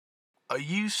Are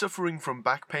you suffering from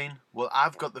back pain? Well,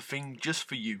 I've got the thing just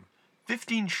for you.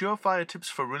 15 surefire tips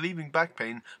for relieving back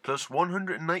pain, plus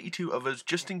 192 others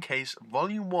just in case,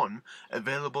 Volume 1,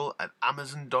 available at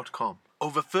Amazon.com.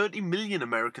 Over 30 million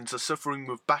Americans are suffering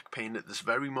with back pain at this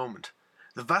very moment.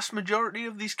 The vast majority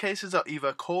of these cases are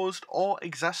either caused or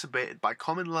exacerbated by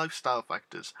common lifestyle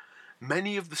factors.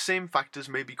 Many of the same factors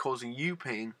may be causing you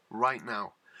pain right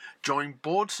now. Join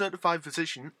board-certified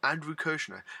physician Andrew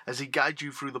Kirshner as he guides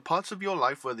you through the parts of your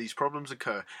life where these problems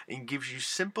occur and gives you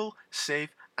simple, safe,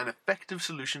 and effective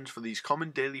solutions for these common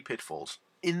daily pitfalls.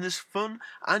 In this fun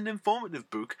and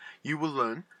informative book, you will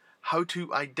learn how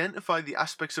to identify the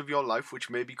aspects of your life which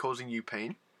may be causing you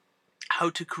pain,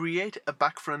 how to create a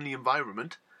back-friendly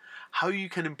environment, how you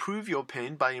can improve your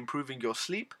pain by improving your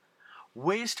sleep,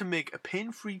 ways to make a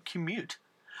pain-free commute,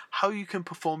 how you can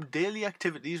perform daily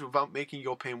activities without making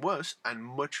your pain worse, and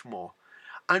much more.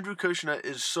 Andrew Kirshner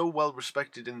is so well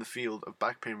respected in the field of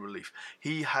back pain relief.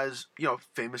 He has,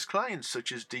 famous clients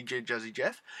such as DJ Jazzy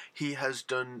Jeff. He has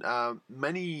done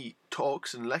many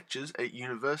talks and lectures at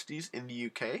universities in the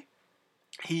UK.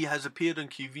 He has appeared on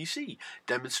QVC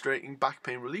demonstrating back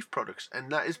pain relief products,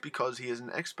 and that is because he is an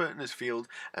expert in his field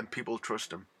and people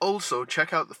trust him. Also,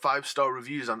 check out the 5-star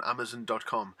reviews on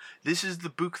Amazon.com. This is the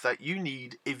book that you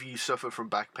need if you suffer from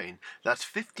back pain. That's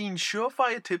 15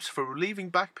 surefire tips for relieving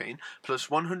back pain, plus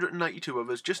 192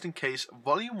 others just in case,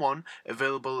 Volume 1,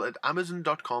 available at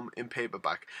Amazon.com in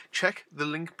paperback. Check the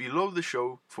link below the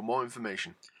show for more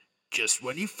information. Just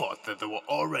when you thought that there were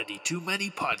already too many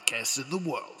podcasts in the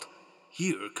world,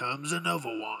 here comes another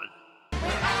one. We're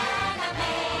animaniacs.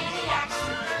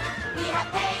 We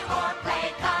have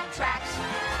pay-or-play contracts.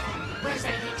 We're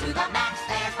zany to the max.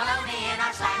 There's baloney in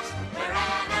our slacks. We're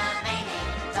animating,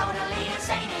 totally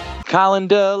insane. Colin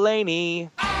Delaney.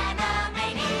 Animaniacs,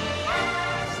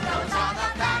 those are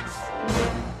the facts.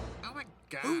 Oh my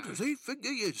God. Who does he think he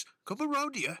is? Come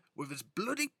around here with his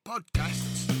bloody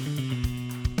podcasts.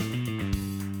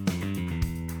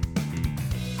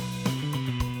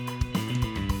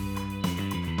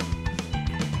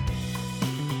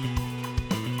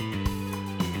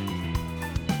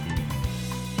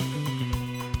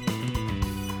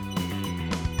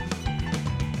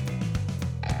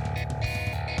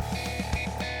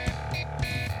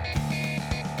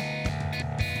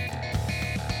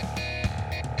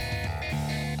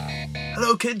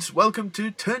 Hello kids, welcome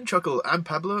to Turnchuckle. I'm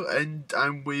Pablo and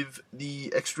I'm with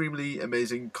the extremely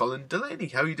amazing Colin Delaney.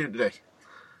 How are you doing today?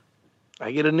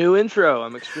 I get a new intro.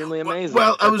 I'm extremely amazing.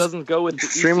 Well, that doesn't go with the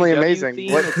extremely ECW amazing.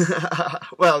 theme.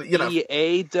 Well, you know.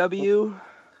 EAW.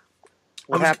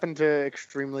 What happened to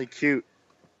extremely cute?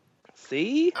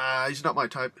 See? He's not my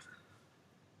type.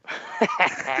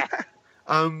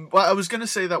 Well, I was going to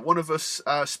say that one of us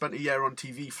spent a year on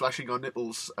TV flashing our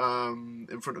nipples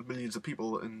in front of millions of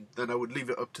people, and then I would leave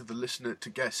it up to the listener to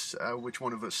guess which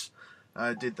one of us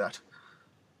did that.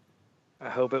 I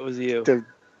hope it was you.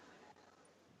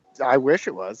 I wish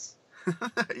it was.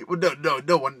 Well,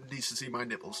 no one needs to see my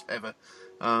nipples ever.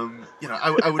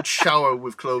 I would shower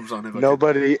with clothes on.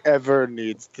 Nobody ever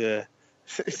needs to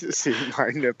see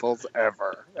my nipples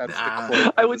ever. That's the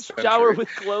quote. I would shower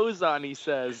with clothes on, he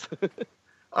says.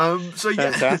 So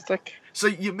yeah, fantastic. So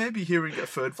you may be hearing a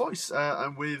third voice.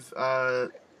 I'm with a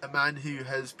man who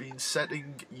has been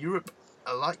setting Europe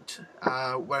alight,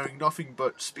 wearing nothing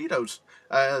but Speedos.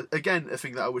 Again, a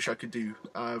thing that I wish I could do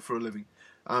for a living.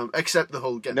 Except the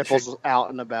whole getting nipples out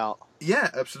and about. Yeah,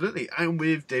 absolutely. I'm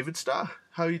with David Starr.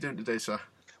 How are you doing today, sir?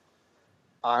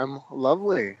 I'm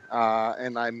lovely,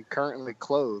 and I'm currently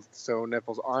clothed, so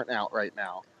nipples aren't out right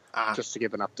now. Just to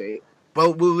give an update.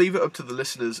 Well, we'll leave it up to the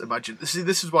listeners. Imagine this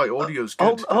is why audio's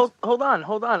good. Hold on.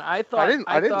 I didn't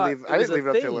leave it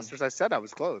up to the listeners. I said I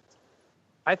was clothed.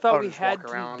 I thought we had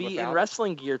to be in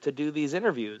wrestling gear to do these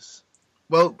interviews.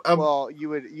 Well,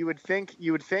 you would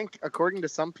think, according to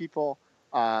some people,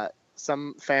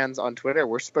 some fans on Twitter,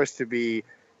 we're supposed to be,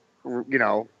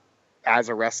 as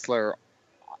a wrestler,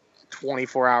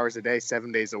 24 hours a day,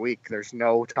 7 days a week. There's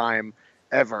no time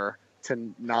ever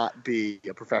to not be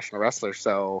a professional wrestler.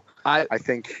 So I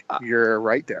think you're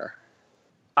right there.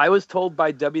 I was told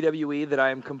by WWE that I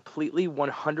am completely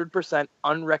 100%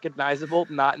 unrecognizable,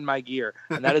 not in my gear.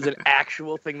 And that is an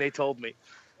actual thing they told me.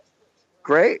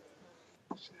 Great.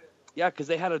 Yeah, because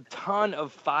they had a ton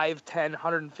of 5'10",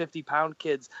 150-pound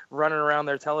kids running around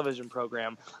their television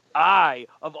program. I,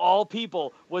 of all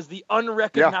people, was the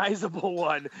unrecognizable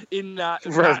one in not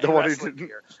the one wrestling who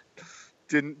gear.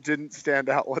 Didn't stand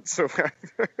out whatsoever.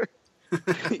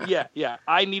 Yeah.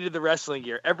 I needed the wrestling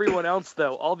gear. Everyone else,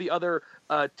 though, all the other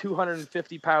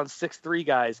 250-pound 6'3"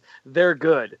 guys, they're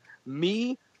good.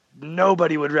 Me,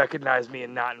 nobody would recognize me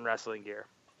and not in wrestling gear.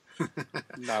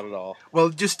 Not at all. Well,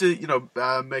 just to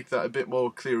make that a bit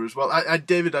more clear as well.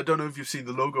 David, I don't know if you've seen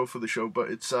the logo for the show, but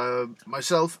it's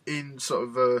myself in sort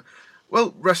of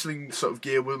wrestling sort of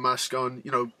gear with a mask on,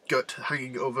 gut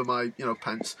hanging over my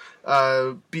pants,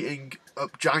 beating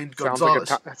up Giant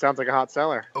Gonzalez. Sounds like a hot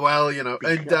seller. Well,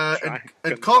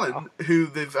 and Colin, who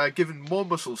they've given more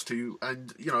muscles to,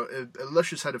 and a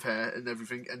luscious head of hair and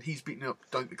everything, and he's beating up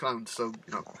Dunk the Clown. So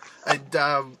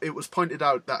and it was pointed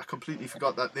out that I completely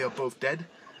forgot that they are both dead.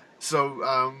 So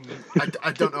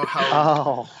I don't know how.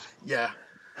 Oh, Yeah.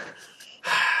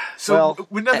 So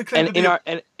we never claimed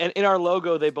and in our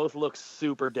logo, they both look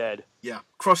super dead. Yeah,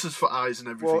 crosses for eyes and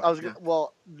everything.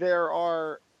 There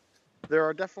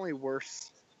are definitely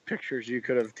worse pictures you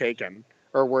could have taken,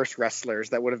 or worse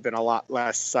wrestlers that would have been a lot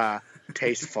less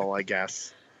tasteful, I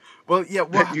guess. Well, yeah,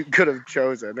 that you could have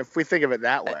chosen if we think of it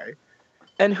that way.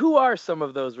 And who are some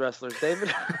of those wrestlers,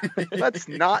 David? Let's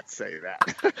not say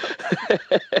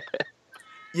that.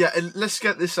 Yeah, and let's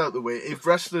get this out of the way. If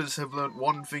wrestlers have learned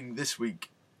one thing this week,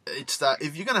 it's that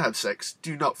if you're going to have sex,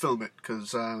 do not film it,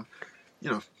 because,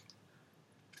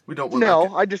 we don't want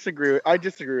No, I disagree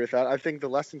with that. I think the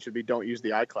lesson should be don't use the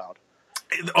iCloud.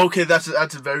 Okay, that's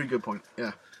a very good point,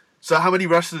 yeah. So how many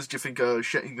wrestlers do you think are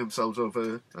shitting themselves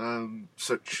over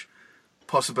such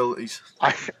possibilities?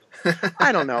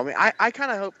 I don't know. I mean, I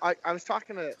kind of hope... I was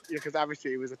talking to... because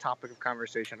obviously it was a topic of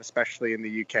conversation, especially in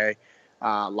the UK,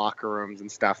 locker rooms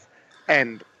and stuff.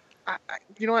 And,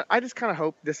 you know what? I just kind of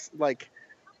hope this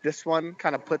one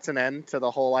kind of puts an end to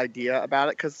the whole idea about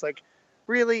it, because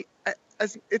really,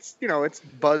 as it's it's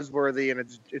buzzworthy and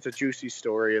it's a juicy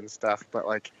story and stuff, but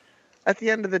at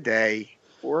the end of the day,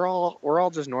 we're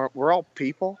all just normal. We're all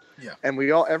people, yeah, and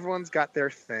everyone's got their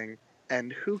thing,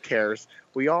 and who cares?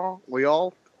 We all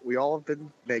have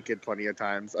been naked plenty of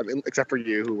times. I mean, except for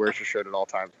you, who wears your shirt at all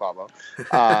times, Pablo.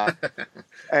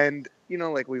 And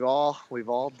we've all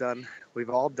done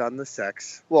the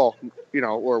sex. Well,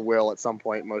 or will at some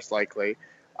point, most likely.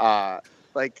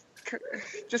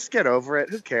 Just get over it.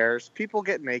 Who cares? People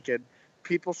get naked.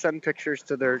 People send pictures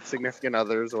to their significant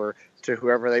others or to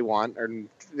whoever they want. And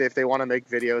if they want to make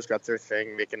videos, that's their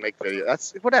thing. They can make videos.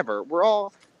 That's whatever. We're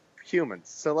all humans.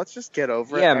 So let's just get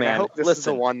over it. Yeah, and man. I hope this is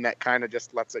the Listen. one that kind of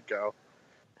just lets it go.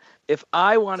 If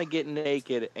I want to get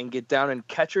naked and get down in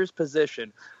catcher's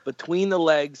position between the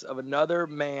legs of another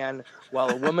man while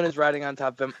a woman is riding on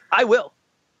top of him, I will.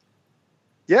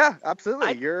 Yeah,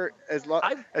 absolutely. As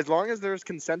long as there's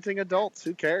consenting adults,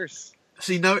 who cares?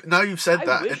 See, now you've said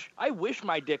that. I wish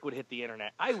my dick would hit the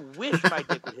internet. I wish my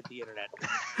dick would hit the internet.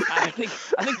 I think.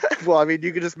 Well, I mean,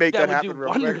 you could just make that would happen do real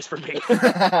wonders quick. for me.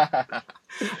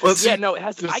 Well, see, Yeah, no, it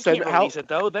has to. Just I send can't release it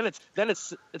though. Then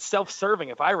it's self-serving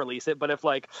if I release it. But if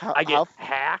I get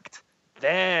hacked,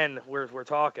 then we're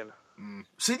talking.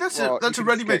 see, that's Well, a you can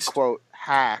ready-made just get, quote,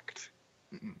 hacked.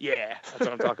 Yeah, that's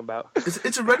what I'm talking about.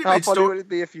 It's a How ready-made funny story. would it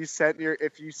be if you sent a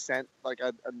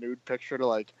nude picture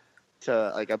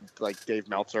to Dave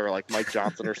Meltzer or Mike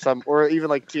Johnson or or even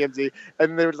TMZ,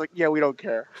 and they were just like, yeah, we don't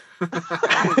care.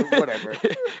 Whatever.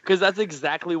 Because that's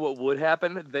exactly what would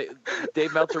happen.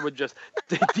 Dave Meltzer would just.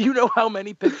 Do you know how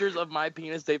many pictures of my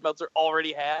penis Dave Meltzer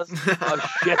already has? A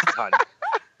shit ton.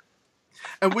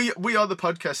 And we are the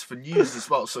podcast for news as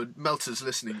well, so Meltzer's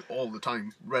listening all the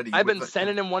time, ready. I've been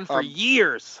sending him one for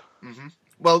years. Mm-hmm.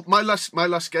 Well, my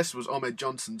last guest was Ahmed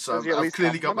Johnson, so Was he at I've least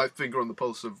clearly got my compliment? finger on the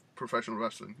pulse of professional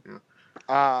wrestling. Yeah.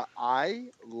 I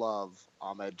love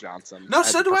Ahmed Johnson. No,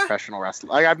 as so a do I. professional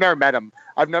wrestler. I've never met him.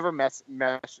 I've never met him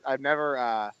as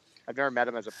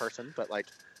a person, but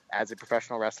as a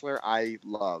professional wrestler, I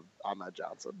love Ahmed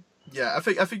Johnson. Yeah, I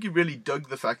think you really dug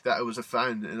the fact that I was a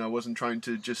fan and I wasn't trying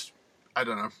to just, I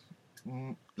don't know,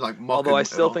 mock Although him I at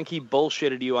still all. think he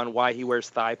bullshitted you on why he wears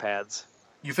thigh pads.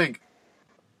 You think?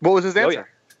 What was his Oh, answer?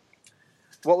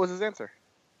 What was his answer?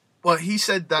 Well, he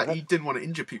said that Go he didn't want to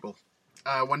injure people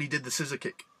when he did the scissor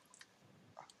kick.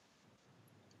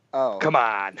 Oh, Come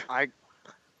on.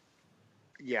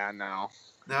 Yeah, no.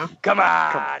 No? Come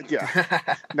on.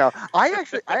 Yeah, no. I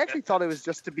actually thought it was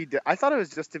just to be. I thought it was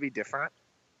just to be different.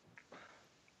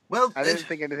 Well, I didn't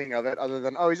think anything of it other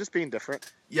than he's just being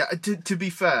different. yeah, to be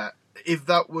fair, if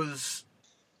that was...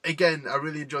 Again, I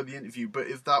really enjoyed the interview, but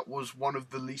if that was one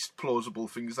of the least plausible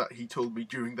things that he told me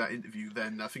during that interview,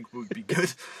 then I think it would be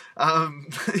good.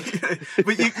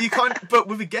 But you can't. But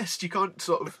with a guest, you can't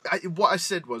sort of. What I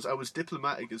said was, I was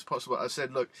diplomatic as possible. I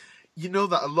said, look, you know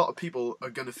that a lot of people are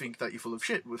going to think that you're full of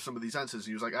shit with some of these answers.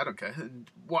 He was like, I don't care.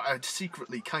 And what I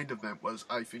secretly kind of meant was,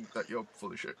 I think that you're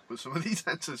full of shit with some of these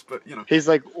answers. But He's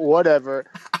like, whatever.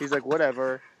 He's like,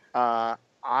 whatever.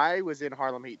 I was in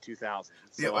Harlem Heat 2000,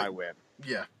 so Yeah, like- I win.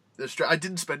 Yeah, that's true. I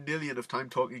didn't spend nearly enough time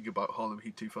talking about Harlem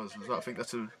Heat 2000s. I think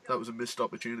that was a missed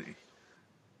opportunity.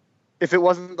 If it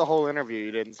wasn't the whole interview,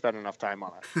 you didn't spend enough time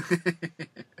on it.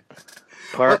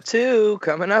 Part 2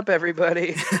 coming up,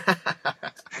 everybody.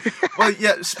 Well,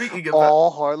 yeah. Speaking of All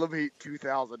Harlem Heat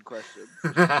 2000 questions.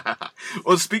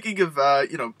 well, speaking of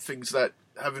things that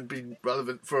haven't been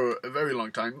relevant for a very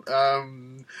long time,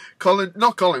 Colin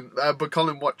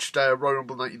watched Royal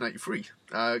Rumble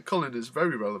 1993. Colin is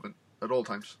very relevant at all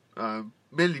times,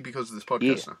 mainly because of this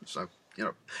podcast now. So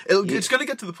it's going to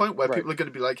get to the point where people are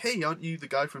going to be like, "Hey, aren't you the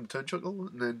guy from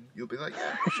Turnchuckle?" And then you'll be like,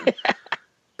 "Yeah, sure."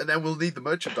 And then we'll need the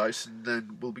merchandise, and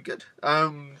then we'll be good.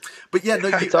 But yeah, no,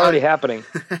 It's already happening.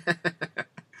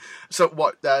 So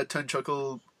what,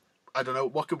 Turnchuckle, I don't know,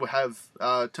 what could we have?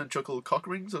 Turnchuckle cock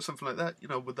rings or something like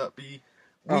that? Would that be...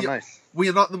 Nice. We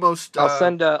are not the most... I'll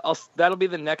send. That'll be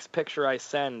the next picture I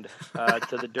send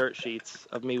to the dirt sheets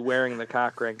of me wearing the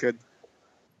cock ring. Good.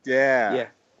 Yeah. Yeah.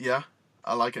 Yeah,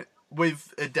 I like it.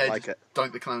 With a dead Like it.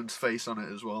 Dunk the Clown's face on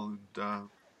it as well. And,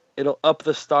 It'll up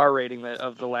the star rating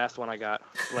of the last one I got.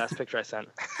 The last picture I sent.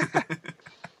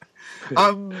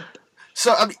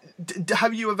 So, I mean,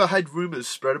 have you ever had rumours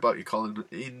spread about you, Colin,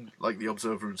 in, like, The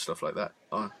Observer and stuff like that?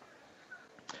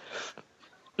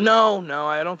 No,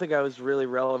 I don't think I was really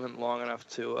relevant long enough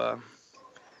to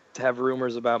have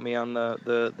rumors about me on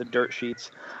the dirt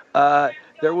sheets.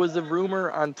 There was a rumor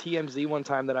on TMZ one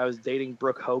time that I was dating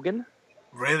Brooke Hogan.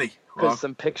 Really? Because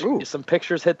Wow. some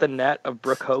pictures hit the net of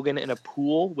Brooke Hogan in a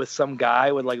pool with some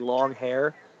guy with like long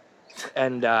hair,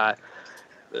 and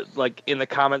like in the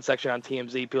comment section on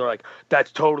TMZ, people are like,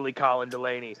 "That's totally Colin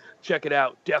Delaney. Check it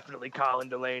out, definitely Colin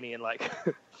Delaney." And like,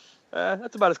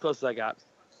 that's about as close as I got.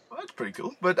 Well, that's pretty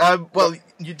cool. But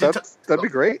you did. That'd be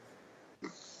great.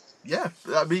 Yeah,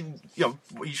 I mean, you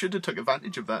should have took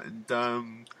advantage of that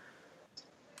and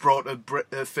brought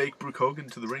a fake Brooke Hogan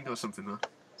to the ring or something. Though.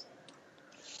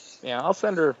 Yeah, I'll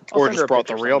send her. Or send just her a brought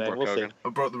the picture real someday. Brooke We'll see. Hogan. I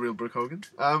brought the real Brooke Hogan.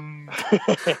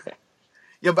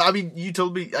 Yeah, but I mean, you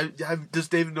told me. Does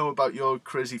David know about your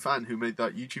crazy fan who made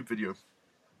that YouTube video?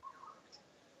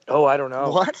 Oh, I don't know.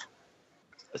 What?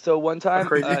 So one time,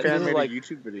 Crazy this fan is made like, a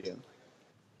YouTube video.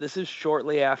 This is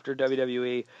shortly after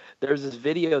WWE. There's this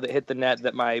video that hit the net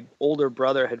that my older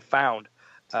brother had found,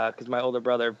 because my older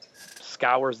brother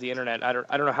scours the internet. I don't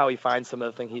know how he finds some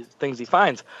of the things he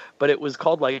finds, but it was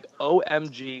called like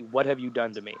OMG, what have you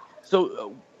done to me?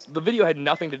 So the video had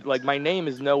nothing to like. My name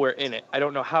is nowhere in it. I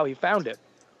don't know how he found it,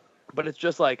 but it's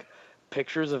just like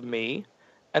pictures of me,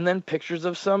 and then pictures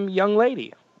of some young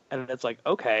lady, and it's like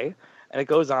okay. And it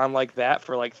goes on like that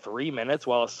for like 3 minutes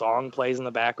while a song plays in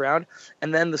the background.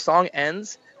 And then the song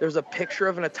ends. There's a picture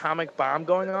of an atomic bomb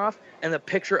going off and the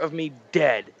picture of me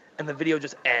dead. And the video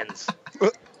just ends.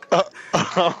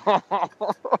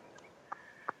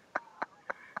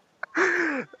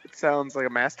 It sounds like a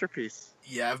masterpiece.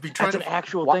 Yeah, I've been trying That's to. an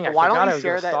actual Why, thing. I why forgot don't I you was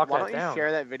share gonna that? stalk Why that don't you down.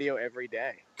 share that video every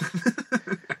day?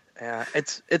 Yeah,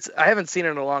 it's. I haven't seen it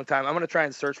in a long time. I'm gonna try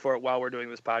and search for it while we're doing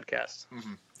this podcast.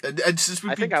 Mm-hmm. And since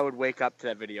I think I would wake up to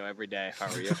that video every day if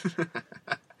I were you.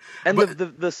 And But-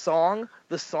 the song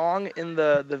in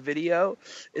the video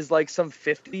is like some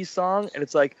 50s song, and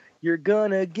it's like you're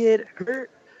gonna get hurt.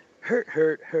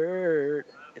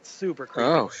 It's super creepy.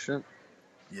 Oh shit!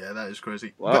 Yeah, that is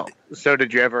crazy. Wow. So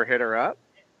did you ever hit her up?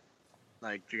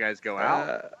 Like, did you guys go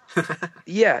out?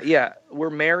 Yeah.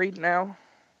 We're married now.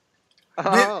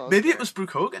 Maybe it was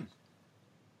Brooke Hogan.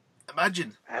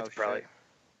 Imagine. That's shit. probably.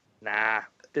 Nah,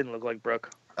 didn't look like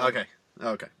Brooke. Okay.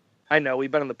 I know,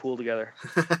 we've been in the pool together.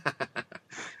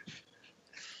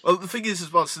 Well, the thing is,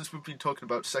 as well, since we've been talking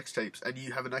about sex tapes, and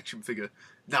you have an action figure,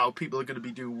 now people are going to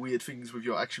be doing weird things with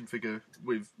your action figure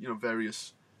with,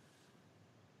 various...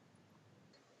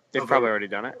 They've probably already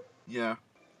done it. Yeah.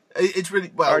 It's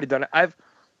really... Well, Already done it. I've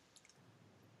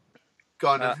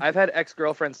gone I've had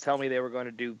ex-girlfriends tell me they were going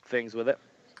to do things with it.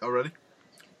 already.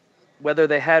 Whether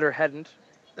they had or hadn't,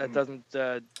 that doesn't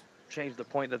change the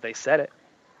point that they said it.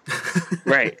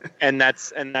 Right, and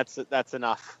that's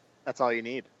enough. That's all you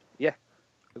need. Yeah,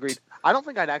 agreed. I don't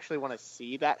think I'd actually want to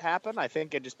see that happen. I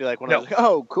think it'd just be like one No. of those,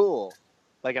 oh, cool,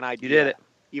 like an idea. You did it.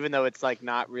 Even though it's like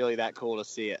not really that cool to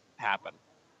see it happen.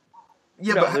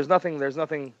 Yeah, No, but... there's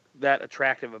nothing that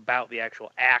attractive about the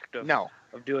actual act of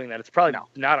doing that. It's probably No.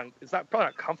 probably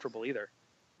not comfortable either.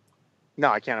 No,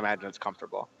 I can't imagine it's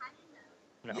comfortable.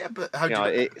 No. Yeah, but how do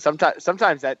You know,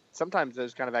 sometimes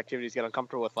those kind of activities get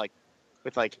uncomfortable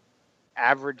with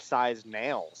average sized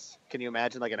nails. Can you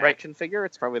imagine like an Right. action figure?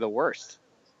 It's probably the worst.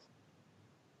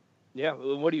 Yeah,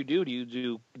 what do you do?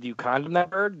 Do you condom that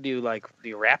bird? Do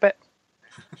you wrap it?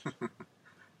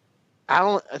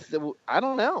 I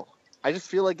don't know. I just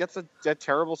feel like that's a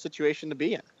terrible situation to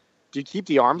be in. Do you keep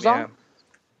the arms Yeah. on?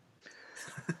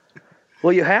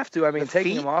 Well, you have to. I mean, The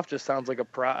taking feet? them off just sounds like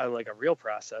a real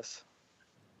process.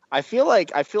 I feel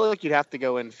like you'd have to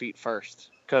go in feet first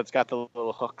because it's got the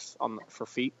little hooks for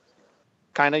feet.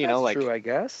 Kind of, That's like true, I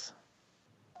guess.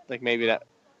 like maybe that.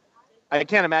 I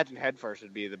can't imagine head first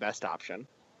would be the best option.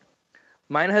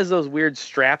 Mine has those weird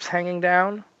straps hanging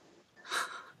down.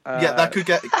 Yeah, that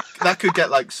could get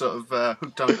like sort of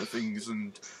hooked onto things,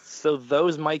 and So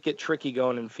those might get tricky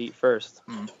going in feet first.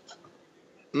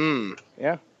 Mm.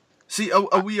 Yeah. see,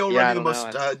 are we already the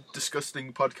don't know. most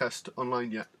disgusting podcast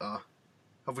online yet?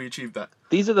 Have we achieved that?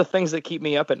 These are the things that keep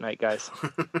me up at night, guys.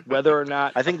 Whether or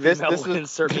not I think a this female was- will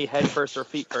insert me head first or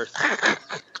feet first.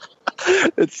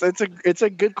 It's a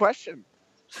good question.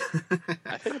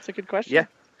 I think it's a good question. Yeah.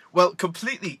 Well,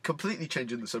 completely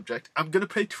changing the subject. I'm going to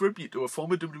pay tribute to a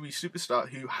former WWE superstar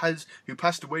who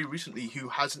passed away recently, who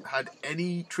hasn't had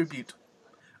any tribute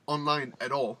online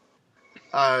at all.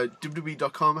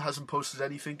 WWE.com hasn't posted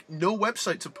anything. No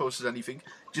websites have posted anything.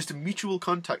 Just a mutual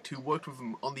contact who worked with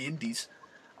him on the indies.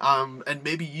 And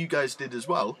maybe you guys did as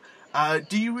well.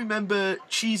 Do you remember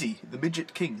Cheesy, the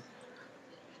Midget King?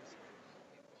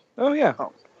 Oh yeah.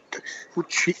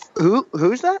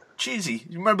 Who's that? Cheesy.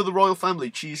 You remember the royal family?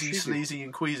 Cheesy, Cheesy. Sleazy,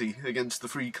 and Queasy against the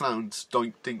three clowns.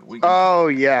 Doink, dink, wink. Oh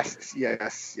yes.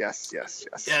 Yes,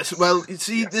 well, you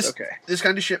see, Yes, this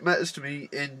kind of shit matters to me,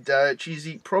 and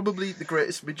Cheesy, probably the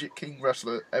greatest Midget King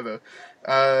wrestler ever,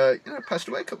 passed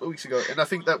away a couple of weeks ago, and I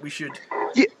think that we should...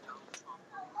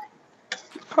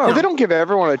 Well, they don't give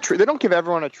everyone a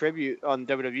tribute on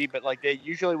WWE, but like they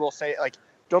usually will say like,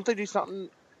 don't they do something?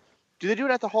 Do they do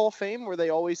it at the Hall of Fame where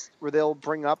they'll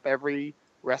bring up every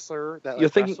wrestler that like, You're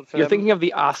thinking wrestled for you're them? thinking of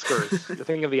the Oscars. You're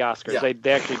thinking of the Oscars. Yeah.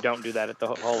 They actually don't do that at the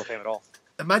Hall of Fame at all.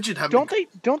 Imagine having...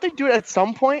 Don't they do it at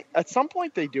some point? At some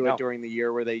point they do No. it during the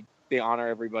year where they honor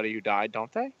everybody who died,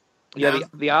 don't they? Yeah, Yeah.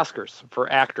 the Oscars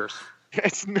for actors.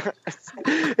 It's not.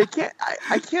 It can't.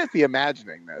 I can't be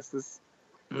imagining this.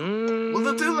 Well,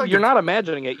 they'll do like You're a- not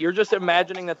imagining it. You're just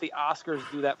imagining that the Oscars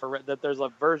do that that there's a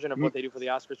version of what they do for the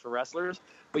Oscars for wrestlers,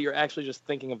 but you're actually just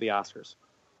thinking of the Oscars.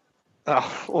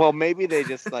 Oh well, maybe they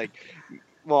just like.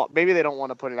 Well, maybe they don't want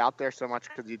to put it out there so much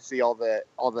because you'd see all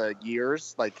the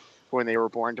years like when they were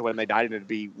born to when they died, and it'd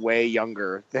be way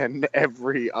younger than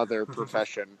every other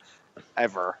profession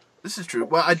ever. This is true.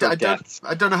 Well, I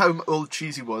don't know how old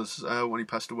Cheesy was when he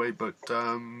passed away, but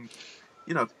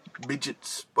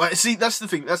midgets. Well, see, that's the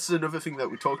thing. That's another thing that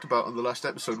we talked about on the last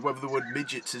episode. Whether the word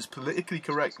midgets is politically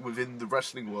correct within the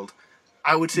wrestling world.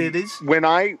 I would say it is. When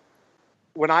I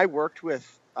worked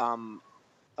with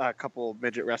a couple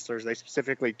midget wrestlers, they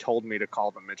specifically told me to call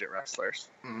them midget wrestlers.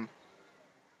 Mhm.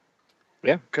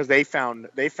 Yeah, because they found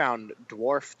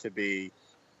dwarf to be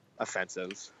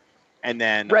offensive, and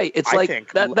then right. It's I like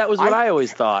think, that was what I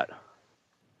always thought.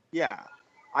 Yeah,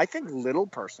 I think little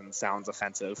person sounds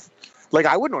offensive. Like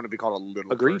I wouldn't want to be called a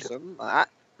little Agreed. person. I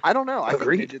don't know. I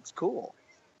Agreed. think midget's cool.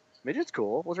 Midget's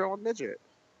cool. What's wrong with midget?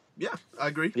 Yeah, I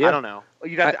agree. Yeah. I don't know.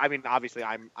 I mean, obviously,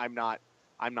 I'm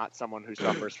not someone who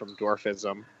suffers from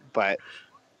dwarfism, but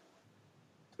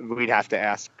we'd have to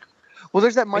ask. Well,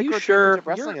 there's that Are you micro sure? of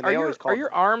wrestling, and they always call Are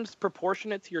your arms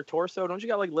proportionate to your torso? Don't you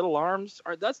got like little arms?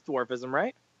 That's dwarfism,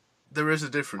 right? There is a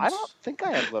difference. I don't think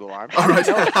I have little arms. All right.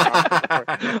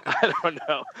 I don't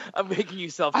know. I'm making you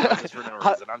self-conscious for no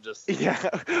reason. I'm just. Yeah.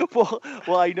 Well,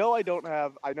 I know I don't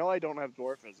have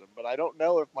dwarfism, but I don't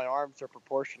know if my arms are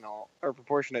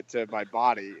proportionate to my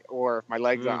body, or if my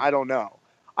legs are. I don't know.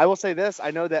 I will say this: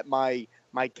 I know that my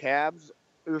calves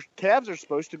are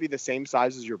supposed to be the same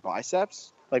size as your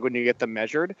biceps, like when you get them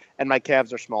measured, and my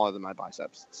calves are smaller than my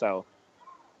biceps. So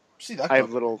See that? I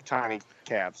have little tiny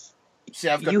calves. See,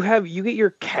 I've got. You get your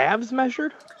calves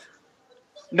measured?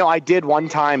 No, I did one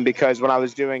time because when I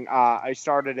was doing, I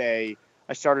started a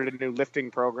new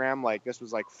lifting program. Like this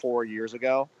was like 4 years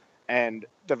ago, and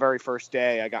the very first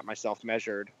day I got myself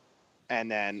measured, and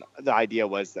then the idea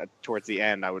was that towards the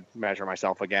end I would measure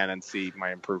myself again and see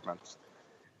my improvements.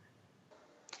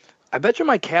 I bet you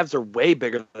my calves are way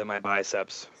bigger than my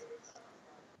biceps.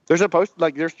 Your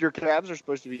calves are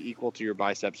supposed to be equal to your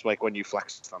biceps, like when you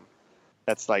flex them.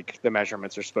 That's like the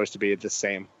measurements are supposed to be the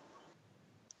same.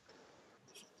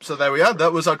 So there we are.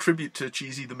 That was our tribute to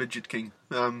Cheesy the Midget King.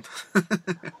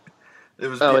 It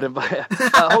was. Hold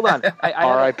on.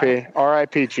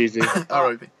 R.I.P. Cheesy.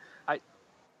 R.I.P.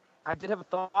 I did have a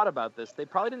thought about this. They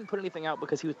probably didn't put anything out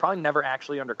because he was probably never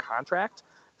actually under contract.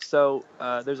 So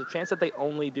there's a chance that they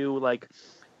only do like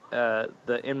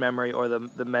the in memory or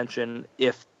the mention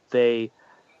if they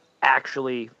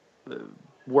actually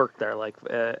worked there, like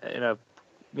in a,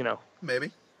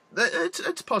 Maybe.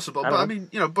 It's possible, I but don't I know.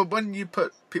 mean, but when you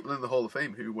put people in the Hall of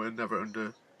Fame who were never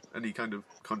under any kind of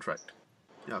contract,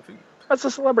 I think. That's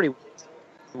a celebrity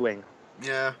wing.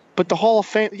 Yeah. But the Hall of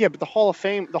Fame, the Hall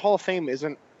of Fame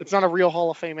isn't. It's not a real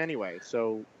Hall of Fame anyway.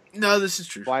 So No, this is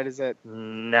true. why does it?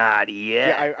 Not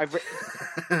yet.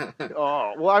 Yeah,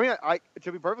 oh well, I mean,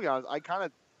 to be perfectly honest,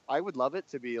 I would love it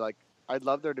to be like, I'd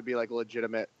love there to be like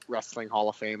legitimate wrestling Hall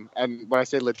of Fame, and when I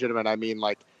say legitimate, I mean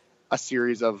like a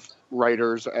series of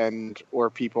writers or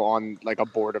people on like a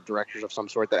board of directors of some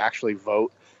sort that actually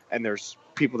vote, and there's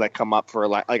people that come up for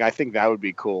like I think that would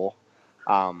be cool.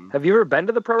 Have you ever been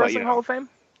to the Pro but, Wrestling Hall of Fame?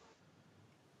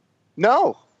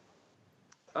 No.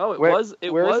 Oh, it Where was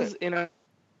is it? in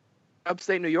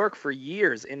upstate New York for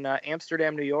years, in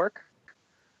Amsterdam, New York,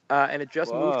 and it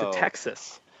just moved to Whoa.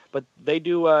 Texas. But they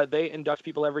do they induct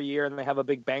people every year, and they have a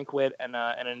big banquet and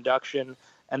an induction,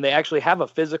 and they actually have a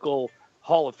physical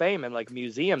Hall of Fame and like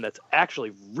museum that's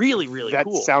actually really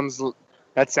cool.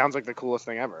 That sounds like the coolest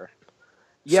thing ever.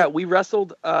 Yeah, we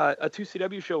wrestled a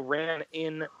 2CW show ran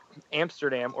in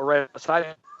Amsterdam, or right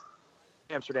outside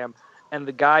Amsterdam, and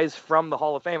the guys from the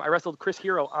Hall of Fame, I wrestled Chris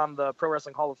Hero on the Pro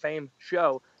Wrestling Hall of Fame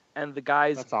show, and the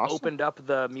guys That's awesome. opened up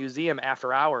the museum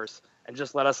after hours and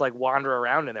just let us like wander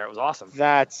around in there. It was awesome.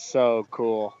 That's so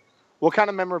cool. What kind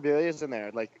of memorabilia is in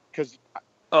there? Like, because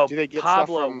Oh, do they get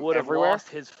Pablo stuff from would have everywhere? lost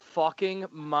his fucking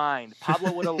mind.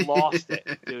 Pablo would have lost it,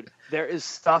 dude. There is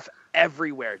stuff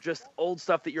everywhere, just old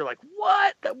stuff that you're like,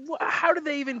 what? How did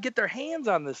they even get their hands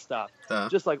on this stuff?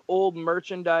 Just like old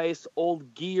merchandise,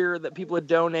 old gear that people had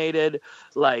donated.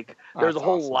 Like there's a That's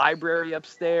whole awesome. library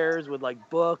upstairs with like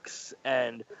books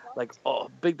and like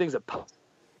big things of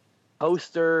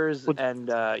posters. And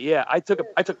yeah, I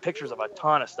took pictures of a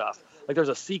ton of stuff. Like there's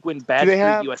a sequin Bad they Street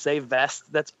have- USA vest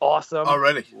that's awesome.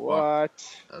 Already. What? Wow.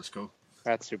 That's cool.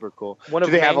 That's super cool. One Do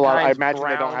of they have a lot? I Mankind's imagine they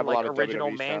don't brown, have a lot of original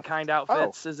WWE stuff. Mankind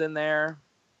outfits is in there.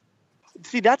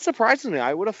 See, that surprises me.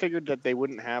 I would have figured that they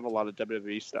wouldn't have a lot of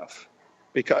WWE stuff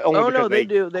because They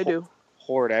do.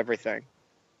 hoard everything.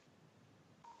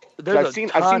 There's I've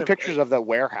seen pictures of the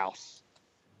warehouse.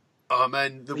 Oh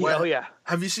man, Oh yeah.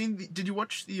 Have you seen? Did you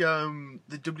watch the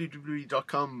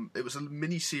WWE.com? It was a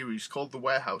mini series called The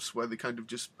Warehouse where they kind of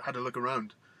just had a look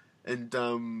around, and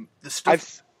the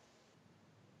stuff.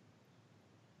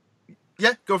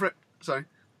 Yeah, go for it. Sorry.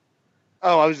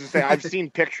 Oh, I was just saying, I've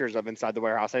seen pictures of inside the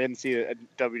warehouse. I didn't see a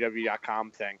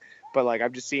WWE.com thing, but like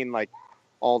I've just seen like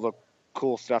all the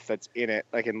cool stuff that's in it,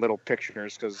 like in little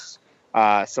pictures, because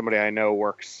somebody I know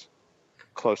works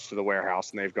close to the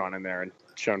warehouse, and they've gone in there and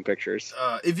shown pictures.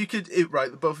 If you could, right,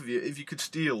 the both of you, if you could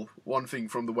steal one thing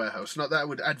from the warehouse, not that I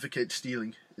would advocate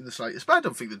stealing in the slightest, but I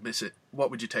don't think they'd miss it. What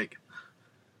would you take?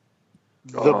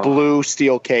 The blue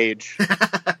steel cage.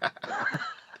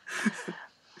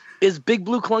 Is Big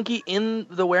Blue Clunky in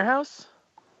the warehouse?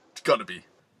 It's got to be.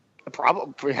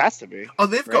 Probably has to be. Oh,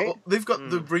 they've right? got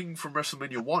the ring from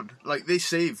WrestleMania 1. Like they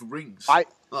save rings.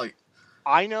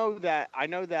 I know that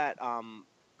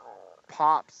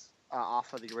Pops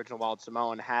off of the original Wild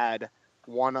Samoan had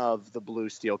one of the blue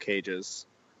steel cages.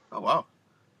 Oh wow.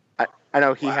 I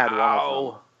know he had one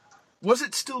of them. Was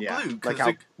it still Yeah, blue?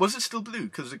 like Was it still blue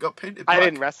because it got painted black? I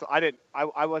didn't wrestle.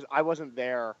 I wasn't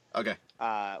there. Okay.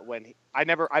 When I've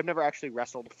never actually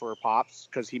wrestled for Pops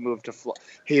because he moved to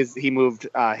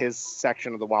his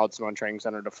section of the Wild Samoan Training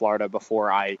Center to Florida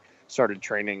before I started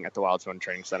training at the Wild Samoan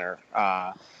Training Center.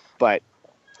 So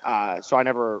I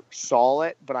never saw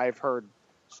it, but I've heard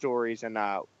stories, and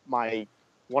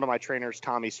one of my trainers,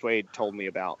 Tommy Swade, told me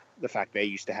about the fact they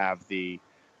used to have the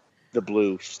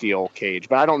blue steel cage,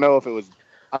 but I don't know if it was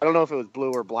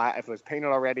blue or black, if it was painted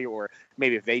already, or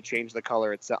maybe if they changed the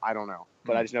color itself. I don't know,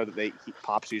 but I just know that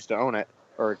Pops used to own it,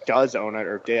 or does own it,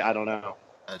 or did. I don't know.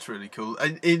 That's really cool.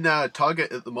 And in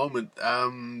Target at the moment,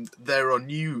 there are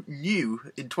new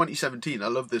in 2017. I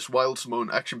love this Wild Samoan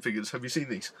action figures. Have you seen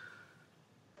these?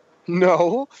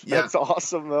 No, Yeah. That's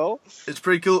awesome though. It's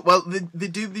pretty cool. Well, they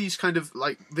do these kind of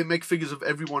like they make figures of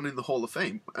everyone in the Hall of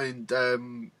Fame, and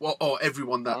or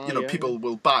everyone that people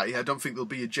will buy. I don't think there'll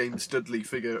be a James Dudley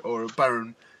figure or a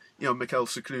Baron, Mikhail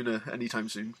Cicluna anytime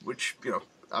soon. Which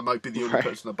I might be the only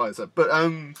person that buys that. But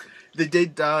they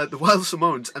did the Wild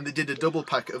Samoans, and they did a double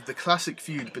pack of the classic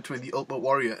feud between the Ultimate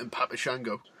Warrior and Papa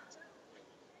Shango.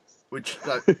 Which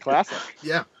Classic.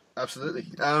 Yeah. Absolutely.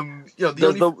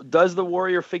 Does the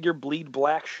warrior figure bleed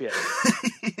black shit?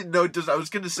 No, it does. I was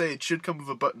going to say it should come with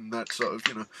a button. That sort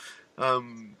of,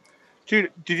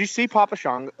 Dude, did you see Papa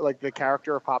Shango? Like the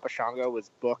character of Papa Shango was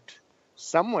booked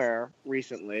somewhere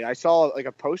recently. I saw like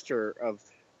a poster of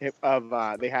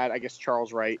they had. I guess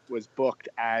Charles Wright was booked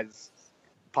as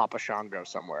Papa Shango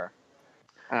somewhere.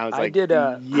 And I was I like, did,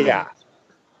 yeah.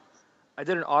 I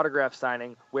did an autograph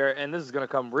signing where, and this is going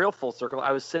to come real full circle,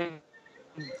 I was sitting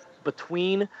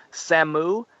between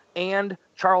Samu and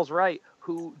Charles Wright,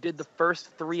 who did the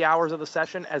first 3 hours of the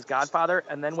session as Godfather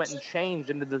and then went and changed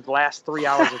into the last 3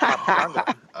 hours as Papa Shango.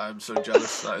 I'm so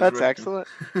jealous. That's really excellent.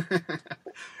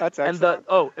 That's And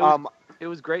excellent. it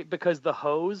was great because the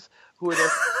hoes who were there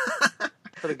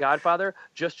for the Godfather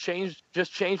just changed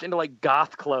into like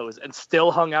goth clothes and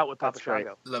still hung out with Papa That's great.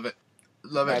 Shango. Love it.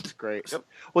 Love it. That's great. Yep.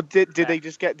 Well, did they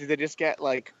just get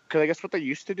like? Because I guess what they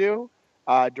used to do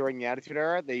during the Attitude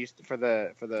Era, they used to, for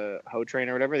the hoe train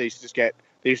or whatever, they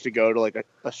used to go to like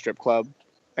a strip club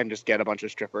and just get a bunch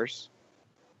of strippers.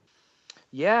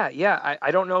 Yeah.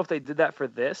 I don't know if they did that for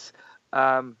this,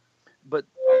 but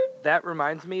that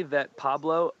reminds me that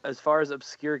Pablo, as far as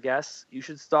obscure guests, you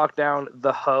should stalk down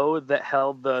the hoe that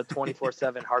held the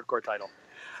 24/7 hardcore title.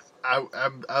 I'll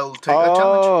take that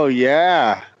challenge. Oh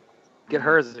yeah, Get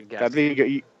her as a guest. that'd be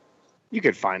good. You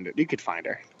could find it. You could find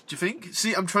her. Do you think?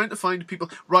 See, I'm trying to find people.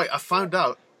 Right, I found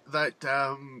out that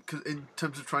 'cause in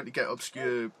terms of trying to get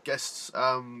obscure guests,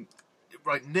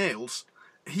 right, Nails,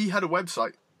 he had a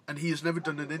website and he has never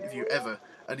done an interview ever.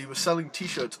 And he was selling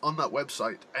T-shirts on that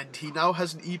website, and he now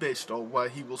has an eBay store where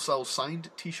he will sell signed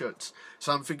T-shirts.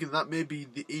 So I'm thinking that may be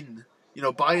the in. You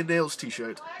know, buy a Nails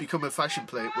T-shirt, become a fashion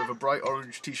plate with a bright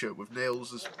orange T-shirt with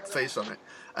Nails' face on it,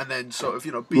 and then sort of,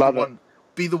 you know, be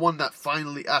the one that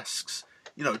finally asks,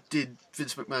 you know, did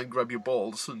Vince McMahon grab your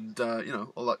balls, and you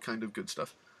know, all that kind of good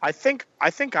stuff. I think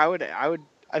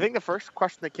the first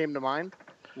question that came to mind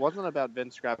wasn't about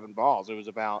Vince grabbing balls.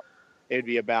 It'd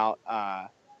be about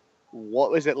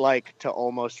what was it like to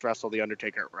almost wrestle The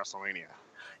Undertaker at WrestleMania?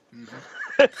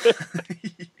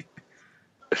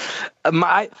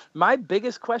 My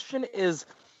biggest question is,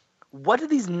 what do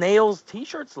these Nails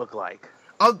T-shirts look like?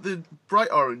 Oh, the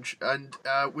bright orange, and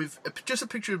with just a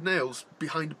picture of Nails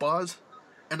behind bars,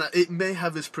 and it may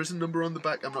have his prison number on the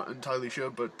back. I'm not entirely sure,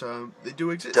 but they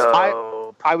do exist. I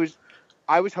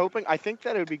was hoping. I think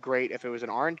that it would be great if it was an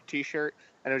orange T-shirt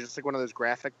and it was just like one of those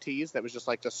graphic tees that was just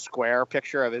like the square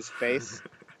picture of his face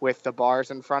with the bars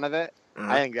in front of it.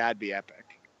 I think that'd be epic.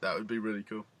 That would be really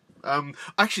cool.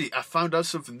 Actually, I found out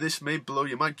something. This may blow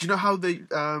your mind. Do you know how they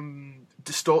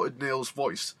distorted Nail's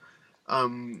voice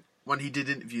when he did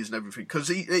interviews and everything? Because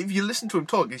if you listen to him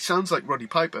talk, he sounds like Roddy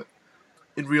Piper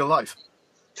in real life.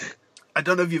 I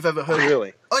don't know if you've ever heard.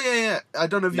 Really? Oh yeah. I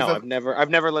don't know if you've ever. I've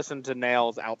never listened to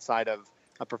Nails outside of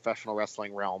a professional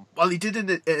wrestling realm. Well, he did an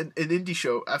indie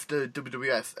show after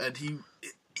WWF, and he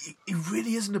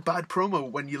really isn't a bad promo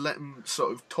when you let him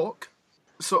sort of talk,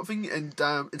 sort of thing, and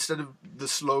instead of the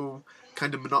slow,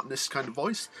 kind of monotonous kind of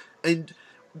voice. And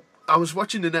I was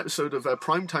watching an episode of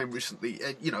Primetime recently,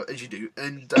 and you know, as you do,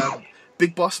 and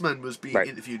Big Boss Man was being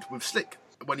interviewed with Slick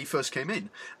when he first came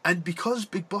in, and because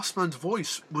Big Boss Man's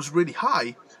voice was really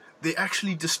high, they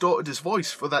actually distorted his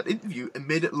voice for that interview and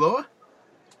made it lower.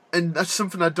 And that's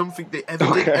something I don't think they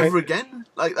ever did ever again.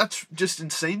 Like, that's just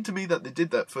insane to me that they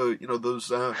did that for, you know, those,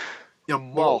 you know,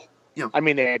 more, you know. I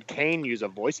mean, they had Kane use a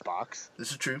voice box.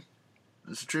 This is true.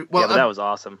 Yeah, Well, but that was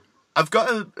awesome. I've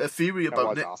got a theory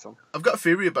about awesome. I've got a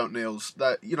theory about Nails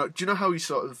that, you know, do you know how he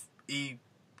sort of, he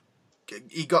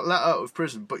got let out of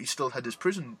prison, but he still had his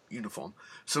prison uniform.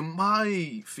 So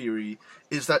my theory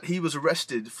is that he was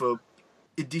arrested for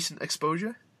indecent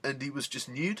exposure, and he was just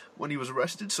nude when he was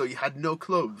arrested, so he had no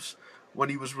clothes when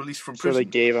he was released from prison. So they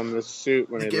gave him the suit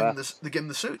when he left. They gave him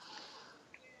the suit.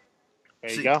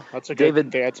 There you go. That's a David,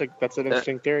 good. That's an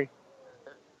interesting theory.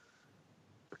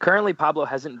 Currently, Pablo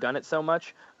hasn't done it so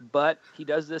much, but he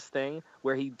does this thing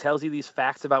where he tells you these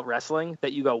facts about wrestling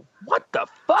that you go, "What the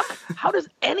fuck? How does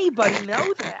anybody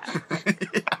know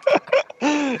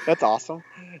that?" That's awesome.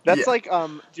 That's like,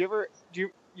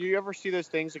 do you ever see those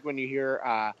things like when you hear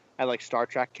at like Star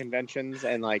Trek conventions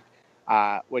and like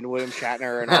when William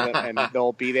Shatner and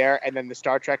they'll be there, and then the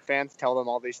Star Trek fans tell them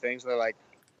all these things, and they're like,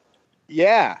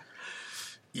 "Yeah,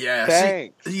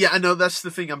 thanks." See, yeah, I know, that's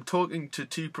the thing. I'm talking to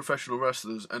two professional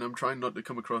wrestlers, and I'm trying not to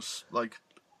come across like,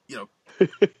 you know,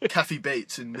 Kathy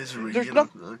Bates in Misery. There's there's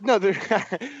nothing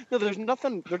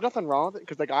wrong with it,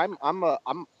 because like I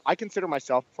consider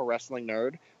myself a wrestling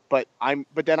nerd, but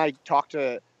then I talk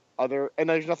to other, and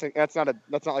there's nothing, that's not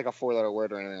like a 4-letter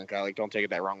word or anything like that. Like, don't take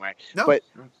it that wrong way. No. But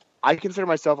I consider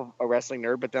myself a wrestling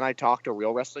nerd, but then I talk to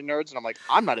real wrestling nerds, and I'm like,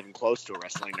 I'm not even close to a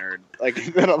wrestling nerd. Like,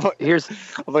 here's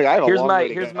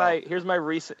my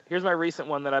recent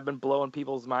one that I've been blowing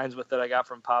people's minds with that I got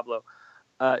from Pablo.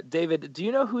 David, do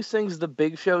you know who sings the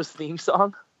Big Show's theme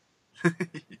song?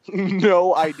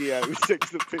 No idea who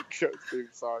sings the Big Show's theme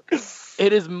song.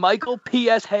 It is Michael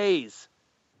P.S. Hayes.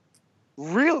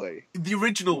 Really? The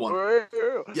original one.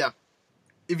 Yeah.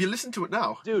 If you listen to it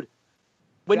now. Dude,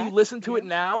 when you That- listen to it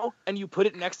now and you put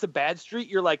it next to Bad Street,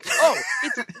 you're like, oh,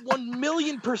 it's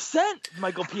 1,000,000%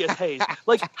 Michael P.S. Hayes.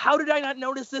 Like, how did I not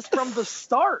notice this from the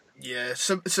start? Yeah,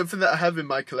 something that I have in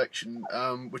my collection,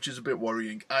 which is a bit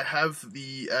worrying. I have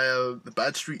the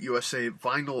Bad Street USA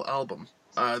vinyl album.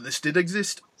 This did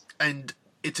exist, and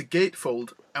it's a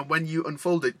gatefold, and when you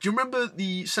unfold it... Do you remember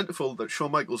the centerfold that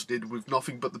Shawn Michaels did with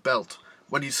Nothing But the Belt,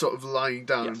 when he's sort of lying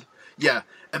down? Yes. Yeah,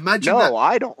 imagine No, that...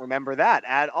 I don't remember that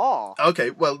at all. Okay,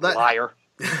 well, that... Liar.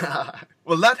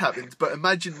 Well, that happened, but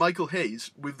imagine Michael Hayes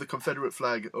with the Confederate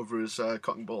flag over his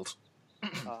cotton balls.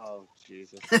 Oh,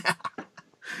 Jesus.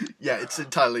 Yeah, it's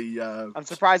entirely... I'm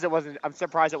surprised it wasn't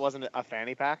a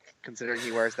fanny pack, considering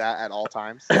he wears that at all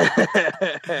times.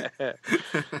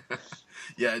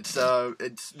 Yeah, it's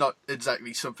not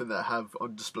exactly something that I have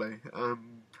on display.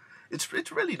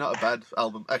 It's really not a bad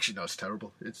album. Actually, no, it's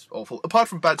terrible. It's awful. Apart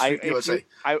from Bad Street USA.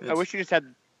 I wish you just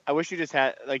had. I wish you just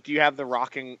had. Like, do you have the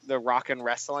rock and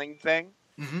wrestling thing?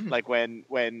 Mm-hmm. Like when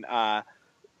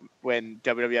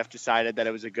WWF decided that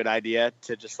it was a good idea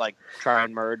to just like try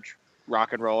and merge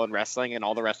rock and roll and wrestling, and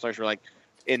all the wrestlers were like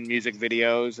in music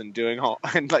videos and doing all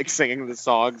and like singing the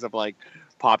songs of like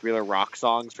popular rock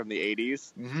songs from the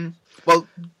 80s. Mm-hmm. Well,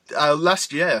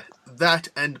 last year, that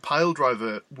and Pile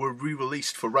Driver were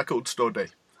re-released for Record Store Day.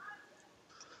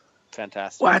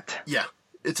 Fantastic. What? Yeah,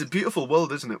 it's a beautiful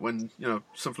world, isn't it? When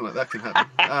something like that can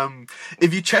happen.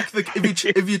 If you check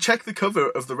the cover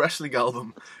of the wrestling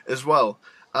album as well,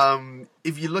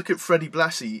 if you look at Freddie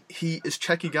Blassie, he is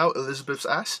checking out Elizabeth's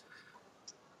ass.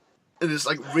 And it's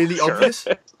like really obvious.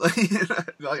 Like,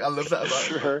 I love that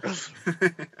about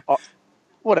Sure.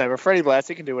 Whatever. Freddie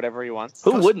Blassie can do whatever he wants.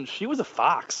 Who wouldn't? She was a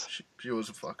fox. She was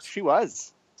a fox. She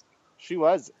was.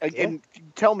 And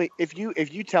tell me if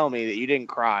you tell me that you didn't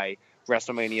cry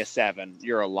WrestleMania 7,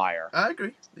 you're a liar. I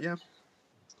agree. Yeah.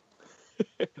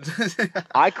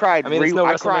 I cried. I mean, it's no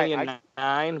I WrestleMania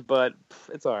 9, but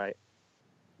it's all right.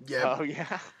 Yeah. Oh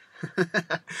yeah.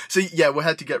 So yeah, we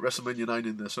had to get WrestleMania 9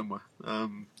 in there somewhere.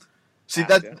 See,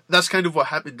 Had to. that's kind of what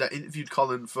happened. I interviewed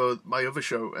Colin for my other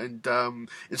show, and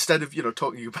instead of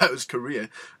talking about his career,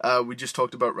 we just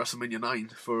talked about WrestleMania 9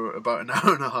 for about an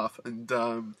hour and a half. And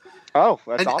Oh,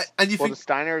 that's and, awesome. and you Well, think,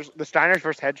 the Steiners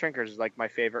versus Head Shrinkers is like my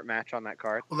favorite match on that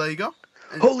card. well, there you go.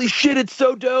 And- Holy shit, it's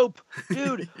so dope,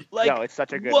 dude! Like, No, it's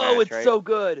such a good whoa, match, it's right? so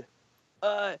good.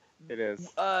 It is.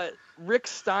 Rick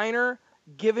Steiner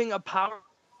giving a power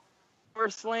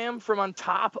slam from on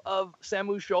top of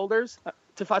Samu's shoulders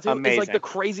to Fatu is Amazing. like the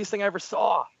craziest thing I ever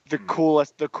saw. The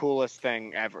coolest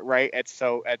thing ever, right? It's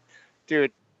so,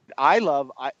 dude.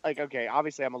 Okay,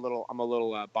 obviously I'm a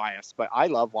little biased, but I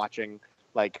love watching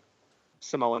like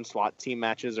Samoan SWAT team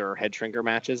matches or head shrinker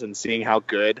matches and seeing how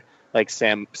good like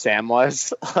Sam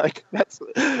was. Like that's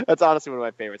honestly one of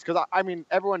my favorites, because I mean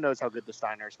everyone knows how good the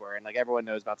Steiners were, and like everyone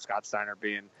knows about Scott Steiner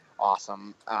being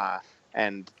awesome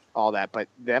and all that, but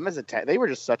them as a they were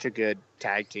just such a good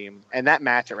tag team, and that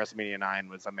match at WrestleMania 9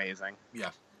 was amazing.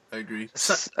 Yeah, I agree.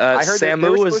 I heard they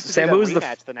were supposed to do that Samu's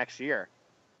rematch the next year.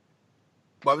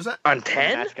 What was that? on The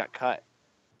 10. match got cut.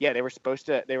 Yeah, they were supposed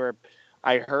to.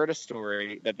 I heard a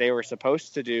story that they were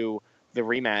supposed to do the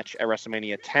rematch at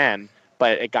WrestleMania 10,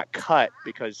 but it got cut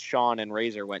because Shawn and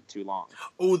Razor went too long.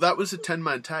 Oh, that was a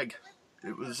 10-man tag.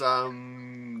 It was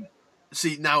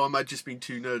See, now am I just being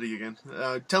too nerdy again?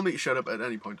 Tell me to shut up at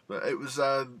any point. But it was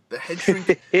the head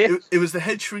shrink. it was the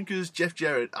head shrinkers, Jeff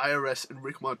Jarrett, IRS, and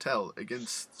Rick Martel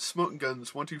against Smoking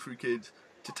Guns, 1, 2, 3 Kid,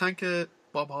 Tatanka,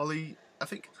 Bob Holly, I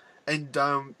think, and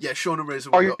Shawn and Razor.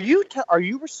 Are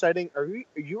you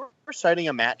reciting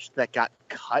a match that got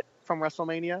cut from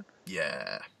WrestleMania?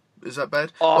 Yeah. Is that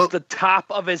bad? Off the top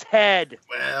of his head.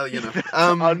 Well,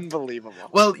 Unbelievable.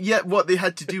 Well, yeah, what they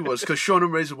had to do was, because Shawn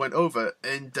and Razor went over,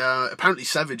 and apparently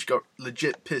Savage got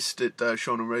legit pissed at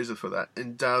Shawn and Razor for that,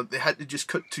 and they had to just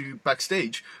cut to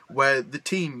backstage, where the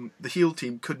heel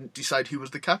team, couldn't decide who was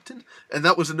the captain, and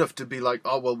that was enough to be like,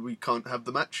 oh, well, we can't have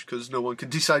the match, because no one can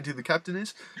decide who the captain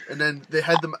is, and then they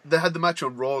had the match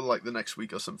on Raw, like, the next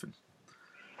week or something.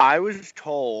 I was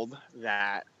told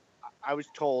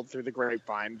through the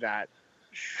grapevine that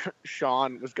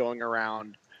Shawn was going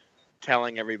around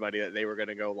telling everybody that they were going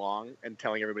to go long and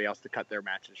telling everybody else to cut their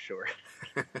matches short.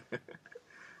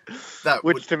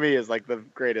 Which to me is like the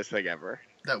greatest thing ever.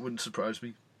 That wouldn't surprise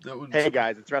me. Hey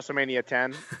guys, it's WrestleMania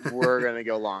 10. We're going to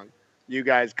go long. You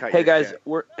guys cut. Hey your guys,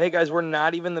 shit. we're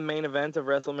not even the main event of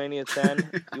WrestleMania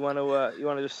 10. You want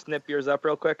to just snip yours up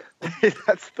real quick?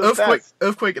 That's the best.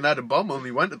 Earthquake and Adam Bomb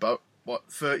only went about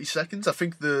 30 seconds. I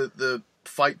think the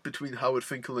fight between Howard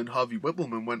Finkel and Harvey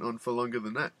Whippleman went on for longer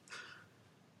than that.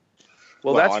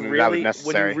 Well, Well, that's I mean, that was really when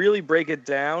necessary. you really break it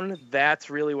down. That's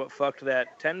really what fucked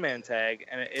that 10-man tag,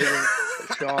 and it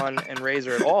isn't Sean and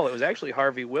Razor at all. It was actually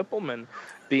Harvey Whippleman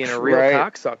being a real Right.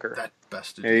 cocksucker. That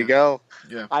bastard. There you go.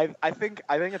 Yeah. I think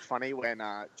it's funny when do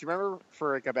you remember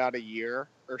for like about a year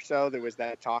or so there was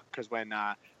that talk because when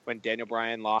Daniel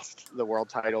Bryan lost the world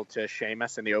title to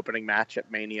Sheamus in the opening match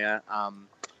at Mania,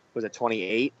 was it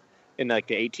 28 in like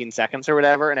the 18 seconds or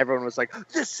whatever, and everyone was like,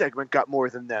 this segment got more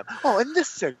than them. Oh, and this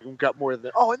segment got more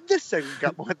than. Oh, and this segment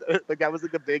got more than. Like that was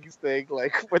like the biggest thing.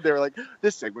 Like when they were like,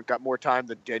 this segment got more time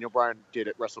than Daniel Bryan did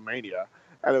at WrestleMania,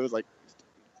 and it was like,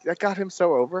 that got him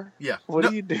so over. Yeah. What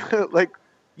do you do? Like.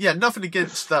 Yeah, nothing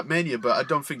against that Mania, but I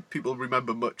don't think people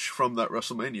remember much from that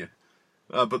WrestleMania.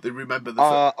 But they remember the...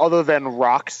 other than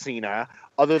Rock Cena,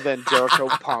 other than Jericho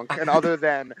Punk, and other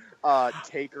than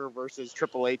Taker versus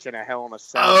Triple H in a Hell in a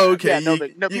Cell. Oh, okay. Yeah,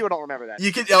 people don't remember that.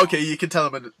 You can tell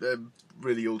I'm a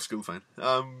really old school fan.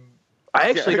 I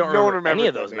actually don't no one remember any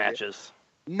of remembers those that, matches.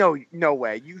 No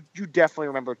way. You definitely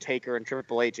remember Taker and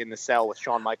Triple H in the cell with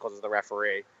Shawn Michaels as the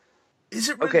referee. Is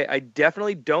it really... Okay, I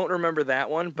definitely don't remember that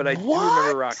one, but I do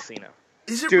remember Rock Cena.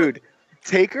 Is it Dude,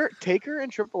 Taker and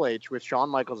Triple H with Shawn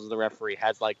Michaels as the referee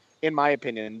has, like, in my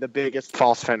opinion, the biggest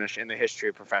false finish in the history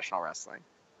of professional wrestling.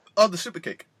 Oh, the super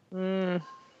kick. The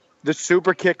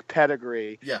super kick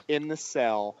pedigree Yeah. in the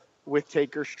cell with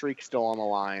Taker's streak still on the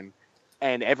line,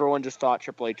 and everyone just thought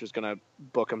Triple H was gonna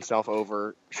book himself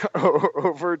over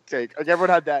Taker. Like everyone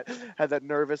had that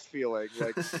nervous feeling,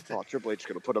 like, oh, Triple H is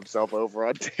gonna put himself over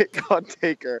on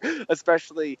Taker.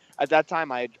 Especially at that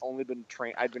time, I'd been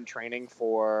training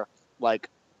for like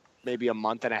maybe a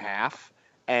month and a half.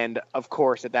 And of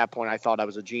course, at that point, I thought I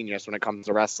was a genius when it comes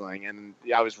to wrestling. And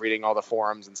I was reading all the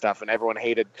forums and stuff, and everyone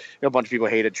a bunch of people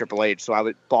hated Triple H. So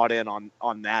I bought in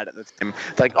on that at the time.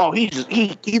 Like, oh, he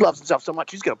loves himself so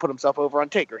much, he's gonna put himself over on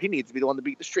Taker. He needs to be the one to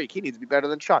beat the streak. He needs to be better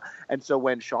than Shawn. And so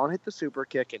when Shawn hit the super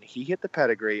kick and he hit the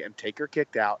pedigree and Taker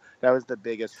kicked out, that was the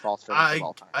biggest false finish of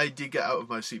all time. I did get out of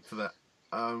my seat for that.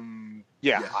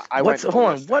 Yeah. Hold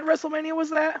on. What WrestleMania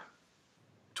was that?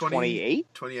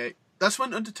 28? 28. That's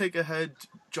when Undertaker had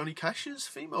Johnny Cash's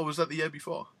theme, or was that the year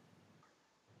before?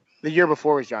 The year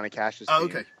before was Johnny Cash's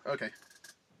theme. Oh, okay.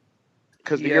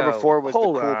 Because the year before was the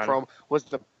cool on. promo. Was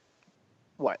the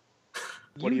what?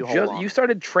 What do you hold on? You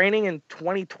started training in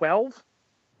 2012?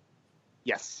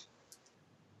 Yes.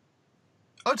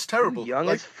 Oh, it's terrible. Young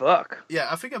as fuck. Yeah,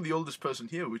 I think I'm the oldest person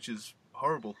here, which is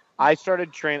horrible. I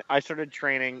started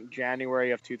training January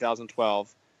of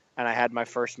 2012, and I had my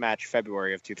first match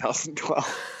February of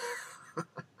 2012.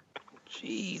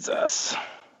 Jesus.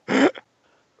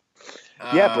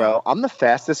 Yeah, bro. I'm the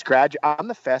fastest graduate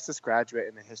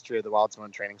in the history of the Wild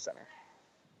Stone Training Center.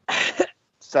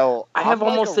 So I have I'm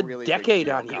like almost a really decade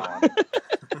big on deal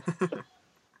you. now.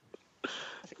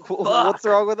 What's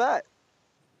wrong with that?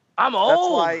 I'm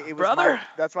old, brother.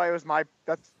 That's why it was my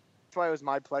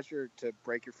pleasure to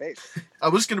break your face. I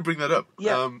was going to bring that up.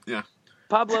 Yeah. Yeah.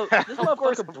 Pablo, this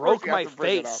motherfucker broke you have my to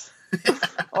bring it face.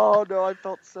 Oh no, I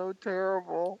felt so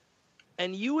terrible.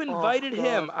 And you invited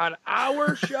him God. on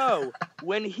our show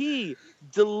when he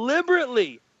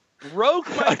deliberately broke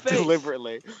my face.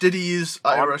 Deliberately. Did he use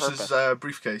On IRS's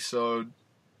briefcase? Or...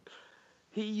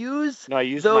 He used No, I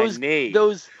used those my knee.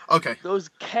 those Okay. those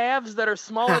calves that are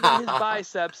smaller than his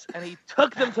biceps, and he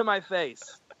took them to my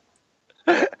face.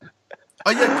 Oh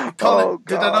yeah, Colin. Oh,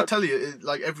 did I God. not tell you?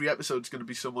 Like every episode's going to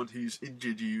be someone who's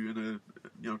injured you in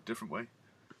a different way.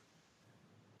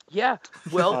 Yeah,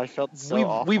 well, I felt so we've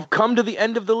awful. we've come to the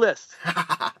end of the list.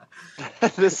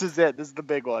 This is it. This is the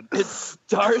big one. It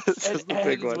starts This and is the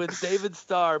big ends one. with David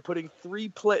Starr putting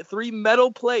three metal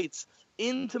plates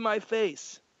into my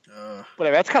face.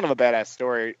 Whatever. That's kind of a badass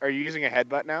story. Are you using a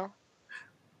headbutt now?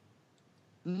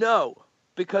 No,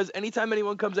 because anytime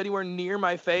anyone comes anywhere near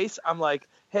my face, I'm like,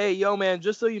 hey, yo, man,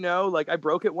 just so you know, like, I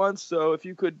broke it once, so if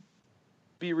you could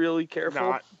be really careful.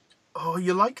 Not. Oh,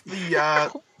 you like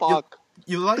the Fuck.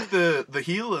 you like the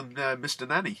heel and Mr.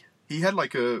 Nanny. He had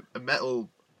like a metal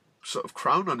sort of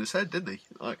crown on his head, didn't he?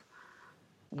 Like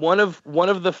One of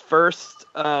the first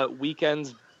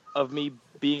weekends of me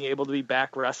being able to be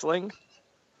back wrestling,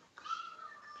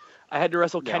 I had to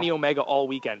wrestle Kenny Omega all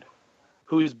weekend,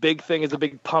 whose big thing is a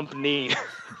big pump knee.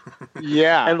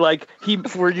 Yeah. And like he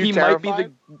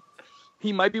terrified?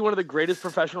 he might be one of the greatest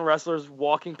professional wrestlers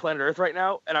walking planet Earth right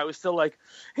now, and I was still like,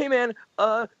 hey man,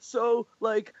 so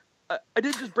like I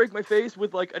didn't just break my face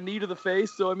with like a knee to the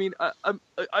face. So I mean,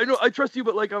 I know I trust you,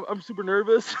 but like I'm super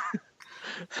nervous.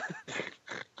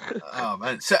 Oh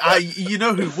man, so you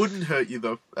know who wouldn't hurt you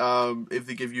though, if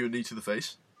they give you a knee to the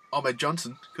face? Ahmed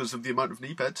Johnson, because of the amount of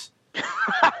knee pads.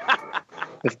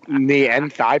 Knee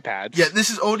and thigh pads. Yeah, this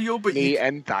is audio, but knee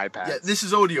and thigh pads. Yeah, this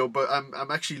is audio, but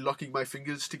I'm actually locking my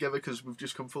fingers together because we've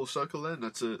just come full circle there, and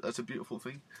that's a beautiful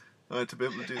thing to be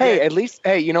able to do. Hey, that. at least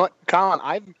you know what, Colin?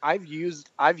 I've used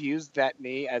that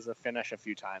knee as a finish a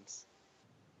few times.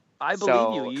 I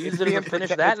believe you. You used it as a finish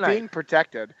that night. Being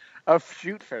protected. A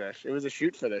shoot finish. It was a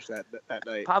shoot finish that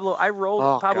night. Pablo, I rolled.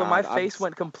 Oh, Pablo, God, my face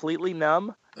went completely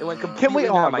numb. It went completely Can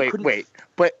we numb. wait?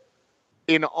 But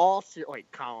in all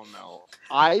wait, Colin, no.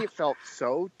 I felt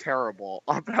so terrible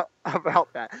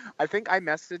about that. I think I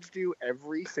messaged you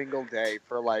every single day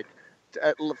for like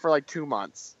 2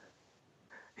 months.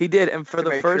 He did, and for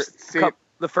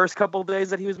the first couple of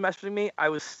days that he was messaging me, I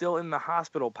was still in the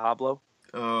hospital, Pablo.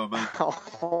 Oh man.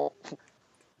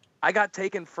 I got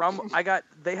taken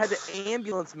they had to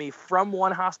ambulance me from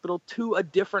one hospital to a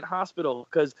different hospital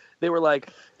because they were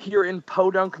like, here in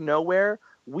Podunk nowhere,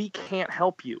 we can't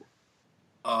help you.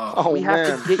 We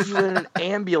have to get you in an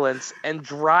ambulance and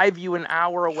drive you an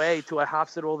hour away to a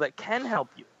hospital that can help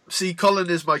you. See, Colin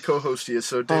is my co-host here,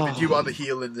 so David, you are the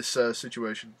heel in this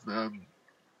situation. No,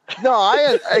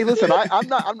 listen. I'm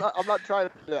not trying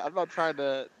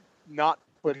to not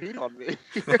put heat on me.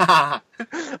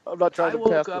 I'm not trying to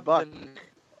pass the buck.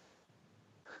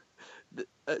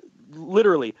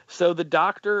 Literally. So the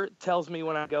doctor tells me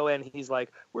when I go in, he's like,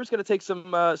 "We're just gonna take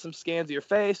some scans of your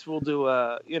face. We'll do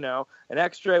an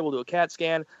X-ray. We'll do a CAT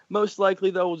scan. Most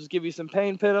likely, though, we'll just give you some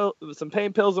pain pills,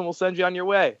 and we'll send you on your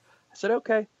way." I said,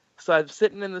 "Okay." So I'm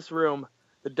sitting in this room.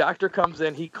 The doctor comes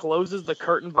in. He closes the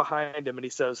curtain behind him, and he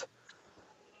says,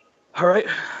 "All right,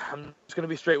 I'm just gonna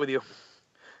be straight with you.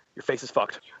 Your face is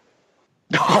fucked."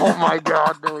 Oh my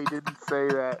God, no, he didn't say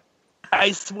that.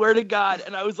 I swear to God.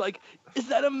 And I was like, is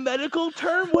that a medical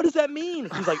term? What does that mean?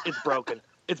 He's like, it's broken.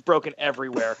 It's broken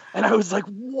everywhere. And I was like,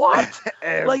 what?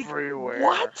 Everywhere.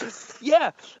 Like, what?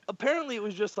 Yeah. Apparently it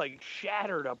was just like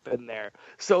shattered up in there.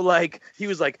 So like, he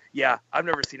was like, yeah, I've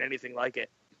never seen anything like it.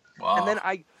 Wow. And then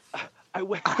I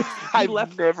went,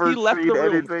 I've never seen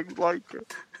anything like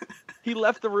it. He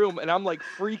left the room and I'm like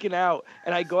freaking out.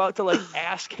 And I go out to like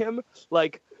ask him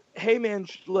like, hey man,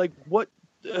 like what,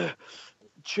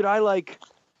 should I like,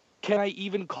 can I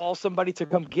even call somebody to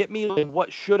come get me? Like,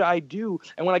 what should I do?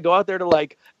 And when I go out there to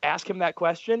like ask him that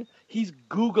question, he's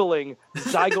Googling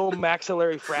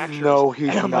zygomaxillary fractures. No, he's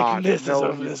and I'm not. Like, this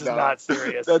is not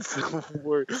serious. That's the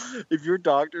worst. If your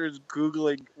doctor is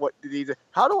Googling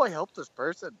how do I help this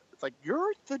person? It's like,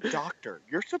 you're the doctor.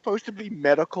 You're supposed to be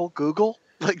medical Google.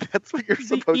 Like, that's what you're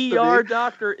supposed to be. The ER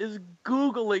doctor is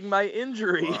Googling my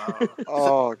injury. Wow.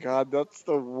 Oh, God, that's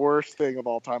the worst thing of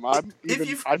all time. I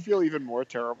feel even more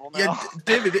terrible now. Yeah,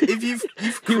 David, if you've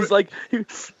he was like...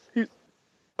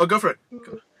 Oh, go for it.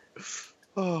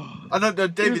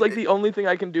 David, he was like, the only thing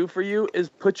I can do for you is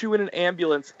put you in an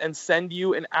ambulance and send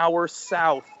you an hour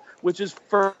south, which is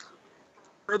further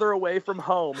away from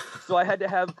home. So I had to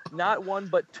have not one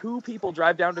but two people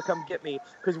drive down to come get me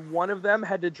because one of them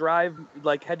had to drive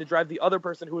the other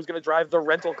person who was going to drive the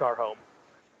rental car home.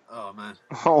 Oh man.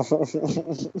 Oh,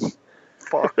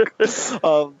 fuck.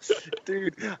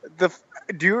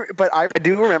 Dude, but I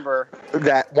do remember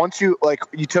that once you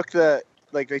took the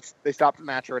they stopped the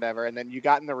match or whatever, and then you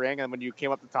got in the ring, and when you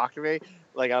came up to talk to me,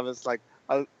 like I was like,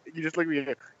 you just looked at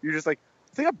me, you're just like,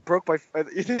 I think I broke my.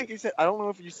 You said, I don't know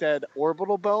if you said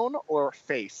orbital bone or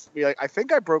face. Be like, I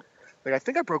think I broke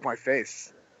my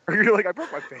face. Or you're like, I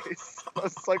broke my face. I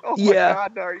was like, oh my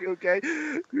God, no, are you okay?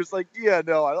 You're just like, yeah,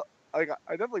 no, I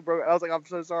definitely broke it. I was like, I'm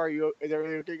so sorry. Is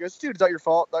everything okay? He goes, dude, it's not your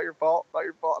fault. Not your fault. Not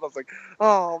your fault. And I was like,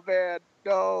 oh man,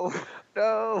 no.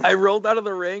 I rolled out of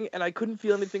the ring and I couldn't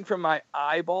feel anything from my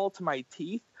eyeball to my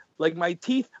teeth. Like my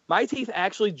teeth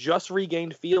actually just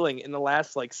regained feeling in the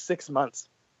last 6 months.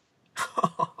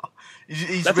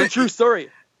 That's a true story.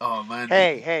 Oh man.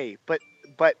 Hey, but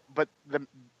the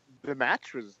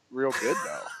match was real good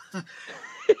though.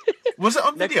 Was it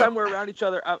on Next video? time we're around each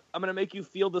other, I'm gonna make you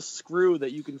feel the screw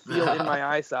that you can feel in my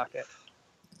eye socket.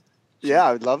 Yeah,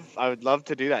 I would love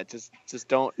to do that. Just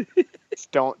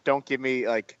don't give me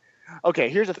like. Okay,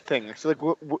 here's the thing.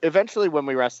 So eventually when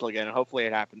we wrestle again, and hopefully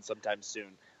it happens sometime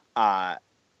soon.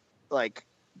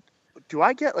 Do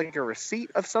I get a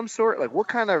receipt of some sort? Like, what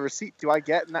kind of receipt do I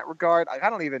get in that regard? I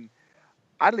don't even.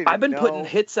 I've been putting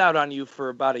hits out on you for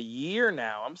about a year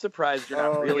now. I'm surprised you're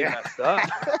not really messed up.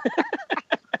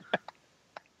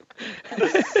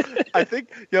 I think,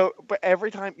 but every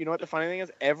time, you know what the funny thing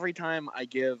is? Every time I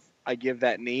give I give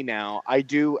that knee now, I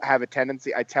do have a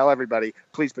tendency. I tell everybody,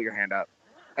 please put your hand up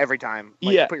every time.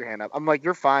 Like, Yeah. put your hand up. I'm like,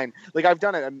 you're fine. Like, I've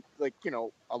done it. I'm like,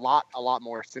 a lot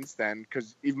more since then.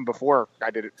 Because even before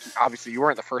I did it, obviously you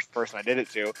weren't the first person I did it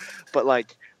to, but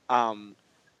like, and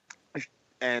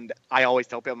I always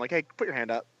tell people, I'm like, hey, put your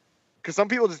hand up. Because some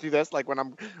people just do this, like when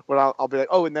I'll be like,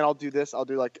 oh, and then I'll do this. I'll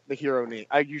do like the hero knee.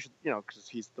 I usually, because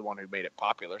he's the one who made it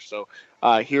popular. So,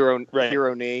 hero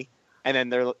knee,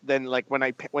 and then like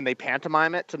when they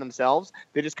pantomime it to themselves,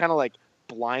 they just kind of like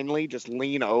blindly just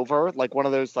lean over, like one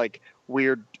of those like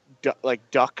weird like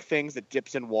duck things that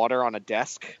dips in water on a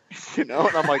desk, And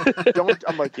I'm like, don't.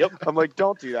 I'm like, Yep. I'm like,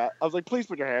 don't do that. I was like, please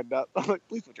put your hand up. I'm like,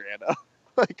 please put your hand up,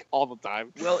 like all the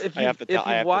time. Well, if I you have to tell.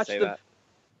 I have to say that.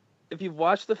 if you've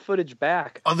watched the footage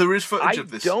back, Oh, there is footage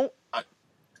of this.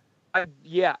 I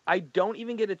don't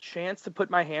even get a chance to put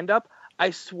my hand up. I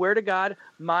swear to God,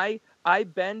 I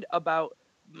bend about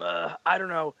I don't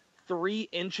know 3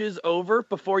 inches over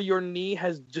before your knee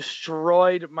has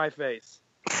destroyed my face.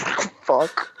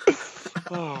 Fuck.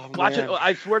 Oh, Watch man. it.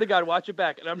 I swear to God, watch it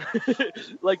back. And I'm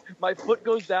like, my foot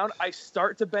goes down. I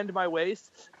start to bend my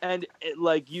waist, and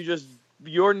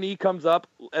your knee comes up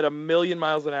at 1,000,000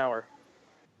 miles an hour.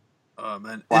 Oh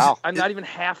man! Wow. I'm not even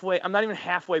halfway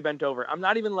bent over. I'm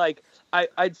not even like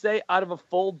I'd say out of a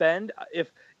full bend,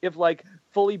 if like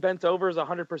fully bent over is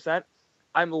 100%,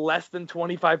 I'm less than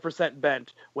 25%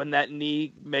 bent when that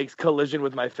knee makes collision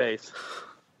with my face.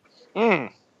 So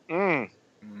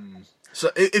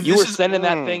if You this were is, sending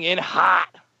that thing in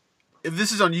hot. if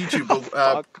this is on YouTube,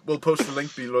 we'll post the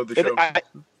link below the show.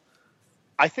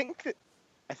 I think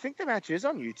the match is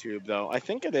on YouTube though. I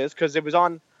think it is because it was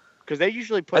on. Because they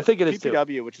usually put I think it is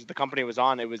PPW, which is the company it was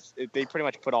on. They pretty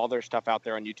much put all their stuff out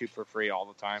there on YouTube for free all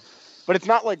the time. But it's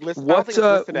not like listed. I don't think it's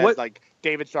listed as like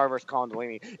David Starr versus Colin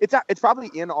Delaney. It's probably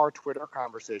in our Twitter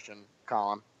conversation,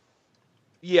 Colin.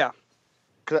 Yeah.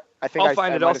 I think I'll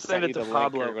find it. I'll send it to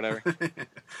Pablo or whatever.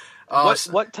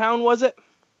 What town was it?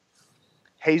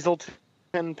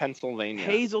 Hazleton, Pennsylvania.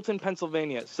 Hazleton,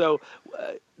 Pennsylvania. So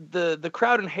the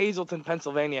crowd in Hazleton,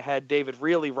 Pennsylvania had David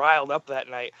really riled up that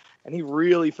night, and he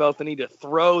really felt the need to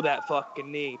throw that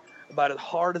fucking knee about as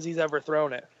hard as he's ever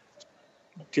thrown it.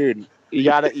 Dude, you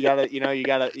gotta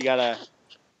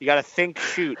think,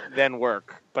 shoot, then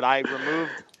work. But I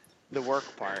removed the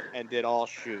work part and did all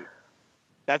shoot.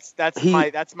 That's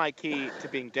my key to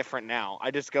being different now.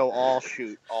 I just go all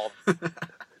shoot all the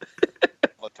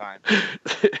time.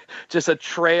 Just a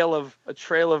trail of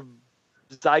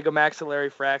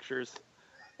zygomaxillary fractures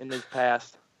in his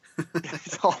past.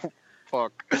 Oh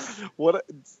fuck! That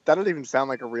doesn't even sound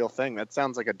like a real thing. That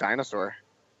sounds like a dinosaur.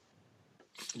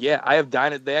 Yeah, I have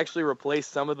They actually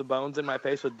replaced some of the bones in my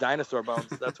face with dinosaur bones.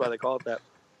 That's why they call it that.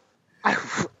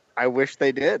 I wish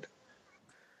they did.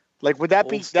 Like, would that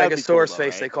Old be Stegosaurus cool,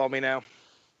 face? right? They call me now.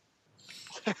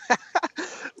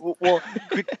 Well,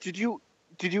 did you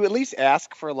at least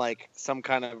ask for like some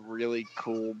kind of really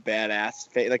cool badass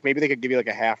face? Like maybe they could give you like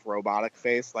a half robotic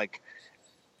face. Like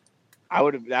that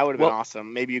would have been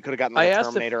awesome. Maybe you could have gotten like a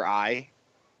Terminator eye.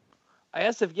 I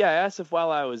asked if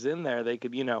while I was in there they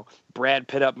could, Brad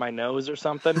Pitt up my nose or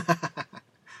something.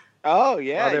 Oh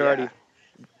yeah.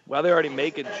 While they're already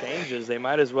making changes, they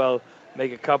might as well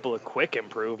make a couple of quick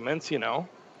improvements. This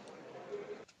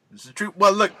is true.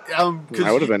 Well, look,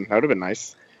 that would have been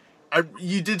nice.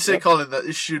 You did say, Colin, that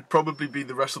this should probably be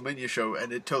the WrestleMania show,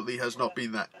 and it totally has not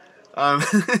been that.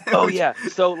 Yeah.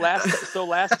 So last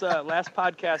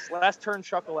podcast, last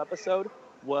Turnchuckle episode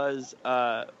was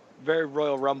very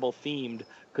Royal Rumble themed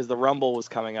because the Rumble was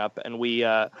coming up, and we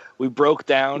broke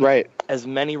down as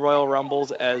many Royal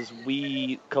Rumbles as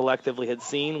we collectively had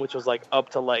seen, which was like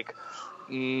up to like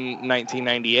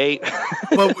 1998.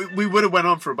 Well, we would have went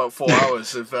on for about 4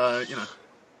 hours if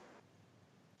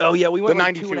Oh yeah, we went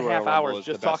like 92 2.5 hours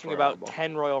just talking about Rumble.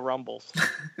 10 Royal Rumbles.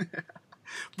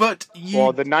 But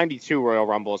the 92 Royal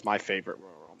Rumble is my favorite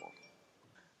Royal Rumble.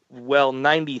 Well,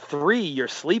 93 you're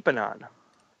sleeping on.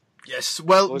 Yes,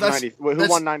 well, who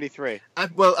won 93?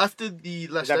 Well, after the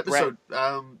last episode,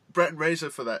 Brett and Razor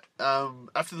for that.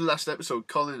 After the last episode,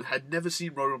 Colin had never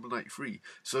seen Royal Rumble 93,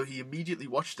 so he immediately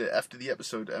watched it after the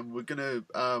episode, and we're gonna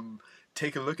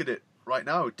take a look at it right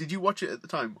now. Did you watch it at the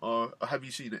time, or have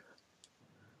you seen it?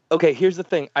 Okay, here's the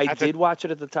thing. I did watch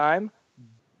it at the time,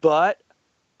 but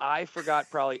I forgot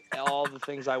probably all the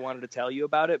things I wanted to tell you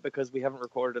about it because we haven't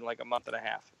recorded in like a month and a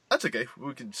half. That's okay.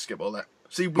 We can skip all that.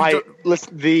 See,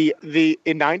 the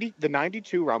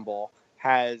 92 Rumble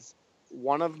has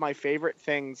one of my favorite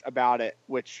things about it,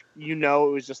 which it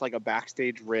was just like a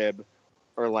backstage rib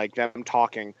or like them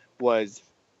talking, was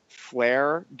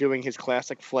Flair doing his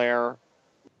classic Flair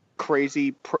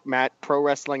crazy pro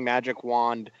wrestling magic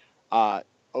wand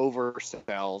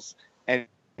oversells, and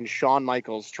Shawn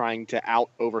Michaels trying to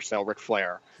oversell Ric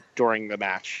Flair during the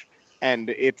match, and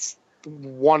it's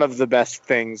one of the best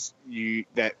things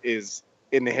that is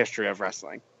in the history of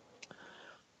wrestling.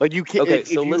 Like you can't. Okay,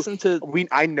 so listen to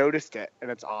I noticed it,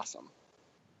 and it's awesome.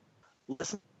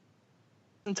 listen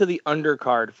to the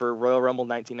undercard for Royal Rumble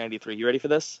 1993. You ready for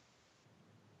this?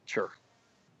 Sure.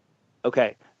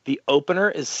 Okay, the opener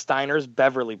is Steiner's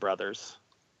Beverly Brothers.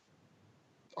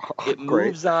 It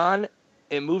moves on.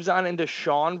 It moves on into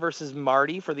Shawn versus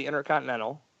Marty for the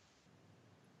Intercontinental.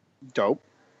 Dope.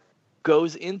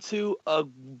 Goes into a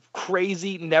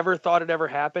crazy, never thought it ever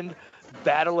happened,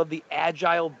 battle of the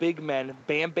agile big men,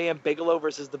 Bam Bam Bigelow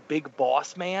versus the Big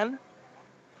Boss Man.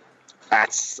 I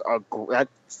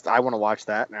want to watch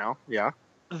that now. Yeah.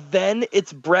 Then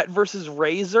it's Brett versus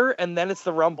Razor, and then it's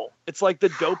the Rumble. It's like the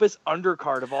dopest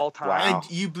undercard of all time. Wow. And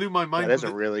you blew my mind. That is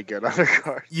a really good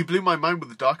undercard. You blew my mind with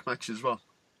the dark match as well.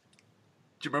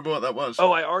 Do you remember what that was?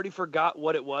 Oh, I already forgot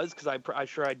what it was because I'm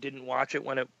sure I didn't watch it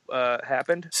when it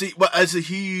happened. See, well, as a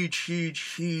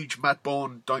huge Matt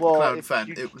Bourne Donkey Clown fan,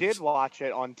 if you did watch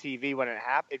it on TV when it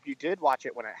happened, if you did watch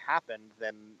it when it happened,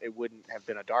 then it wouldn't have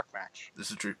been a dark match. This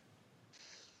is true.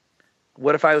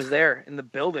 What if I was there in the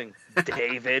building,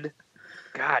 David?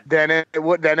 God. Then it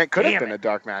could have Damn been it. a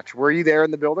dark match. Were you there in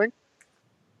the building?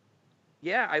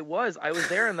 Yeah, I was. I was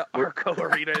there in the Arco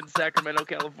Arena in Sacramento,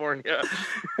 California.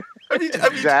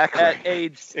 Exactly. at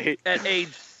age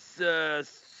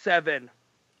 7.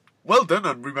 Well done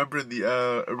on remembering the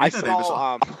arena name as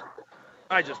well.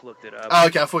 I just looked it up. Oh,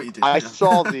 okay, I thought you did. I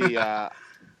saw the Not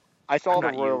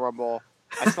Royal you. Rumble.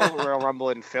 I saw the Royal Rumble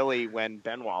in Philly when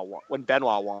Benoit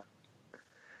won.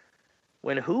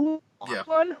 When who Yeah.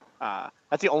 won?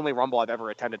 That's the only Rumble I've ever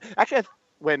attended. Actually,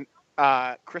 when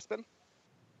Crispin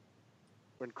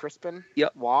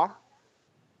Yep. won,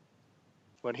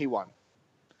 when he won.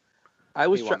 I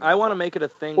was. He won I that. want to make it a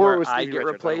thing Or it where was I Stevie get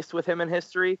Richards, replaced with him in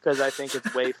history because I think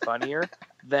it's way funnier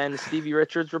than Stevie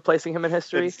Richards replacing him in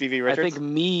history. Than Stevie I Richards? think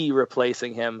me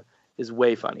replacing him is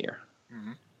way funnier.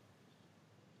 Mm-hmm.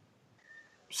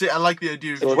 See, I like the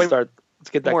idea of So let's start. Let's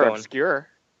get that More going. obscure.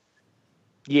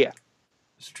 Yeah,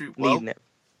 It's true. Well, needing it.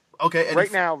 okay. And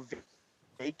Right now,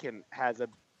 Vacant has a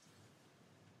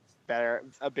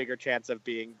bigger chance of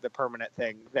being the permanent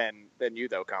thing than you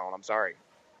though, Colin. I'm sorry.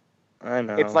 I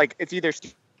know. It's either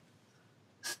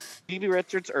Stevie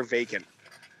Richards or Vacant.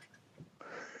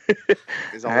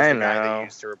 Is always I the guy know. they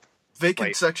used to replace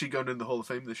Vacant's actually going in the Hall of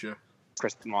Fame this year.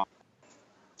 Chris Benoit.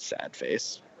 Sad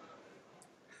face.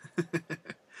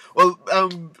 Well,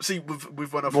 see,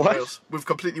 we've went off the What? rails. We've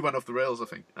completely went off the rails, I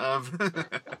think.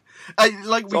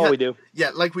 That's all we do. Yeah,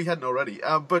 like we hadn't already.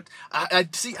 But I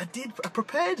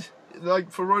prepared. Like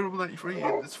for Royal Rumble 93,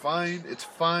 it's fine. It's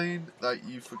fine that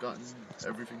you've forgotten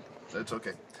everything. It's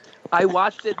okay. I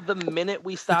watched it the minute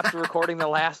we stopped recording the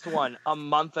last one a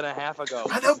month and a half ago.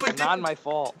 I know, but It's not my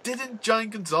fault. Didn't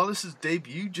Giant Gonzalez's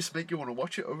debut just make you want to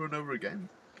watch it over and over again?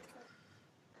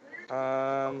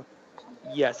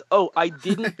 Yes. Oh, I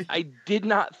didn't. I did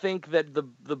not think that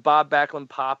the Bob Backlund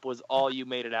pop was all you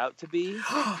made it out to be.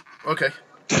 Okay.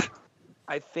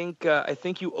 I think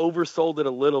you oversold it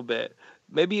a little bit.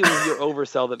 Maybe it was your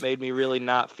oversell that made me really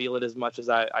not feel it as much as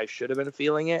I should have been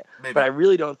feeling it. Maybe. But I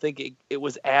really don't think it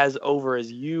was as over as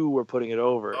you were putting it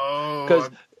over. Oh.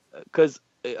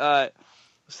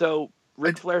 So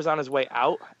Ric Flair's on his way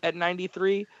out at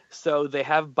 93, so they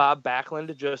have Bob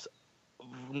Backlund just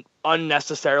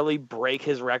unnecessarily break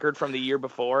his record from the year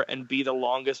before and be the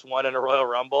longest one in a Royal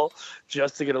Rumble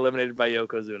just to get eliminated by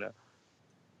Yokozuna.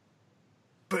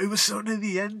 But it was so near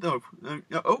the end, though.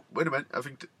 Oh, wait a minute. I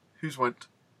think who's went?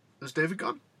 Has David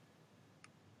gone?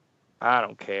 I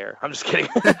don't care. I'm just kidding.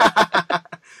 I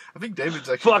think David's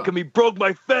actually Fucking gone. me broke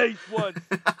my face once.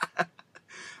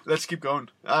 Let's keep going.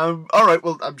 All right.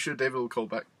 Well, I'm sure David will call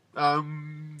back.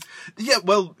 Yeah.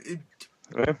 Well,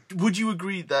 would you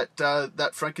agree that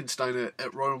that Frankensteiner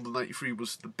at Royal Rumble '93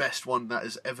 was the best one that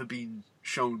has ever been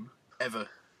shown ever?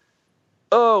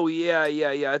 Oh yeah.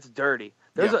 It's dirty.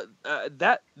 There's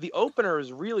the opener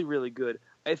is really really good.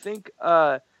 I think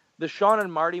the Shawn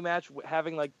and Marty match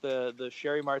having like the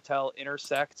Sherry Martel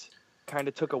intersect kind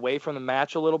of took away from the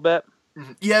match a little bit.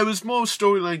 Mm-hmm. Yeah, it was more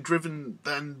storyline driven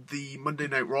than the Monday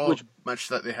Night Raw match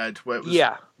that they had, where it was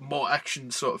more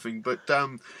action sort of thing. But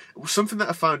something that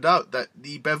I found out that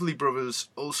the Beverly Brothers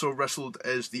also wrestled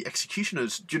as the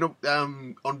Executioners. Do you know,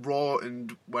 on Raw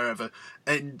and wherever,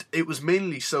 and it was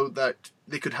mainly so that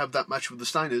they could have that match with the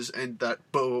Steiners and that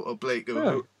Bo or Blake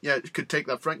could take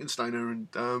that Frankensteiner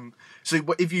and so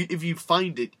if you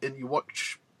find it and you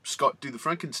watch Scott do the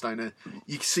Frankensteiner,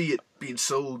 you can see it being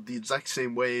sold the exact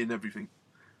same way and everything,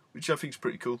 which I think is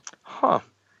pretty cool. Huh.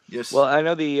 Yes. Well, I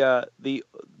know the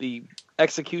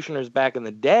executioners back in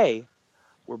the day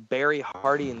were Barry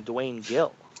Hardy and Dwayne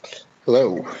Gill.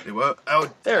 Hello. They were. Oh,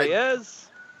 There he is.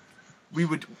 We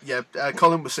would. Yeah.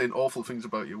 Colin was saying awful things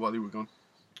about you while you were gone.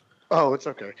 Oh, it's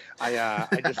okay.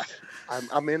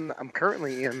 I'm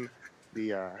currently in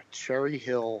the Cherry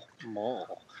Hill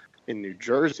Mall in New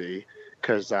Jersey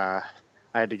because I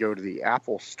had to go to the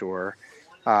Apple store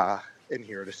in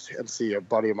here and see a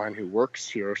buddy of mine who works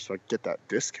here, so I get that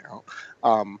discount.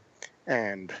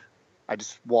 And I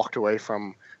just walked away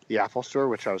from the Apple store,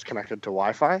 which I was connected to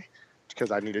Wi-Fi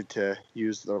because I needed to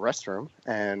use the restroom.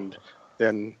 And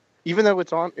then, even though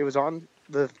it was on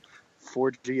the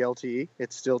 4G LTE,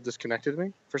 it still disconnected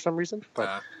me for some reason.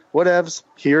 But whatevs,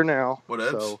 here now.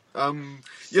 Whatevs. So,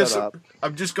 Yes,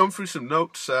 I've just gone through some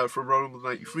notes from Royal Rumble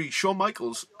 93. Shawn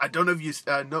Michaels, I don't know if you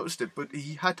noticed it, but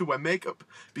he had to wear makeup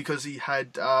because he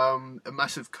had a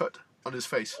massive cut on his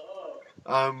face.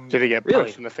 Did he get Really?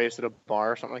 punched in the face at a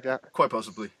bar or something like that? Quite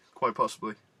possibly.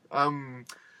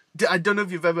 I don't know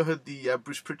if you've ever heard the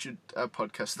Bruce Pritchard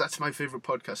podcast. That's my favourite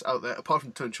podcast out there, apart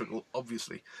from Turnchuckle,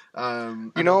 obviously. I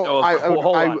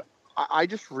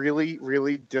just really,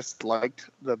 really disliked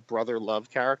the brother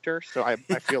love character, so I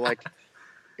feel like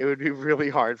it would be really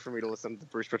hard for me to listen to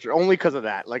Bruce Pritchard only because of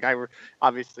that. Like,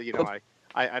 obviously,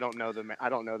 I don't know the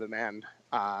man.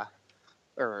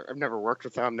 Or I've never worked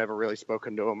with him, never really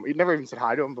spoken to him. He never even said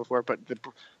hi to him before, but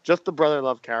just the brother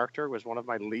love character was one of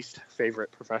my least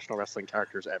favorite professional wrestling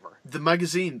characters ever. The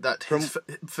magazine that his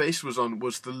face was on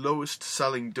was the lowest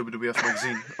selling WWF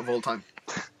magazine of all time.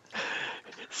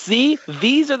 See,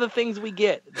 these are the things we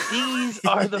get. These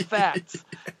are the facts.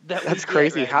 That's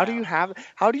crazy. How do you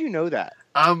know that?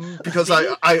 Because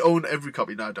I own every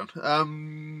copy. No, I don't.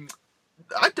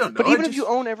 I don't know. But even if you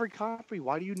own every copy,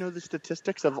 why do you know the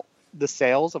statistics of the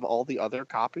sales of all the other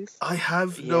copies? I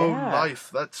have no life.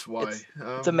 That's why.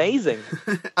 It's amazing.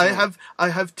 I have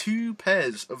 2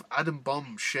 pairs of Adam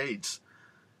Bomb shades.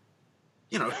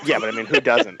 You know. Yeah, but I mean, who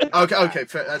doesn't? Okay,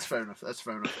 that's fair enough.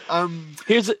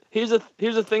 Here's a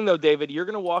thing though, David. You're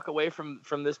gonna walk away from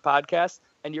this podcast,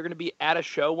 and you're gonna be at a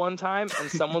show one time,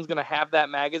 and someone's gonna have that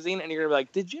magazine, and you're gonna be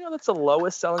like, "Did you know that's the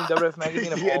lowest selling WWF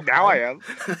magazine of all time?"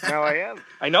 Now I am.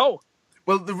 I know.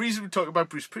 Well, the reason we talk about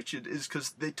Bruce Pritchard is because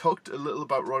they talked a little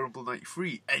about Royal Rumble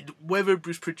 93, and whether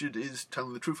Bruce Pritchard is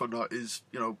telling the truth or not is,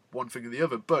 one thing or the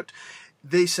other, but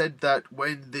they said that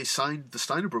when they signed the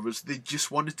Steiner brothers, they just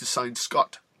wanted to sign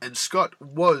Scott, and Scott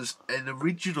was an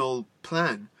original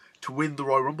plan to win the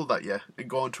Royal Rumble that year and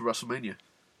go on to WrestleMania.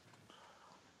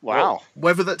 Wow. Well,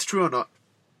 whether that's true or not,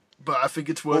 but I think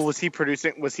it's worth... Well, was he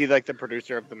like the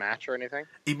producer of the match or anything?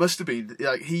 He must have been.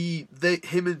 Like,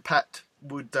 him and Pat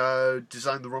would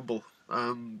design the Rumble.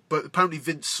 But apparently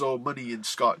Vince saw money in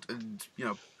Scott, and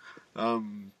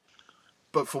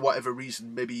but for whatever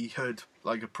reason, maybe he heard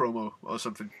like a promo or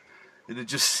something, and it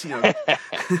just Are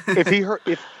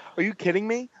you kidding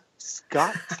me?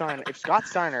 If Scott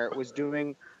Steiner was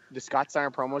doing the Scott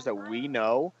Steiner promos that we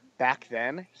know back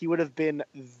then, he would have been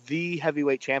the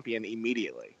heavyweight champion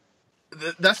immediately.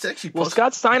 That's actually possible. Well,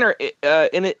 Scott Steiner,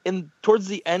 in towards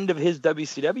the end of his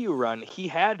WCW run, he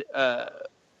had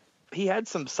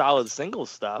some solid singles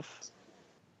stuff.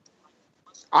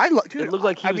 It looked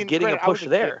like he was getting a push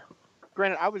there.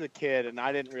 Granted, I was a kid and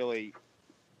I didn't really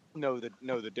know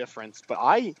the difference, but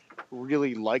I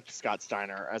really liked Scott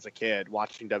Steiner as a kid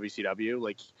watching WCW,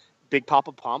 like Big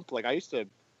Papa Pump. Like I used to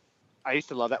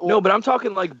love that. No, but I'm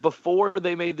talking like before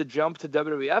they made the jump to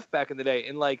WWF back in the day,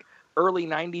 in like early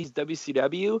 '90s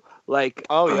WCW. Like,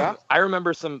 oh yeah, I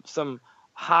remember some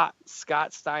hot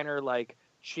Scott Steiner like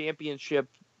championship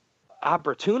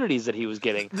opportunities that he was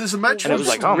getting. There's a match, and it was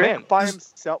like, oh man,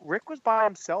 Rick was by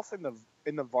himself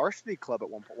in the varsity club at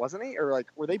one point, wasn't he? Or like,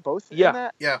 were they both in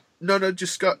that? Yeah. No,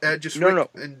 just Scott. Just no,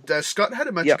 Rick. no. And Scott had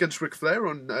a match against Ric Flair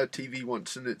on TV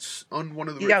once, and it's on one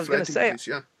of the Ric Flair TVs.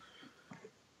 Yeah.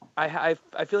 I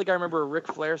feel like I remember a Ric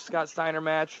Flair Scott Steiner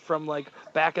match from like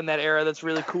back in that era. That's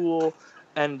really cool.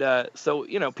 And so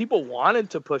people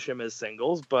wanted to push him as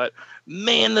singles, but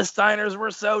man, the Steiners were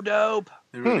so dope.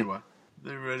 They really were.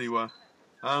 They really were.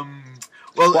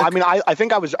 Well, I mean, I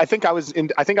think I was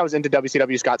into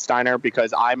WCW Scott Steiner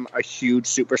because I'm a huge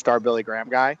Superstar Billy Graham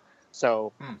guy.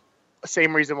 So,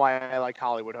 same reason why I liked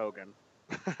Hollywood Hogan.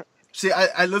 See,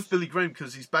 I love Billy Graham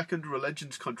because he's back under a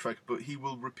Legends contract, but he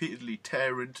will repeatedly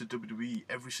tear into WWE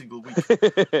every single week.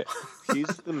 He's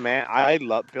the man. I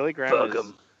love Billy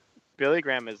Graham. Billy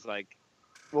Graham is like,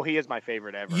 well, he is my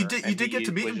favorite ever. You did get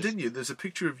to meet him, didn't you? There's a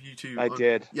picture of you two. I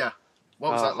did. Yeah.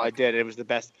 What was that like? I did. It was the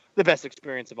best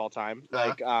experience of all time.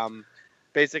 Like,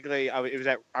 basically,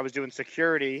 I was doing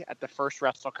security at the first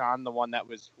WrestleCon, the one that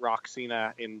was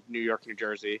Roxina in New York, New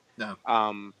Jersey. No.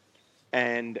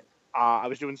 And I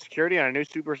was doing security, and I knew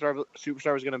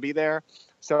Superstar was going to be there,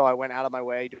 so I went out of my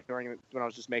way when I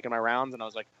was just making my rounds, and I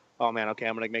was like, oh man, okay,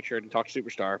 I'm going to make sure to talk to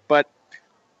Superstar. But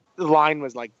the line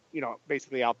was like,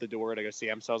 basically out the door to go see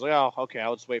him. So I was like, oh, okay,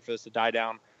 I'll just wait for this to die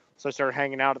down. So I started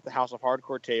hanging out at the House of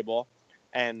Hardcore table,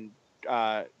 and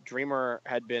Dreamer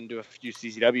had been to a few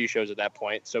CCW shows at that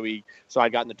point. So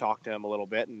I'd gotten to talk to him a little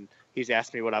bit, and he's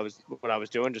asked me what I was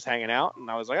doing, just hanging out.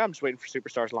 And I was like, I'm just waiting for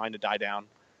Superstar's line to die down.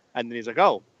 And then he's like,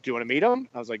 oh, do you want to meet him?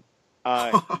 I was like,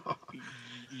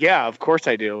 yeah, of course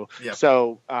I do. Yep.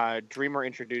 So Dreamer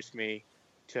introduced me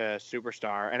to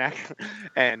Superstar,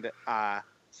 and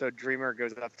so Dreamer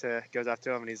goes up to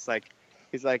him, and he's like,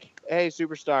 hey,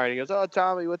 Superstar. And he goes, oh,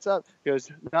 Tommy, what's up? He goes,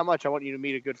 not much. I want you to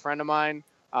meet a good friend of mine.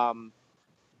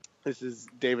 This is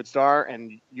David Starr,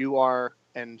 and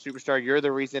Superstar, you're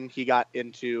the reason he got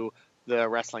into the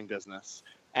wrestling business.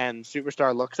 And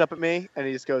Superstar looks up at me, and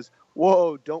he just goes,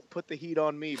 whoa, don't put the heat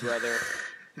on me, brother.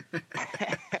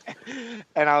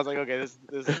 And I was like, okay, this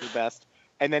is the best.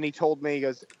 And then he told me, he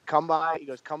goes, come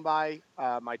by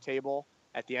my table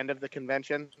at the end of the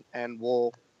convention, and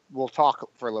we'll talk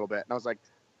for a little bit. And I was like,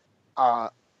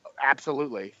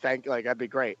 absolutely, that'd be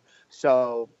great.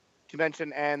 So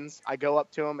convention ends, I go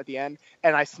up to him at the end,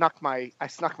 and I snuck my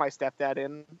stepdad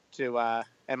in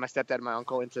and my stepdad and my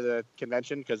uncle into the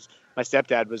convention, because my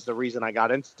stepdad was the reason I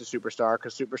got into Superstar,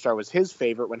 because Superstar was his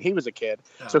favorite when he was a kid.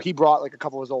 Oh. So he brought like a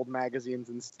couple of his old magazines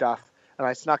and stuff, and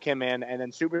I snuck him in, and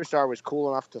then Superstar was cool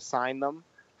enough to sign them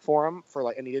for him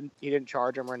and he didn't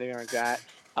charge him or anything like that.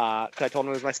 Because I told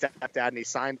him it was my stepdad, and he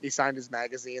signed his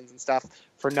magazines and stuff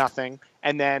for nothing.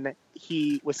 And then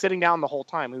he was sitting down the whole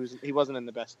time. He wasn't in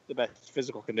the best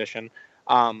physical condition.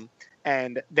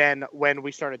 And then when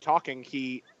we started talking,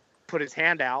 he put his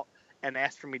hand out and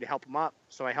asked for me to help him up.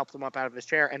 So I helped him up out of his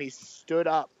chair, and he stood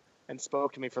up and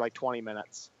spoke to me for like 20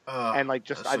 minutes. And like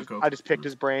I just picked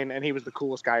his brain, and he was the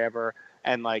coolest guy ever.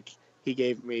 And like he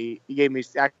gave me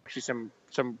actually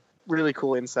some really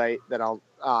cool insight that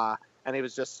and it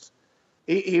was just,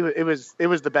 it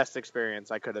was the best experience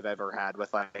I could have ever had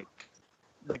with like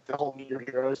the whole Meet Your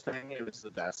Heroes thing. It was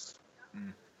the best.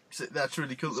 So that's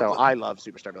really cool. So I love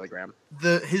Superstar Billy Graham.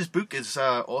 His book is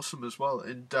awesome as well,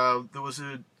 and there was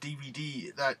a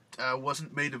DVD that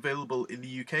wasn't made available in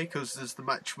the UK because there's the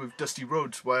match with Dusty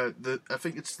Rhodes where I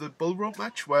think it's the bull rope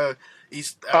match where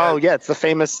he's it's the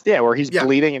famous where he's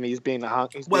bleeding and he's being hung.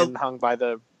 Being hung by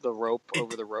the rope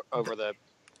over the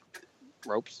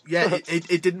ropes. Yeah,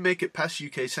 it didn't make it past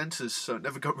UK censors, so it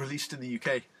never got released in the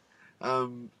UK.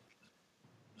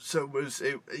 So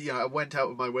I went out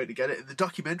of my way to get it. The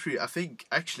documentary, I think,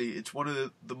 actually, it's one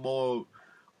of the more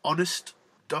honest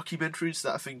documentaries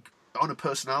that I think, on a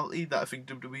personality, that I think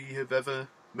WWE have ever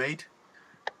made.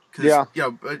 Because,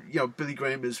 Billy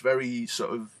Graham is very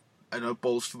sort of,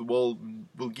 balls to the wall, and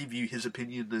will give you his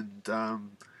opinion,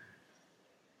 and,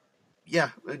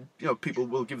 people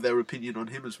will give their opinion on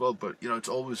him as well, but, it's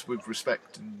always with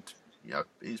respect, and,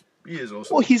 he is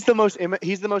awesome. Well, he's the most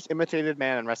imitated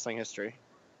man in wrestling history.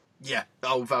 Yeah,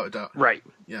 without a doubt. Right.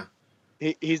 Yeah.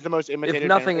 He's the most imitated. If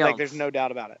nothing man. else, like, there's no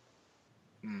doubt about it.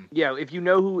 Yeah, if you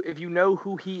know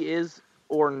who he is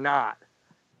or not,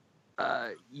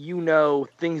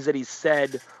 things that he's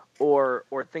said or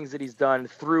things that he's done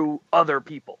through other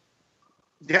people.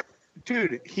 Yep,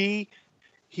 dude.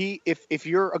 If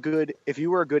you were a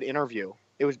good interview,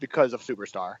 it was because of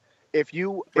Superstar. If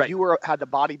you had a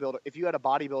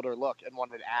bodybuilder look and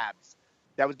wanted abs,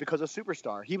 that was because of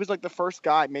Superstar. He was like the first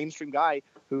mainstream guy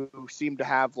who seemed to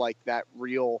have like that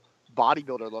real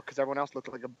bodybuilder look, because everyone else looked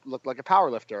like a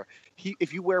power lifter.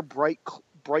 If you wear bright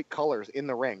colors in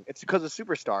the ring, it's because of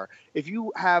Superstar. If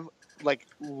you have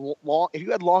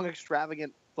long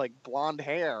extravagant like blonde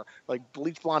hair, like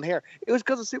bleached blonde hair, it was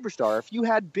because of Superstar. If you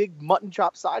had big mutton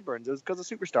chop sideburns, it was because of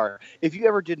Superstar. If you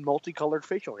ever did multicolored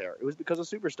facial hair, it was because of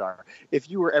Superstar. If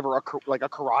you were ever a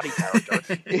karate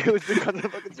character, it was because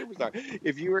of fucking Superstar.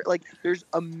 If you were there's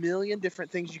a million different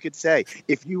things you could say.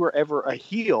 If you were ever a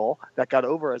heel that got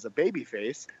over as a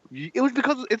babyface, it was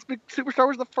because Superstar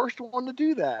was the first one to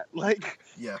do that.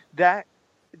 That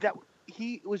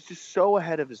he was just so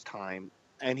ahead of his time,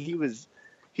 and he's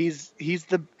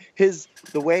the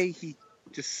way he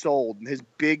just sold, and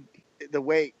the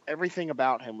way everything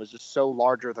about him was just so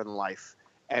larger than life.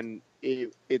 And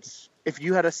if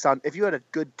you had a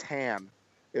good tan,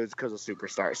 it was because of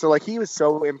Superstar. So he was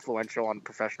so influential on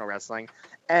professional wrestling.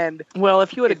 And well,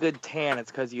 if you had a good tan, it's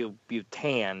because you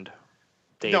tanned.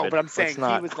 David. No, but I'm saying let's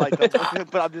not. he was like,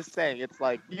 but I'm just saying it's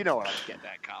like, you know what I'm getting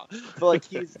at, Colin. But like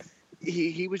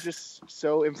he was just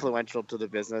so influential to the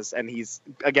business, and he's,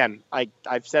 again,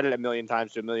 I've said it a million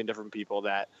times to a million different people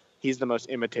that he's the most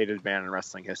imitated man in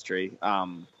wrestling history.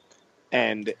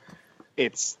 And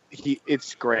it's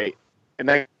great. And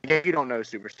then, if you don't know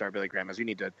Superstar Billy Graham, you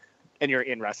need to, and you're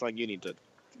in wrestling, you need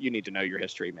to know your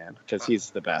history, man, because he's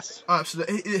the best. Oh,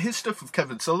 absolutely. His stuff with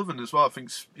Kevin Sullivan as well, I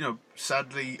think's,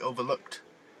 sadly overlooked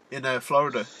in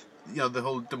Florida. The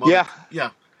whole demonic. Yeah.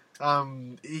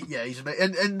 He's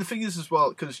amazing. And the thing is as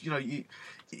well, because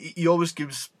he always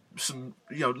gives some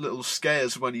little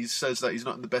scares when he says that he's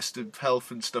not in the best of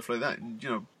health and stuff like that,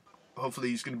 and hopefully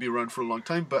he's going to be around for a long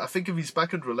time. But I think if he's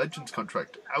back under a Legends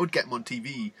contract, I would get him on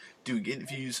TV doing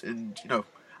interviews, and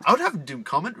I would have him doing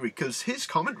commentary, because his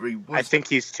commentary was. I think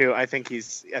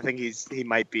he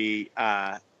might be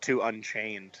too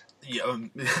unchained. Yeah.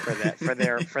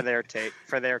 for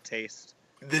their taste.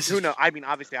 Who knows? I mean,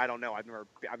 obviously, I don't know. I've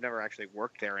never actually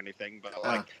worked there or anything,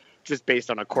 but just based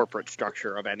on a corporate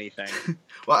structure of anything.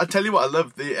 Well, I'll tell you what I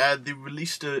love. They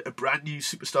released a brand new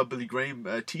Superstar Billy Graham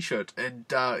T-shirt, and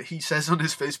he says on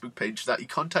his Facebook page that he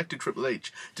contacted Triple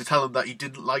H to tell him that he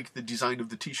didn't like the design of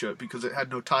the T-shirt because it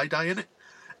had no tie-dye in it.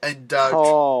 And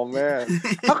oh man,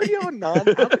 how could you have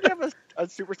a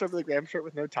Superstar Billy Graham shirt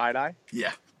with no tie-dye?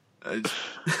 Yeah.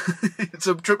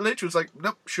 So Triple H was like,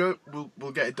 nope, sure,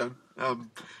 we'll get it done.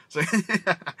 So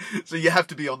you have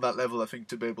to be on that level, I think,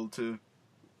 to be able to,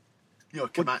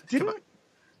 command.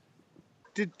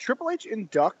 Did Triple H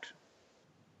induct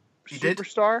He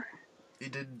Superstar? He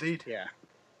did indeed.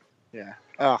 Yeah.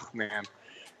 Oh man.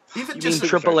 You mean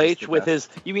Triple H with his?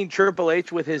 You mean Triple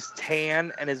H with his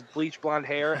tan and his bleach blonde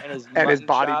hair and his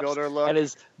bodybuilder look and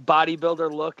his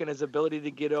bodybuilder look and his ability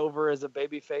to get over as a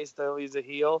babyface though he's a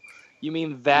heel? You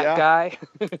mean that guy?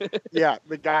 Yeah,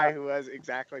 the guy who was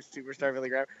exactly Superstar Billy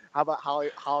Graham. How about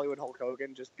Hollywood Hulk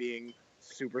Hogan just being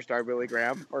Superstar Billy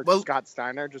Graham, or Scott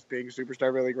Steiner just being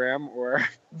Superstar Billy Graham, or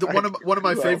one of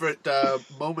my favorite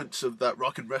moments of that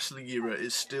rock and wrestling era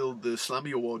is still the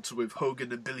Slammy Awards with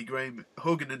Hogan and Billy Graham.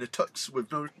 Hogan in a tux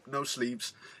with no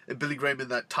sleeves, and Billy Graham in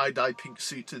that tie-dye pink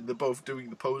suit, and they're both doing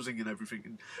the posing and everything.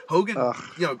 And Hogan,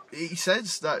 he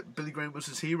says that Billy Graham was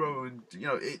his hero, and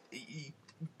he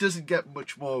doesn't get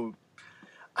much more.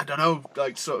 I don't know,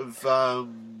 like sort of.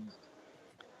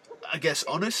 I guess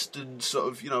honest and sort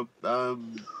of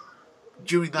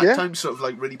during that time sort of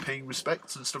like really paying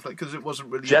respects and stuff like, because it wasn't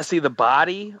really Jesse the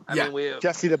Body.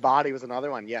 Jesse the Body was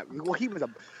another one. Yeah, well,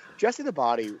 Jesse the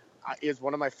Body is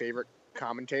one of my favorite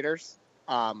commentators.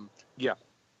 He's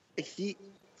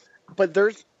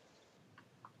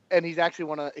actually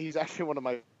one of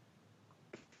my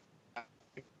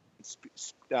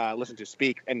listen to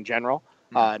speak in general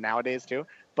nowadays too.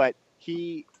 But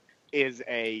he is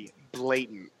a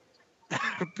blatant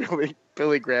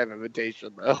Billy Graham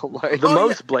imitation, though.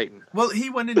 Most blatant. Well, he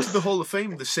went into the Hall of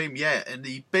Fame the same year, and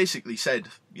he basically said,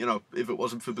 if it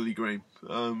wasn't for Billy Graham,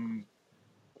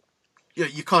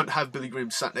 you can't have Billy Graham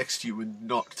sat next to you and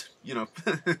not,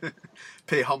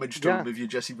 pay homage to him if you're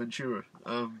Jesse Ventura.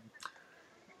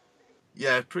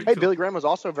 Pretty cool. Billy Graham was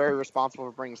also very responsible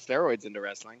for bringing steroids into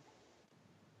wrestling.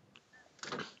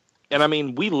 And I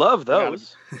mean, we love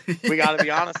those. We got to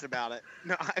be honest about it.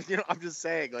 No, I'm just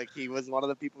saying, like, he was one of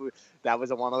the people that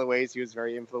was one of the ways he was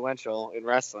very influential in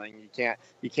wrestling.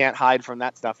 You can't hide from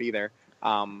that stuff either.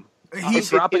 He's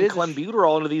dropping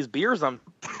clenbuterol into these beers I'm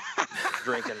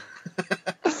drinking.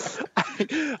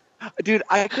 Dude,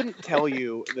 I couldn't tell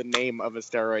you the name of a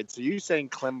steroid. So you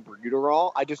saying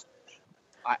clenbuterol?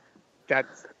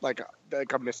 That's like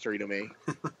a mystery to me.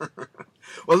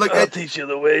 Well, I'll teach you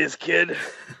the ways, kid.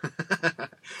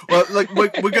 Well, we're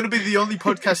going to be the only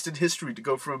podcast in history to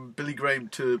go from Billy Graham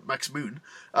to Max Moon.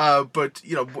 But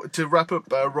to wrap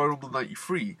up Royal Rumble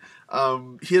 '93,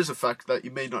 here's a fact that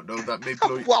you may not know that may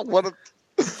blow you. Well, what a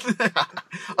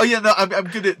Oh yeah, no, I'm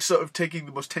good at sort of taking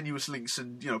the most tenuous links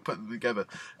and putting them together.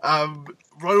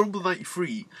 Royal Rumble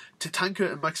 '93,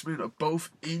 Tatanka and Max Moon are both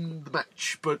in the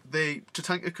match, but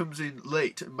Tatanka comes in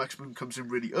late and Max Moon comes in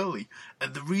really early.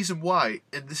 And the reason why,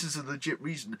 and this is a legit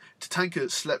reason, Tatanka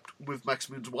slept with Max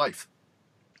Moon's wife.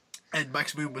 And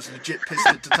Max Moon was legit pissed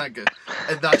at Tatanka,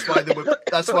 and that's why they were.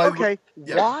 That's why. Okay,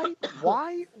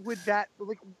 why would that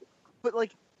But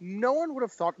no one would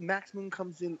have thought Max Moon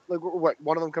comes in, what,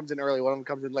 one of them comes in early, one of them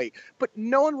comes in late. But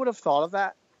no one would have thought of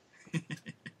that.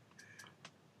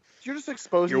 You're just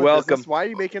exposing You're welcome. Business. Why are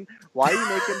you making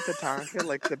Tatanka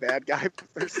like the bad guy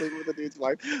for sleeping with the dude's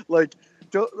wife?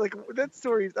 That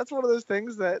story, that's one of those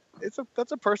things that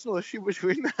that's a personal issue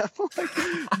between them.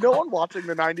 No one watching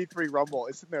the '93 Rumble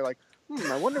is sitting there like,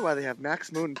 I wonder why they have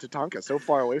Max Moon and Tatanka so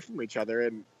far away from each other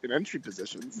in entry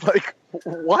positions. Like,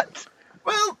 what?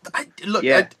 Well, I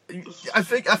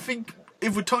think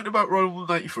if we're talking about Royal Rumble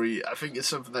 93, I think it's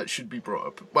something that should be brought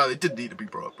up. Well, it didn't need to be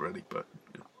brought up really, but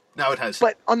now it has.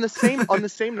 But on the same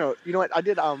note, you know what? I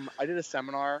did a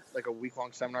seminar, like a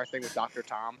week-long seminar thing with Dr.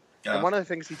 Tom, and one of the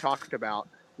things he talked about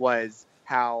was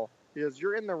how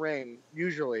you're in the ring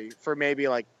usually for maybe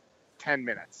like 10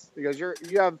 minutes. Because you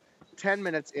have 10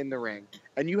 minutes in the ring,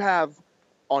 and you have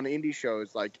on indie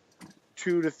shows like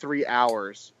 2 to 3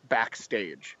 hours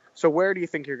backstage. So where do you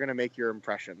think you're going to make your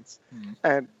impressions?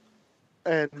 So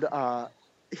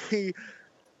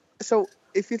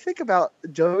if you think about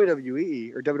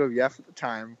WWE or WWF at the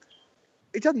time,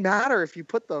 it doesn't matter if you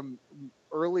put them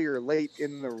early or late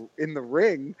in the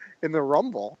ring in the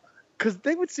Rumble, because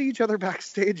they would see each other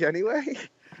backstage anyway.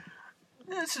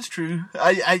 Yeah, this is true.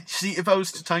 I see. If I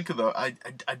was Tatanka though, I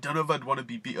don't know if I'd want to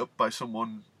be beat up by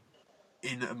someone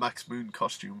in a Max Moon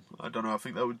costume. I don't know. I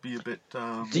think that would be a bit.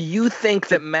 Do you think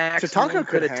that Max Moon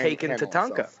could have taken Tatanka?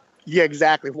 Himself. Yeah,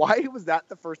 exactly. Why was that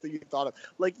the first thing you thought of?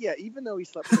 Like, yeah, even though he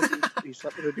slept with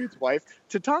a dude's wife,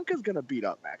 Tatanka's gonna beat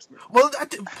up Max Moon. Well,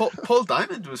 Paul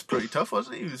Diamond was pretty tough,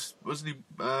 wasn't he? Wasn't he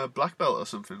black belt or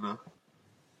something? Though?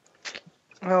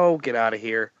 Oh, get out of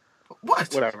here!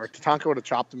 What? Whatever. Tatanka would have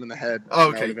chopped him in the head. Oh,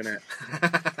 okay. That would have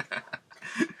been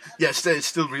it. Yes, it's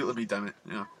still real to me. Damn it!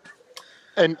 Yeah.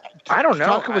 And I don't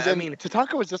know.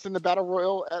 Tatanka was just in the Battle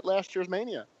Royal at last year's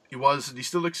Mania. He was, and he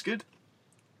still looks good.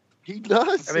 He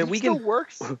does. I mean, he still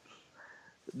works.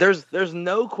 There's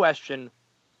no question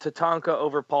Tatanka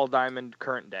over Paul Diamond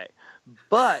current day,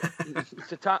 but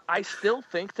I still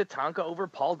think Tatanka over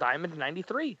Paul Diamond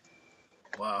 93.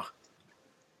 Wow.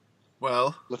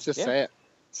 Well, let's just say it.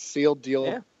 Sealed deal.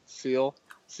 Yeah. Sealed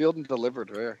and delivered.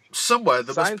 There. Somewhere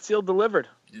there signed, sealed, delivered.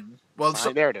 Well,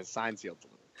 there it is. Signed, sealed,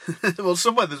 delivered. Well,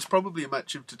 somewhere there's probably a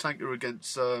match of Tatanka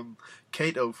against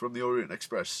Kato from the Orient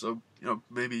Express. So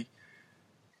maybe.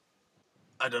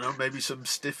 I don't know. Maybe some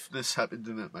stiffness happened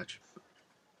in that match.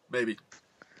 Maybe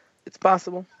it's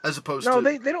possible. As opposed to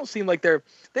they don't seem like they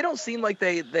don't seem like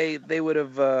they would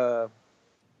have. I'm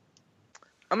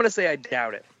gonna say I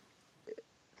doubt it.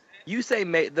 You say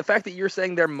the fact that you're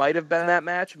saying there might have been that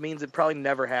match means it probably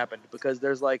never happened, because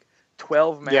there's like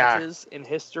 12 matches in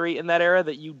history in that era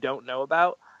that you don't know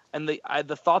about, and the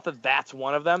thought that that's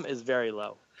one of them is very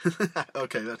low.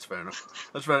 Okay, that's fair enough.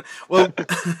 That's fair enough. Well,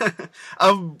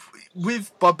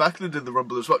 with Bob Backlund in the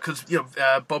Rumble as well, because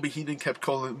Bobby Heenan kept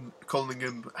calling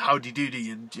him Howdy Doody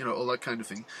and all that kind of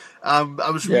thing. I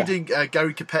was reading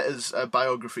Gary Capetta's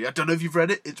biography. I don't know if you've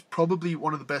read it. It's probably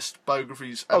one of the best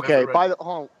biographies I've ever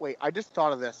read. Wait, I just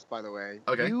thought of this, by the way.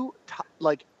 Okay. You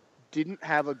didn't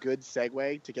have a good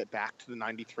segue to get back to the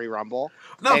 93 Rumble.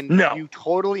 No. You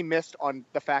totally missed on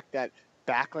the fact that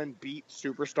Backlund beat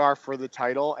Superstar for the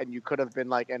title, and you could have been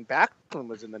like, and Backlund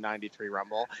was in the 93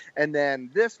 Rumble. And then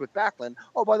this with Backlund,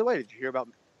 oh, by the way, did you hear about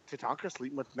Tatanka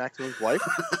sleeping with Max Moon's wife?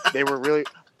 They were really,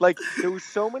 there was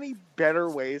so many better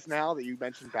ways now that you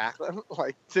mentioned Backlund,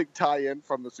 to tie in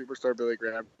from the Superstar Billy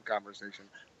Graham conversation.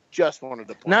 Just wanted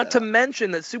to point Not to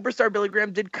mention that Superstar Billy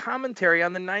Graham did commentary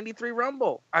on the 93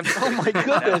 Rumble. Oh my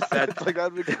goodness. That'd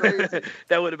be crazy.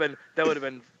 That would have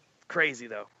been crazy,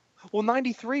 though. Well,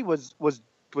 93 was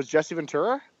Jesse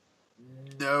Ventura?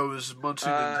 No, it was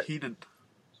Monsoon and Heenan.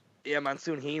 Yeah,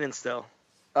 Monsoon Heenan still.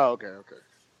 Oh, okay.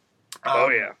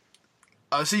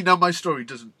 Yeah. See, now my story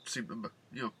doesn't seem to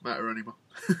matter anymore.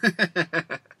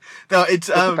 No, it's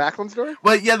the Backlund story.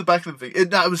 Well, yeah, the Backlund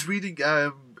thing. I was reading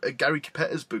Gary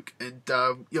Capetta's book, and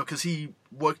because he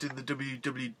worked in the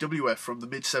WWF from the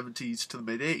mid '70s to the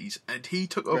mid '80s, and he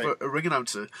took over a ring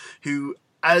announcer who,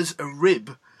 as a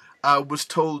rib, was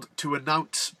told to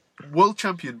announce world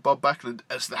champion Bob Backlund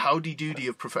as the Howdy Doody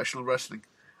of professional wrestling.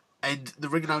 And the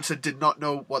ring announcer did not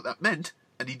know what that meant,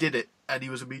 and he did it, and he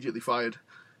was immediately fired.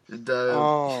 And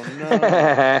oh, no.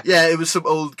 Yeah, it was some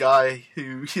old guy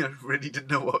who really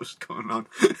didn't know what was going on.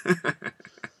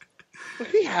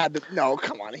 He had to know,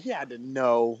 come on, he had to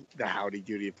know the Howdy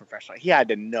Doody of professional. He had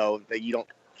to know that you don't...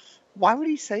 Why would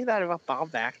he say that about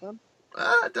Bob Backlund?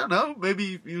 I don't know.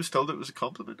 Maybe he was told it was a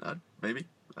compliment. Maybe.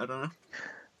 I don't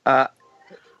know.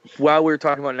 While we were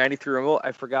talking about 93 Rumble,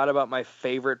 I forgot about my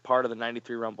favorite part of the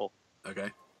 93 Rumble. Okay.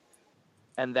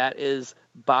 And that is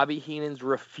Bobby Heenan's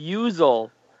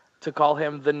refusal to call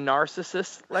him the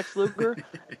narcissist Lex Luger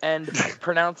and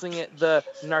pronouncing it the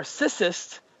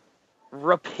narcissist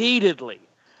repeatedly.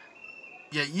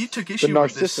 Yeah, you took issue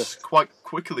with this narcissist. quite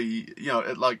quickly.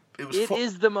 It was. It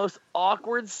is the most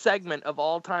awkward segment of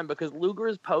all time because Luger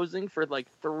is posing for like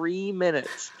 3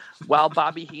 minutes while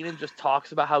Bobby Heenan just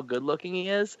talks about how good looking he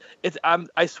is.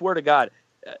 I swear to God,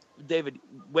 David,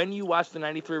 when you watch the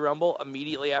 '93 Rumble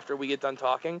immediately after we get done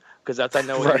talking, because I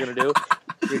know what Right. you're gonna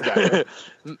do.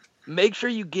 Exactly. Make sure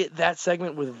you get that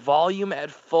segment with volume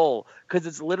at full, because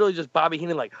it's literally just Bobby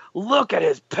Heenan like, look at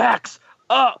his pecs.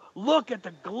 Oh, look at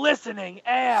the glistening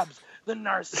abs. The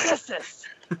narcissus.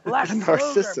 Lex Luger,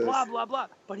 narcissus. blah, blah, blah.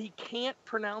 But he can't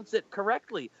pronounce it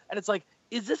correctly. And it's like,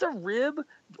 is this a rib?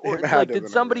 Or It had like, to have did been a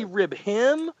somebody rib. rib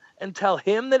him and tell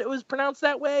him that it was pronounced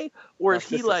that way? Or is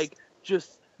he Narcissus. like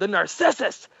just the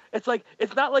narcissus? It's like,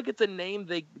 it's not like it's a name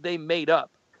they made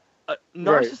up.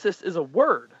 Narcissist is a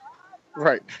word.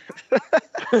 Right.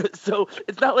 So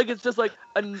it's not like it's just like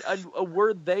a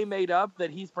word they made up that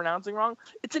he's pronouncing wrong.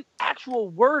 It's an actual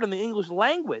word in the English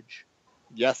language.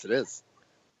 Yes, it is.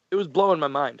 It was blowing my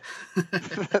mind.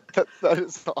 that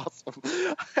is awesome.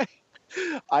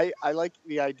 I like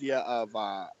the idea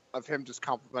of him just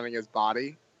complimenting his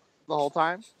body the whole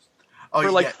time. Oh,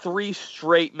 For like yeah. 3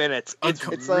 straight minutes. It's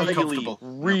It's really, uncomfortable.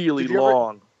 really Did you ever-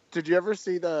 long. Did you ever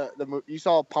see the movie? You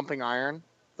saw Pumping Iron,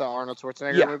 the Arnold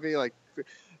Schwarzenegger Yeah. movie? Like, do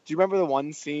you remember the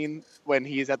one scene when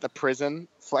he's at the prison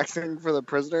flexing for the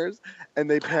prisoners, and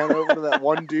they pan over to that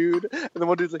one dude, and the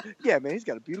one dude's like, "Yeah, man, he's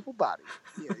got a beautiful body.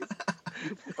 Yeah, he's got a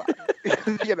beautiful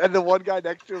body." Yeah, and the one guy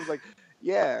next to him was like,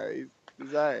 "Yeah,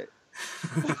 he's alright."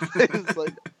 It's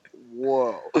like,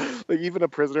 whoa! Like even a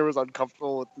prisoner was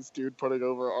uncomfortable with this dude putting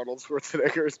over Arnold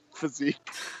Schwarzenegger's physique.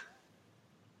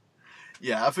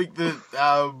 Yeah, I think the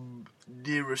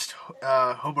nearest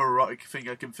homoerotic thing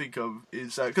I can think of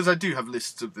is because I do have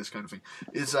lists of this kind of thing.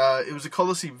 Is it was a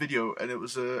Colosseum video and it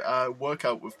was a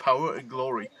workout with Power and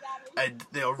Glory, and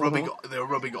they are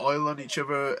rubbing oil on each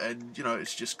other, and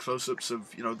it's just close-ups of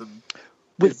them.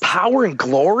 With Power and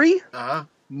Glory?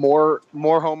 More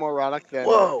homoerotic than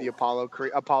Whoa. the Apollo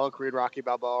Creed, Rocky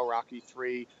Balboa, Rocky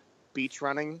 3 beach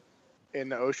running in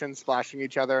the ocean, splashing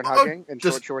each other and hugging in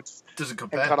short shorts Doesn't and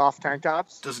compare. cut off tank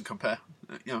tops. Doesn't compare.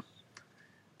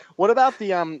 What about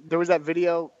the there was that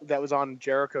video that was on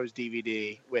Jericho's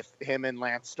DVD with him and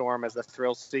Lance Storm as the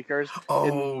Thrill Seekers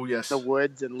Oh yes. in the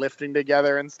woods and lifting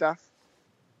together and stuff?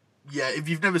 Yeah, if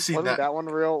you've never seen Wasn't that one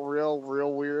real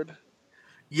weird?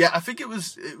 Yeah, I think it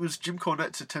was Jim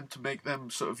Cornette's attempt to make them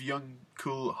sort of young,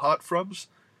 cool heartthrobs.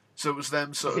 So it was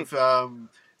them sort of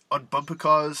on bumper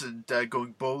cars and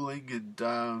going bowling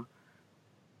and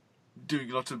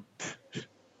doing a lot of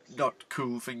not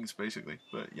cool things, basically.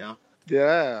 But yeah.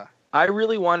 Yeah. I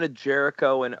really wanted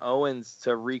Jericho and Owens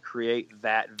to recreate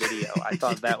that video. I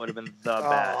thought that would have been the best.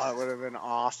 Oh, that would have been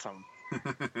awesome.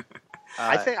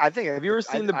 I think. Have you ever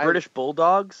seen the British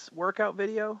Bulldogs workout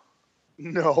video?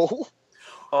 No.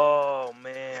 Oh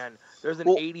man, there's an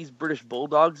Well- 80s British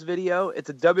Bulldogs video. It's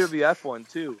a WWF one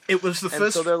too. It was the And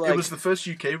first. so they're like- it was the first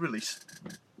UK release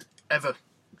ever.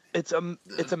 It's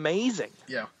amazing.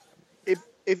 Yeah.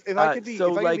 If I could be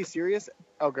so, if I could be like- serious.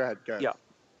 Oh, go ahead. Yeah.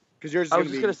 Because yours is I going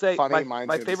was to just be gonna say funny. my mine's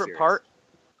gonna be favorite serious. part.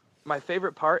 My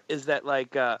favorite part is that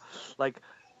like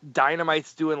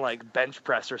Dynamite's doing like bench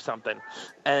press or something,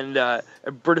 and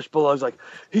British Bulldog's like,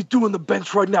 he's doing the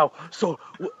bench right now. So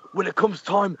when it comes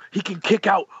time, he can kick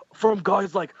out from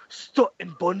guys like Stutt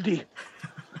and Bundy.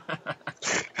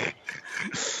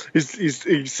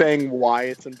 He's saying why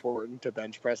it's important to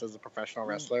bench press as a professional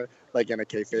wrestler, like in a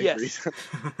kayfabe Yes. reason.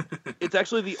 It's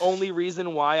actually the only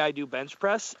reason why I do bench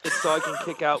press. It's so I can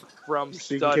kick out from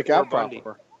So you Stutt can kick or out Bundy.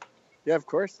 proper. Yeah, of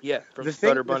course. Yeah, from The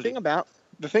Stutt or thing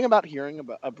Bundy. about hearing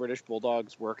about a British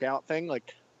Bulldogs workout thing,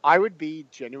 like I would be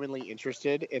genuinely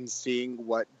interested in seeing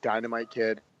what Dynamite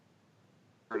Kid,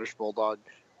 British Bulldog,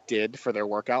 did for their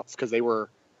workouts because they were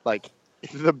like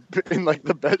in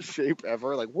the best shape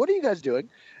ever. Like, what are you guys doing?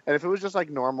 And if it was just like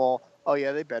normal, oh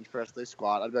yeah, they bench press, they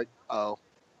squat, I'd be like, oh.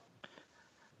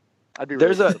 I'd be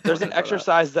There's really an disappointed by that.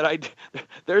 exercise that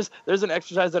there's an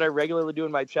exercise that I regularly do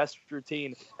in my chest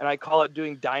routine, and I call it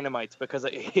doing dynamites because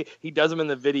he does them in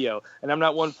the video, and I'm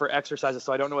not one for exercises,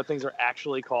 so I don't know what things are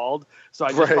actually called, so I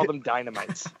just call Right. them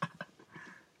dynamites.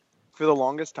 For the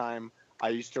longest time, I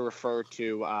used to refer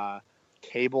to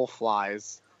cable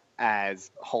flies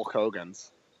as Hulk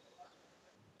Hogan's.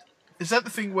 Is that the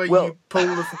thing where Well- you pull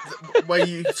where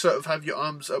you sort of have your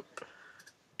arms up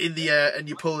in the air and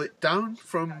you pull it down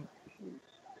from?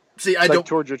 See, I Like don't.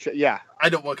 towards your yeah. I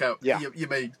don't work out. Yeah. You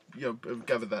may have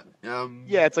gathered that.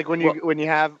 Yeah, it's like when you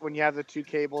have the two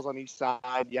cables on each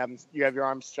side, you have your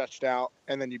arms stretched out,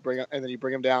 and then you bring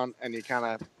them down, and you kind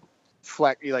of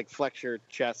flex your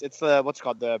chest. It's the what's it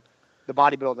called, the the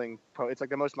bodybuilding pose. It's like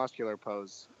the most muscular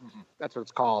pose. Mhm. That's what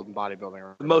it's called in bodybuilding.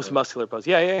 or The most whatever. muscular pose.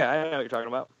 Yeah. I know what you're talking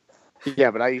about.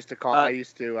 Yeah, but I used to call Uh, I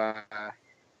used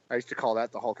to call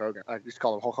that the Hulk Hogan. I used to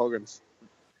call them Hulk Hogan's.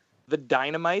 The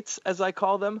dynamites, as I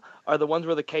call them, are the ones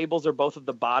where the cables are both at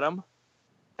the bottom,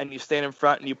 and you stand in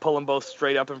front and you pull them both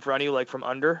straight up in front of you, like from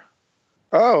under,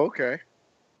 Oh, okay.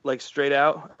 like straight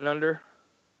out and under.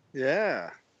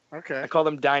 Yeah. I Okay. call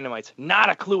them dynamites. Not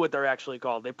a clue what they're actually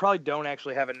called. They probably don't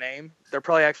actually have a name. They're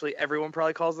probably actually everyone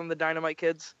probably calls them the Dynamite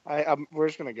Kids. We're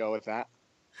just gonna go with that.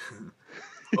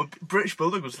 Well, British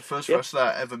Bulldog was the first Yep. wrestler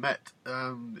I ever met.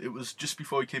 It was just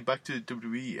before he came back to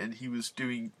WWE, and he was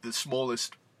doing the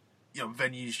smallest,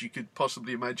 venues you could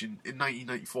possibly imagine in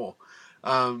 1994.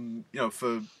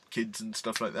 For kids and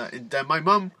stuff like that. And my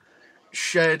mum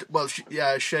shared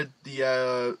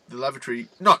the lavatory,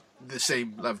 not the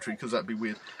same lavatory because that'd be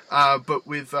weird. But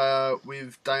with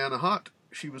Diana Hart,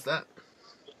 she was there.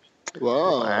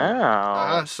 Whoa.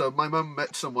 Wow. So my mum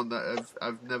met someone that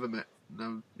I've never met.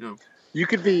 No, You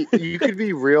could be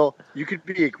real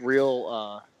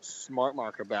smart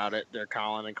mark about it there,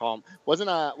 Colin, and call him.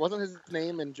 Wasn't his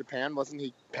name in Japan? Wasn't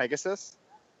he Pegasus?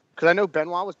 Because I know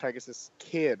Benoit was Pegasus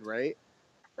Kid, right?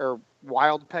 Or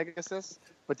Wild Pegasus,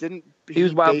 but didn't He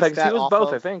was Wild base Pegasus. He that was off both,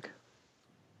 of- I think.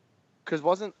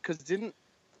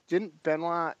 Didn't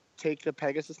Benoit take the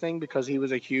Pegasus thing because he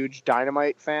was a huge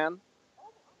Dynamite fan?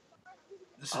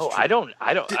 this is Oh, true. I don't.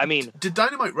 I mean, Did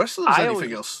Dynamite wrestle or is I anything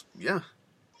always- else? Yeah.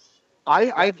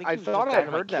 I think he was thought a I had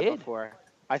Dynamite heard that Kid. before.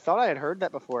 I thought I had heard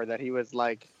that before, that he was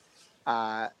like,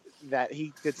 that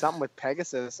he did something with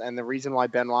Pegasus, and the reason why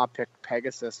Benoit picked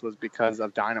Pegasus was because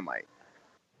of Dynamite.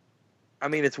 I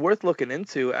mean, it's worth looking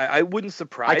into. I wouldn't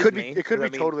surprise It could me. be 'cause, I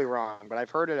mean, totally wrong, but I've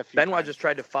heard it a few Benoit times. just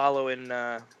tried to follow in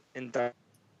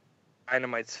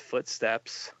Dynamite's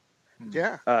footsteps.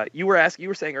 Yeah. You were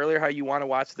saying earlier how you want to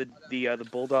watch the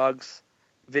Bulldogs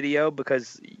video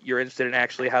because you're interested in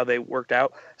actually how they worked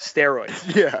out.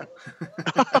 Steroids. Yeah.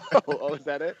 Oh, is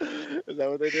that it? Is that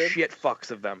what they did? Shit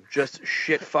fucks of them. Just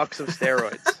shit fucks of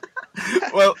steroids.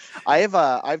 Well, I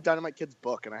have Dynamite Kid's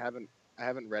book, and I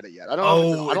haven't read it yet. I don't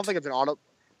know. I don't think it's an auto.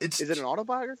 it's Is it an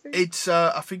autobiography? It's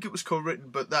I think it was co-written,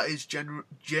 but that is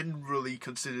generally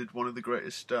considered one of the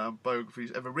greatest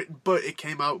biographies ever written. But it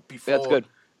came out before, That's good.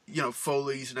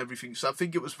 Foley's and everything. So I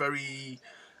think it was very,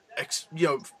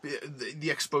 the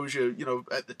exposure,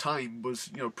 at the time was,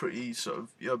 pretty sort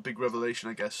of, big revelation,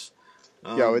 I guess.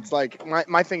 It's like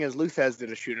my thing is Luthez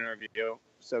did a shoot interview.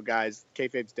 So guys,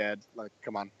 kayfabe's dead. Like,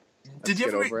 come on. Did you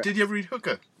get ever over it. Did you ever read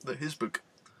Hooker, his book?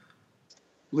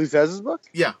 Luthez's book?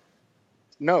 Yeah.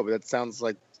 No, but that sounds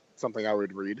like something I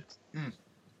would read.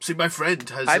 See, my friend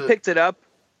has. I picked it up,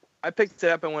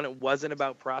 and when it wasn't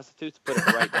about prostitutes, put it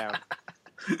right down.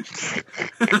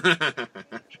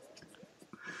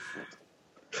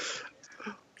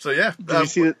 So yeah.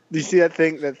 Did you see that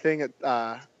thing?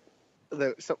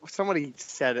 Somebody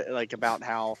said it, like, about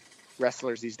how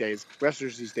wrestlers these days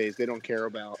they don't care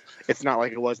about. It's not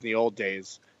like it was in the old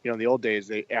days. In the old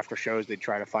days, after shows they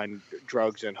try to find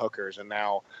drugs and hookers, and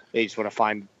now they just want to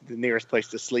find the nearest place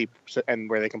to sleep and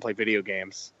where they can play video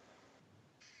games.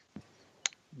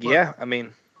 Yeah, I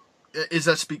mean, Is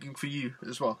that speaking for you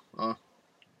as well?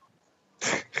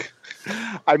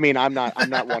 I mean, I'm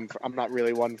not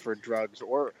really one for drugs,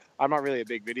 or I'm not really a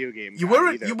big video game. You guy were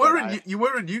either, you but were in, you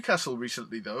were in Newcastle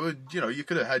recently though, and you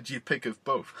could have had your pick of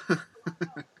both.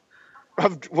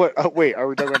 What? Wait, are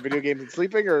we talking about video games and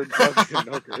sleeping, or drugs and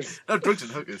hookers? No, drugs and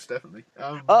hookers, definitely.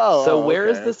 so where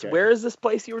is okay, this? okay. Where is this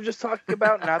place you were just talking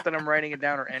about? Not that I'm writing it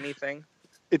down or anything.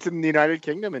 It's in the United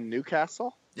Kingdom, in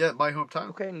Newcastle. Yeah, my hometown.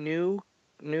 Okay,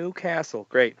 Newcastle,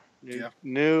 great. Yeah.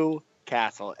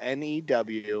 Newcastle,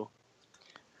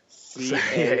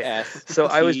 NEWCAS. So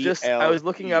I was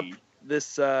looking up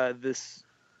this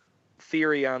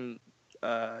theory on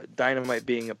Dynamite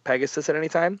being a Pegasus at any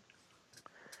time,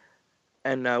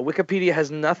 and Wikipedia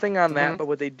has nothing on that. But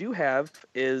what they do have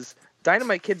is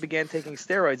Dynamite Kid began taking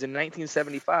steroids in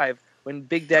 1975 when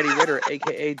Big Daddy Ritter,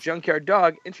 aka Junkyard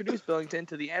Dog, introduced Billington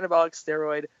to the anabolic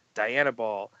steroid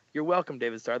Dianabol. You're welcome,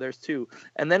 David Starr. There's two.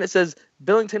 And then it says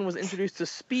Billington was introduced to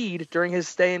speed during his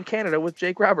stay in Canada with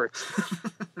Jake Roberts.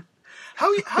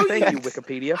 Thank you,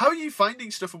 Wikipedia. How are you finding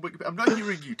stuff on Wikipedia? I'm not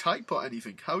hearing you type or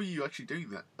anything. How are you actually doing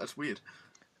that? That's weird.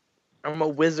 I'm a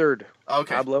wizard.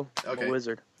 Okay. Pablo, I'm Okay. a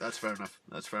wizard. That's fair enough.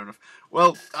 That's fair enough.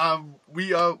 Well,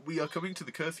 we are coming to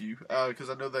the curfew because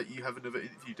I know that you have another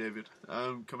interview, David,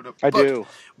 coming up. I But do.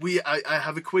 I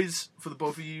have a quiz for the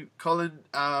both of you, Colin.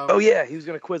 Oh yeah, he was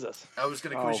gonna quiz us. I was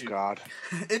going to Oh quiz you. God.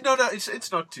 No,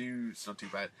 it's not too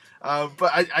bad.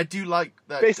 But I do like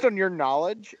that. Based on your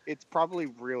knowledge, it's probably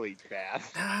really bad.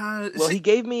 Well, he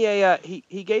gave me a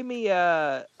he gave me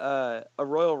a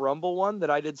Royal Rumble one that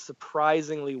I did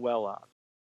surprisingly well on.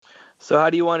 So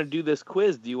how do you want to do this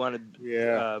quiz? Do you want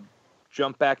to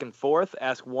jump back and forth,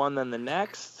 ask one then the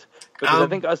next? Because I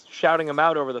think us shouting them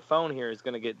out over the phone here is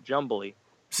going to get jumbly.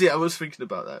 See, I was thinking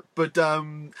about that, but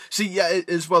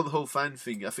as well, the whole fan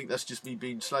thing. I think that's just me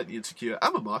being slightly insecure.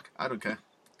 I'm a Mark. I don't care.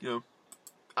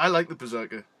 I like the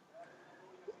Berserker.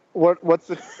 What's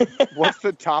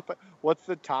the topic? What's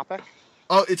the topic?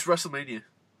 Oh, it's WrestleMania.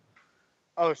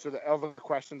 Oh, so all the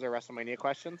questions are WrestleMania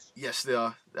questions? Yes, they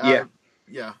are.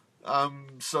 Yeah.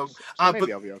 So Maybe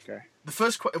but I'll be okay. the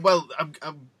first I'm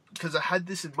because I had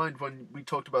this in mind when we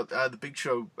talked about the Big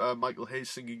Show, Michael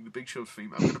Hayes singing the Big Show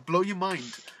theme. I'm going to blow your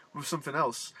mind with something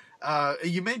else.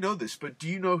 You may know this, but do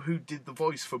you know who did the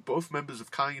voice for both members of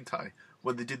Kai and Tai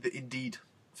when they did the Indeed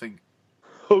thing?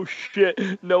 Oh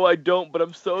shit! No, I don't. But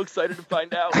I'm so excited to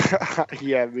find out.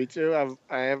 Yeah, me too.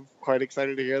 I am quite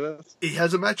excited to hear this. He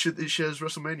has a match at this year's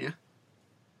WrestleMania.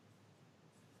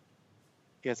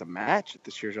 He has a match at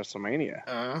this year's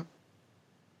WrestleMania.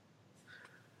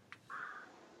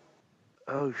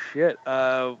 Oh shit!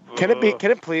 Can it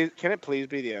please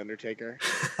be the Undertaker?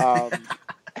 Can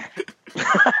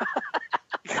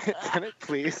it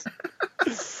please?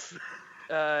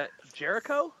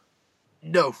 Jericho?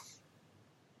 No.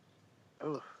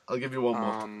 Oh. I'll give you one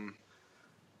more.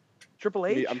 Triple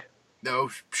H? No,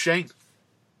 Shane.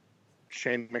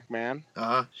 Shane McMahon.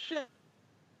 Shane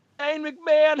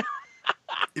McMahon.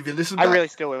 If you listen, I really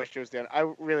still wish it was the.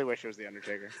 I really wish it was the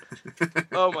Undertaker.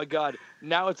 Oh my god!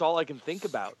 Now it's all I can think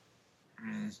about.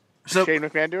 So Shane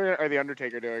McMahon doing it or the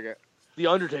Undertaker doing it? The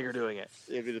Undertaker doing it.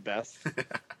 It'd be the best.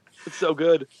 It's so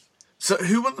good. So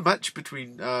who won the match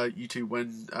between you two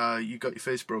when you got your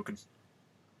face broken?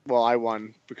 Well, I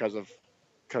won because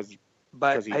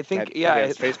But he I think had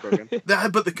his face broken.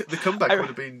 But the comeback would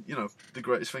have been the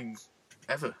greatest thing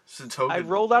ever since Hogan. I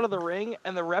rolled out of the ring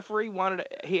and the referee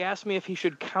he asked me if he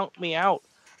should count me out.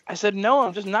 I said, no,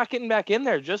 I'm just not getting back in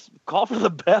there. Just call for the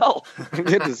bell.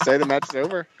 Just say the match's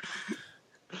over.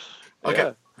 Okay.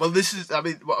 Yeah. Well, this is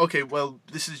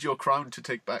this is your crown to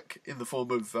take back in the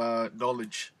form of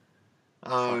knowledge.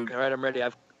 All right, I'm ready.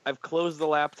 I've closed the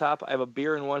laptop. I have a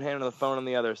beer in one hand and the phone in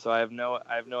the other, so I have no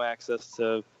access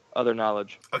to other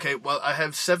knowledge. Okay, well, I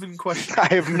have 7 questions.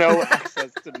 I have no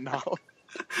access to knowledge.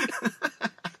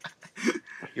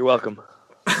 You're welcome.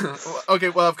 Okay,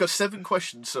 well, I've got 7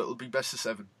 questions, so it'll be best of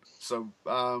 7. So,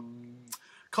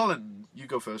 Colin, you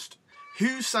go first.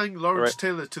 Who sang Lawrence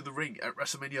Taylor to the ring at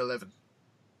WrestleMania 11?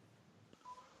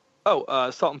 Oh,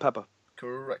 Salt and Pepper.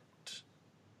 Correct.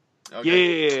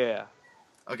 Okay. Yeah.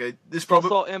 Okay, this probably...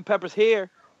 Salt and Pepper's here.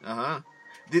 Uh-huh.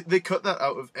 They cut that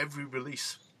out of every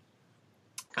release.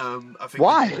 I think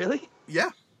Why? Really? Yeah.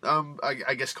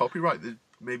 I guess copyright. They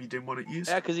maybe didn't want it used.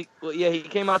 Yeah, because he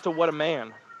came out to What a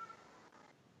Man.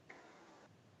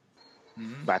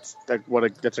 Mm-hmm. That's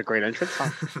a great entrance.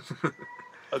 Huh?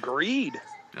 Agreed.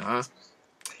 Uh-huh.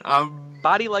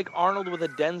 Body like Arnold with a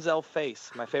Denzel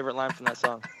face. My favorite line from that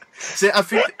song. See, I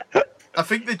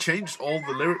think they changed all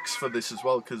the lyrics for this as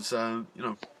well because Did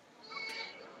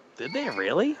they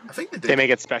really? I think they did. They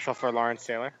make it special for Lawrence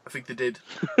Taylor, I think they did.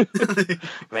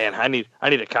 Man, I need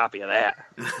a copy of that.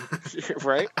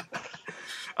 right?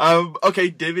 Okay,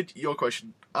 David, your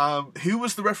question. Who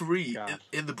was the referee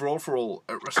in the Brawl for All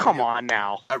at WrestleMania? Come on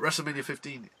now. At WrestleMania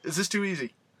 15. Is this too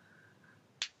easy?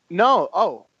 No.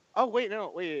 Oh, wait,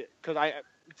 because I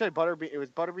said Butterbean. It was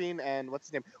Butterbean and what's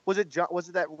his name? Was it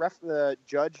that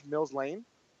Judge Mills Lane?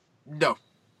 No.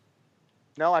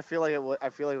 No, I feel like it was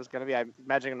gonna be. I'm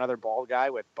imagining another bald guy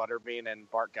with Butterbean and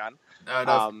Bart Gunn.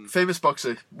 No. Famous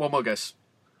boxer. One more guess.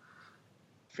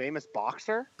 Famous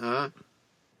boxer? Was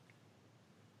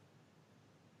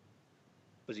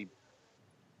he?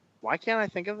 Why can't I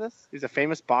think of this? He's a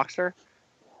famous boxer,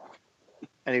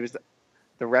 and he was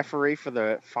the referee for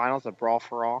the finals of Brawl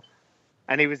for All,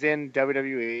 and he was in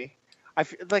WWE.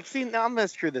 Now I'm gonna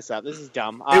screw this up. This is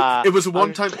dumb. It was a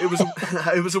one-time.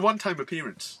 It was a one-time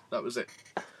appearance. That was it.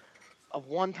 A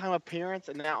one-time appearance,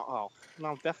 and now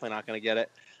I'm definitely not gonna get it.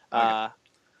 Okay.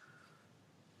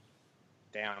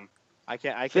 Damn, I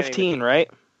can't. 15, right?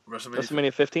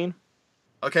 WrestleMania 15.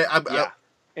 Okay, yeah.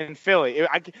 In Philly,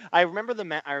 I remember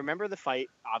I remember the fight.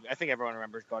 I think everyone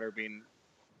remembers Butterbean.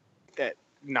 That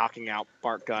knocking out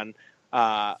Bart Gunn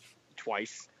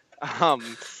twice. Um,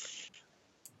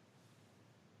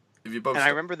 If you both and I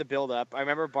remember the build up. I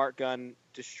remember Bart Gunn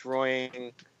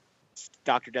destroying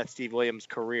Dr. Death Steve Williams'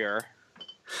 career.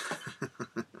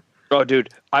 Oh, dude,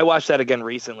 I watched that again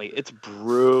recently. It's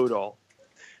brutal.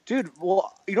 Dude,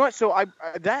 well, you know what? So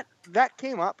that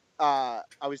came up.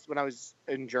 When I was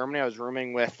in Germany, I was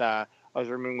rooming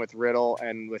with Riddle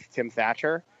and with Tim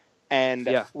Thatcher, and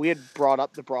Yeah. we had brought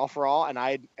up the Brawl for All, and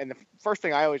the first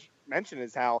thing I always mention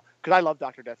is how, because I love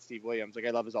Dr. Death Steve Williams, like I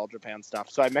love his All Japan stuff,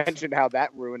 so I mentioned how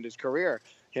that ruined his career,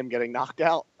 him getting knocked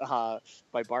out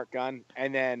by Bart Gunn,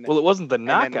 and then Well, it wasn't the and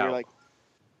then we knockout. were like,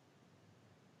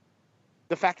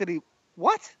 the fact that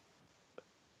what?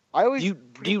 I always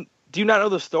Do you not know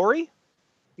the story?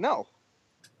 no.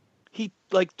 He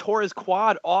like tore his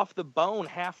quad off the bone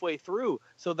halfway through,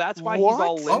 so that's why What? he's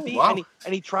all limpy. Oh, wow.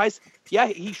 And he tries,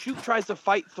 he tries to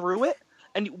fight through it.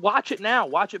 And watch it now,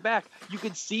 watch it back. You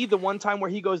can see the one time where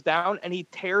he goes down and he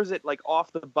tears it like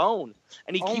off the bone,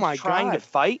 and he Oh keeps my trying to God.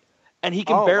 fight, and he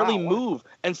can Oh, barely wow. move,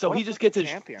 and so what he a just gets his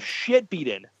champion. shit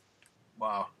beaten.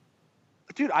 Wow.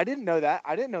 Dude, I didn't know that.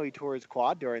 I didn't know he tore his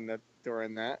quad during that.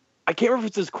 I can't remember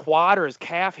if it's his quad or his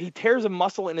calf. He tears a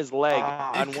muscle in his leg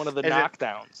Ah. on one of the Is it-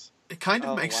 knockdowns. It kind of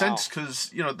Oh, makes wow. sense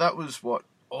because, that was,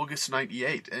 August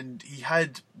 98, and he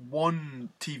had one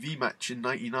TV match in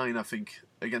 99, I think,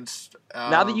 against...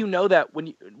 Now that you know that, when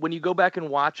you go back and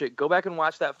watch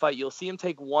that fight, you'll see him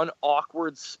take one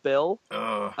awkward spill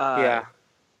Yeah.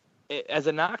 as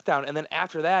a knockdown, and then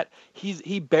after that,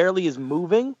 he barely is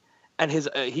moving, and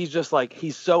he's just like,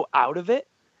 he's so out of it,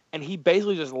 and he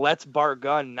basically just lets Bart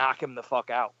Gunn knock him the fuck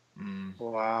out.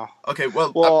 Wow. Okay,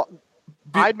 well... Well,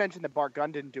 I'd mentioned that Bart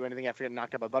Gunn didn't do anything after getting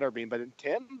knocked out by Butterbean, but then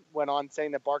Tim went on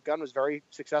saying that Bart Gunn was very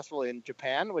successful in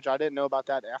Japan, which I didn't know about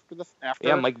that after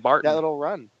Yeah, Mike Barton. that little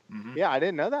run. Mhm. Yeah, I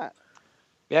didn't know that.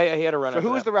 Yeah, he had a run. So after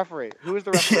who was that. the referee? Who was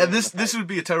the referee? Yeah, in the this fight? would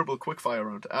be a terrible quickfire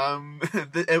round.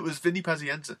 It was Vinny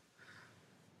Pazienza.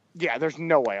 Yeah, there's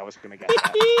no way I was going to get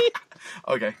that.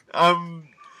 Okay.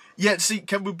 Yeah, see,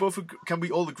 can we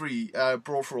all agree,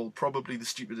 Brawl for All, probably the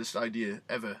stupidest idea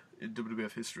ever in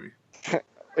WWF history?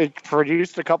 It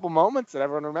produced a couple moments that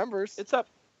everyone remembers. It's up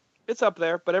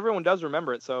there, but everyone does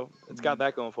remember it, so it's got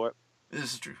that going for it.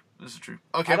 This is true.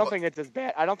 Okay. I don't think it's as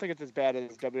bad. I don't think it's as bad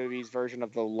as WWE's version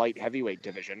of the light heavyweight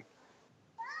division.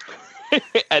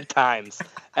 At times.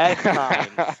 Man.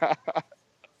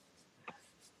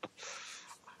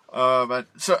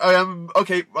 So,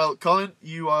 okay, well, Colin,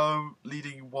 you are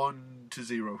leading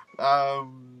 1-0.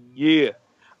 Yeah.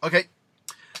 Okay.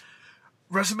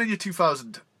 WrestleMania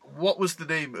 2000. What was the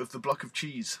name of the block of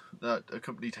cheese that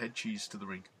accompanied Head Cheese to the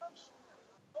ring?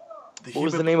 What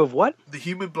was the name of what? The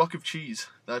human block of cheese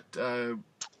that...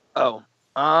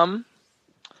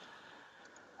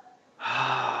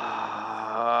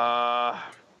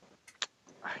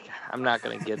 I'm not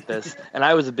gonna get this, and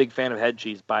I was a big fan of Head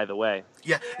Cheese, by the way.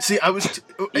 Yeah, see, I was...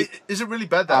 is it really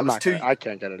bad that I was too... I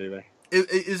can't get it either.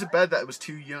 Is it bad that I was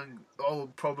too young? Oh,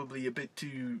 probably a bit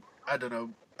too, I don't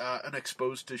know,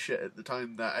 unexposed to shit at the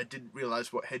time that I didn't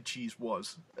realise what head cheese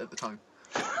was at the time.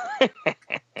 I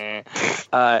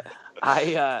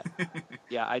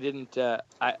didn't.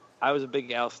 I was a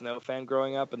big Al Snow fan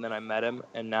growing up, and then I met him,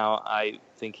 and now I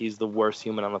think he's the worst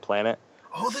human on the planet.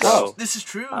 Oh, this is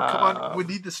true. Come on, we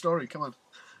need the story. Come on.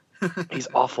 He's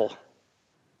awful.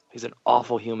 He's an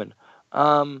awful human.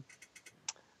 I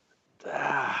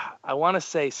want to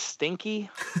say Stinky.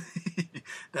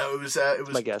 No, it was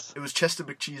my guess. It was Chester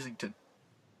McCheesington.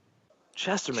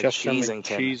 Chester McCheesington.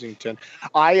 Cheesington.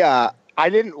 I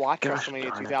didn't watch Gosh WrestleMania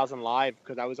darn it. 2000 live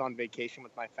because I was on vacation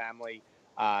with my family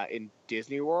in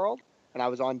Disney World, and I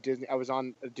was on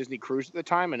a Disney cruise at the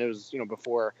time, and it was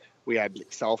before we had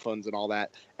cell phones and all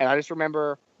that. And I just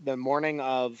remember the morning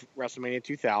of WrestleMania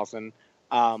 2000,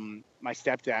 my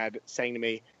stepdad saying to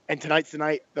me, "And tonight's the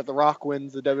night that The Rock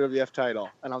wins the WWF title."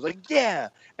 And I was like, "Yeah!"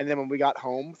 And then when we got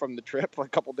home from the trip, like a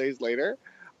couple days later,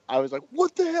 I was like,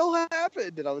 "What the hell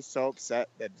happened?" And I was so upset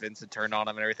that Vince had turned on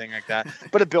him and everything like that.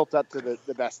 But it built up to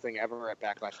the best thing ever at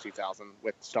Backlash 2000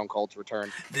 with Stone Cold's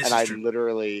return. And I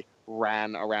literally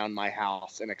ran around my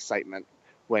house in excitement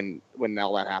when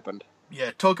all that happened.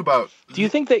 Yeah, talk about... Do you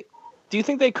think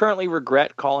they currently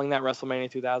regret calling that WrestleMania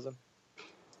 2000?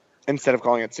 Instead of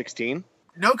calling it 16?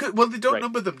 No, well, they don't Right.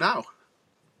 number them now.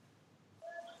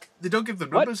 They don't give them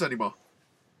numbers anymore.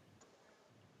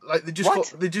 Like they just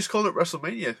call it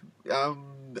WrestleMania.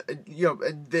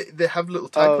 And they have little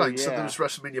taglines. So there was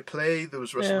WrestleMania Play, there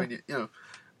was WrestleMania.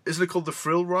 Isn't it called the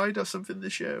Thrill Ride or something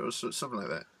this year or something like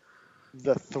that?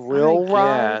 The Thrill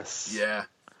Ride? Yes. Yeah.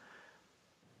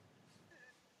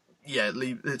 Yeah,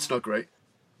 it's not great.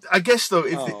 I guess though,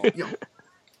 if Oh.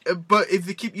 they, but if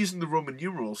they keep using the Roman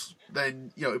numerals,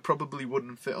 then it probably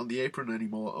wouldn't fit on the apron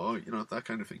anymore, or that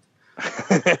kind of thing.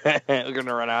 We're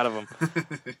gonna run out of them.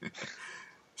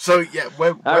 So yeah,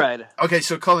 All right. Okay,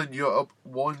 so Colin, you're up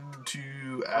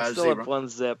 1-2 I'm still 0. up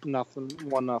 1-0. Nothing.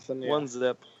 1-0. Yeah.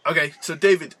 1-0. Okay, so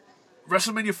David,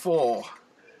 WrestleMania 4,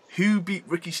 who beat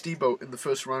Ricky Steamboat in the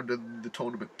first round of the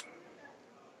tournament?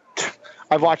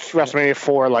 I've watched WrestleMania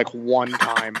 4 like one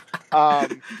time.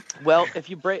 Well, if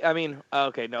you break,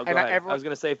 okay, no, go And ahead. I was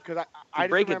gonna say, if because you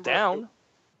break it down.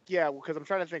 Yeah, because I'm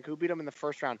trying to think who beat him in the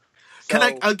first round. So,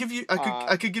 Can I'll give you.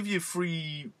 I could give you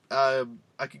free. I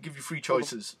could give you free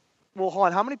choices. Well, hold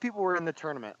on. How many people were in the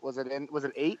tournament? Was it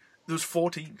 8? There was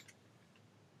 14.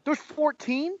 There's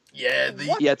 14. Yeah,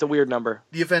 Yeah, it's a weird number.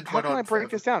 the event How went can on. I break forever.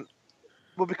 this down?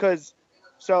 Well, because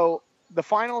the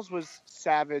finals was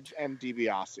Savage and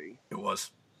DiBiase, It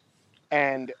was.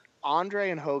 and Andre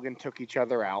and Hogan took each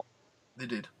other out. They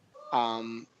did.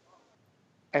 And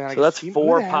So that's who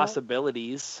 4 the hell-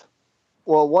 possibilities.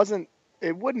 Well,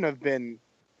 it wouldn't have been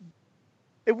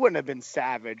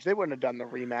Savage. They wouldn't have done the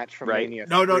rematch from Right. Mania.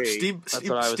 No, 3. That's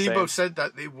what I was Steamboat saying. said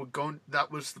that they were going.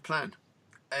 That was the plan,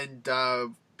 and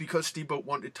because Steamboat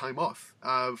wanted time off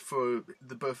for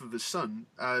the birth of his son,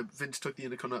 Vince took the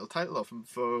Intercontinental title off him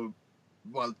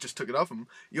just took it off him.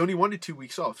 He only wanted 2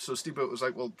 weeks off, so Steamboat was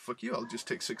like, "Well, fuck you, I'll just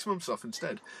take 6 months off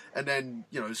instead." And then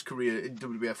his career in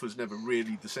WWF was never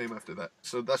really the same after that.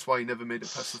 So that's why he never made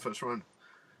it past the first round.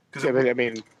 Yeah, but I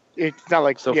mean, it's not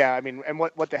like So- and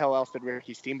what the hell else did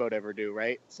Ricky Steamboat ever do,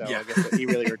 right? So Yeah. I guess that he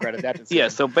really regretted that decision. Yeah,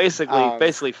 so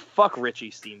basically, fuck Richie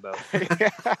Steamboat.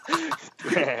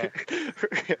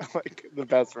 like the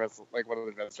best wrestler, like one of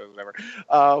the best wrestlers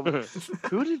ever.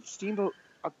 Who did Steamboat?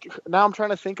 Now I'm trying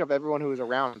to think of everyone who was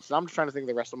around. So I'm trying to think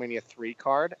of the WrestleMania 3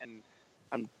 card, and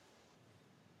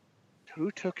who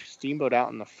took Steamboat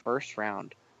out in the first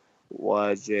round?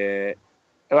 Was it?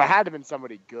 It had to have been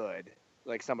somebody good,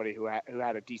 like somebody who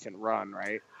had a decent run,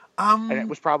 right? And it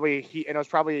was probably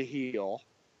a heel.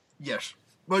 Yes.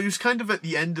 Well, he was kind of at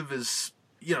the end of his.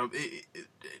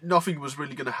 Nothing was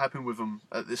really going to happen with him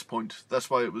at this point. That's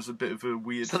why it was a bit of a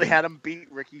weird. So they had him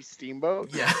beat Ricky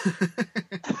Steamboat Yeah.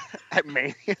 at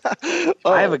Mania.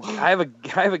 I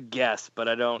have a guess, but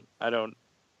I don't.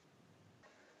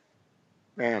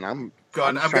 Man, I'm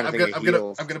God, I'm trying to think of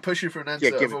heels. gonna push you for an answer.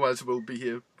 Yeah, give it. Otherwise, we'll be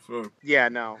here for. Yeah,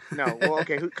 no. Well,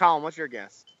 okay, Colin, what's your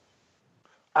guess?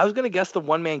 I was gonna guess the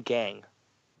One Man Gang.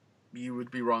 You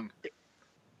would be wrong.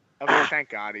 Okay, thank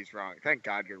God he's wrong. Thank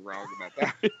God you're wrong about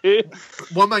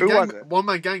that. One Man Who Gang. was it? One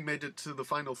Man Gang made it to the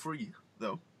final 3,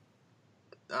 though.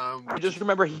 I just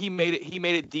remember he made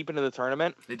it deep into the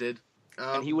tournament, They did.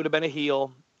 and he would have been a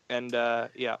heel. And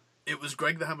yeah. It was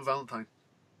Greg the Hammer Valentine.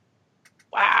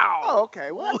 Wow. Oh,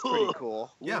 okay. Well, that's pretty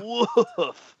cool. Yeah.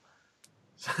 Woof.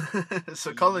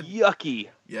 So Colin, Yucky.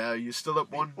 yeah, you're still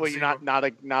up 1. Well, you're not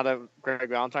a Greg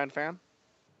Valentine fan?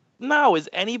 No, is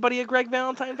anybody a Greg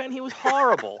Valentine fan? He was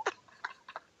horrible.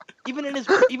 even in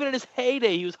his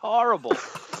heyday, he was horrible.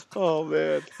 Oh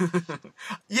man.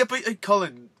 Yeah, but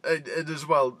Colin, and as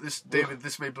well, David,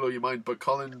 this may blow your mind, but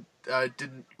Colin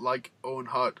didn't like Owen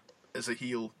Hart as a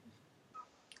heel.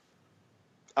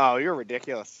 Oh, you're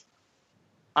ridiculous.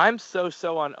 I'm so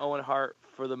on Owen Hart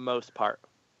for the most part.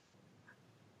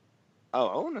 Oh,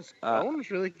 Owen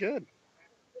is really good.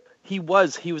 He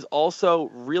was also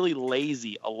really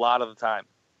lazy a lot of the time.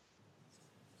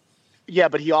 Yeah,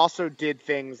 but he also did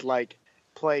things like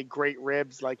play great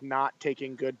ribs, like not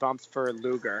taking good bumps for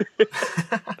Luger.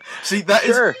 See, that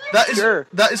Sure.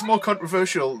 is more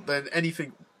controversial than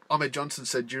anything Ahmed Johnson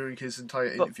said during his entire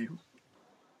interview.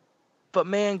 But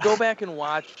man, go back and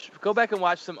watch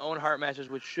some Owen Hart matches,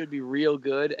 which should be real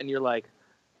good, and you're like,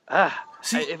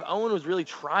 if Owen was really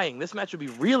trying, this match would be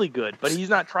really good, but he's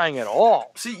not trying at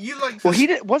all. See, you like.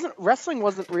 Well, wrestling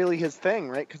wasn't really his thing,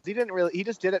 right? Because he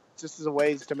just did it just as a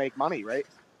ways to make money, right?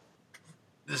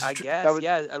 I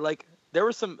guess, like there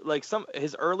was some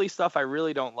his early stuff I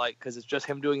really don't like because it's just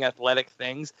him doing athletic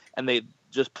things and they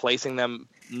just placing them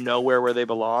nowhere where they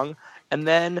belong. And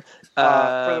then for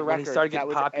the record, when he started getting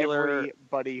that was popular,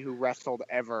 everybody who wrestled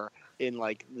ever in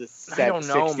like the I don't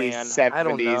know, 60s, man. 70s, I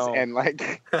don't know. and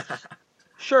like.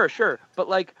 Sure, but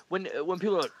like when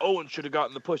people are like Owen should have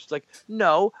gotten the push, it's like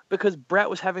no, because Brett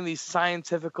was having these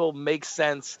scientifical, make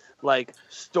sense like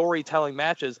storytelling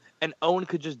matches, and Owen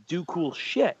could just do cool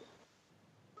shit.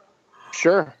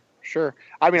 Sure.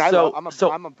 I mean, I'm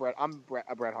a Bret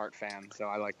Hart fan, so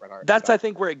I like Bret Hart. That's I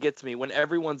think where it gets me when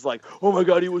everyone's like, oh my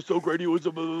god, he was so great, he was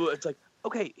a blah, blah, blah. It's like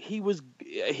okay,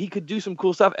 he could do some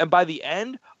cool stuff, and by the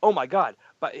end, oh my god,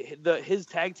 but his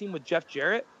tag team with Jeff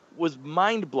Jarrett. was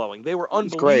mind-blowing. They were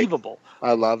It's great. unbelievable.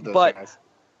 I love those But guys.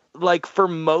 like for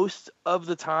most of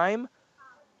the time,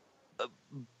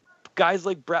 guys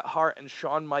like Bret Hart and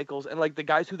Shawn Michaels and like the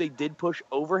guys who they did push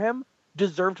over him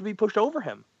deserve to be pushed over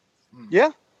him.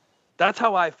 Yeah. That's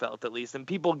how I felt, at least. And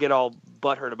people get all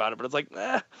butthurt about it, but it's like,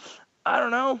 I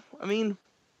don't know. I mean,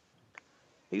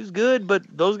 he's good, but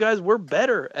those guys were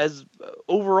better as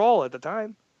overall at the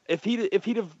time. If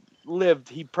he'd have lived,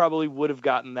 he probably would have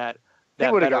gotten that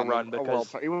better run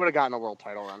because he would have gotten a world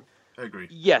title run. I agree.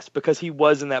 Yes, because he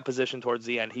was in that position towards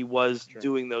the end. He was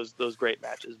doing those great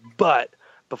matches. But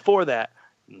before that,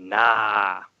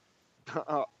 nah.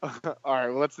 All right.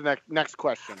 Well, what's the next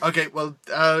question? Okay, well,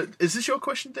 is this your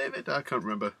question, David? I can't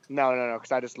remember. No,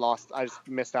 because I just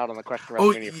missed out on the question for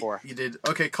WrestleMania 4. You did.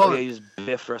 Okay, Colin. Oh, yeah, you just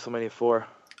biffed WrestleMania 4.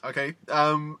 Okay.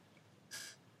 I'm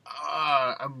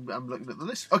looking at the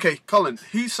list. Okay, Colin.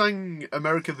 Who sang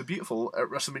 "America the Beautiful" at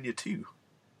WrestleMania 2?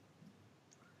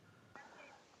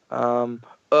 I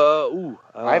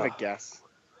have a guess.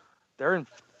 They're in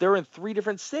 3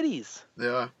 different cities. They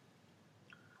are.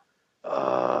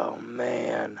 Oh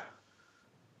man.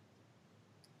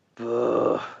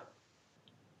 Ugh.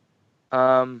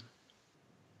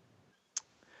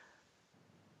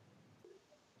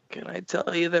 Can I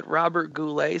tell you that Robert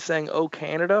Goulet sang "Oh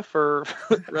Canada" for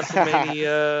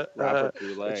WrestleMania,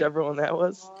 whichever one that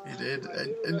was? He did,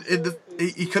 and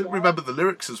he couldn't remember the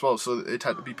lyrics as well, so it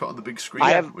had to be put on the big screen,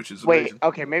 which is amazing.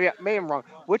 Okay, maybe I'm wrong.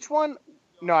 Which one?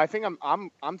 No, I think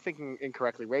I'm thinking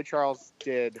incorrectly. Ray Charles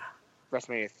did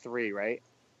WrestleMania 3, right?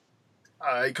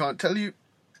 I can't tell you.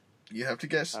 You have to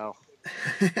guess. Oh.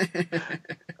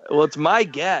 Well, it's my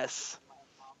guess.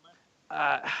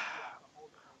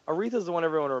 Aretha's the one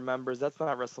everyone remembers. That's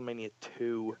not WrestleMania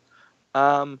 2.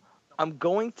 I'm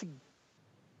going to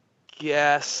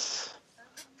guess.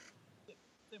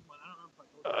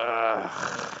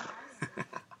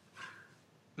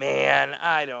 Man,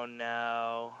 I don't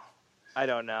know. I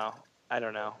don't know.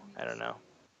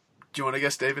 Do you want to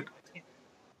guess, David?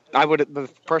 The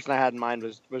person I had in mind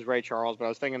was Ray Charles, but I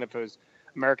was thinking if it was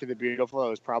America the Beautiful, it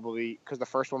was probably because the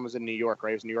first one was in New York,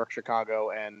 right? It was New York,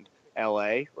 Chicago, and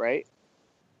L.A., right?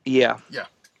 Yeah. Yeah.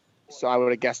 So I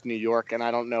would have guessed New York, and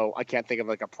I don't know. I can't think of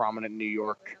like a prominent New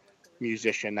York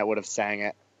musician that would have sang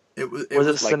it. Was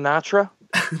it like, Sinatra?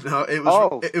 No,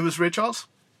 it was Ray Charles.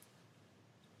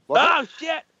 Oh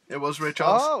shit! It was Ray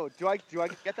Charles. Oh, do I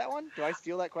get that one? Do I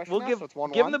steal that question? We'll now? give So it's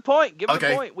 1-1? Give him the point. Give him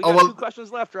the point. We got 2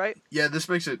 questions left, right? Yeah, this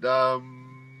makes it. There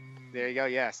you go.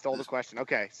 Yeah, stole the question.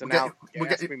 Okay, so now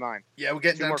ask me mine. Yeah, we're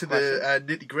getting down to the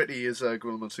nitty gritty, as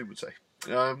Gorilla Monsoon would say.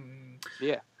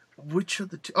 Yeah. Which of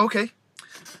the two? Okay.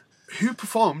 Who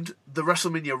performed the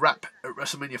WrestleMania rap at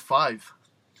WrestleMania 5?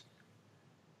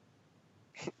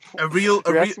 A real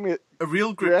group.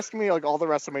 You're asking me like all the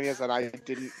WrestleManias that I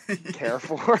didn't care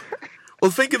for.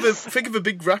 Well, think of a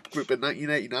big rap group in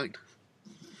 1989.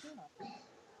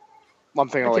 I'm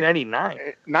thinking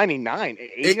 1989. 99,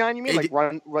 89. You mean like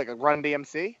Run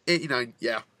DMC? 89,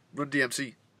 yeah, Run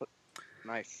DMC.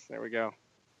 Nice. There we go.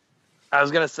 I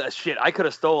was gonna say shit. I could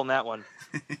have stolen that one.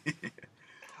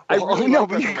 I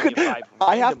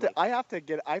have to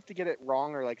get it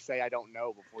wrong or like say I don't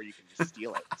know before you can just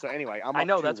steal it. So anyway, I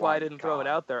know that's why I didn't throw it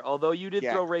out there. Although you did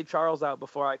throw Ray Charles out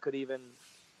before I could even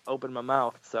open my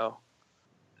mouth. So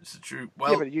this is true.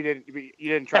 Well, yeah, but you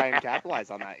didn't try and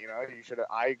capitalize on that. You know,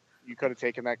 you could have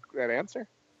taken that answer.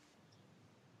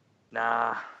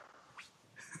 Nah.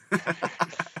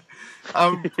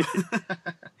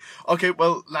 Okay,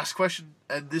 well, last question,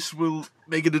 and this will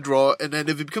make it a draw, and then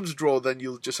if it becomes a draw, then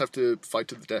you'll just have to fight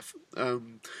to the death.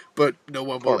 But no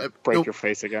one will break your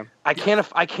face again. I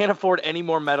can't afford any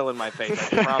more metal in my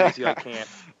face. I promise you, I can't.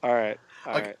 All right.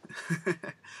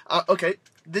 Okay,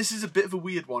 this is a bit of a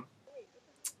weird one.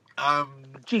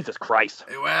 Jesus Christ.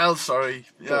 Well, sorry.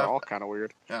 They're all kind of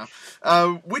weird. Yeah.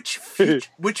 Which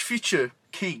future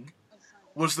king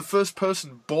was the first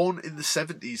person born in the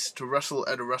 70s to wrestle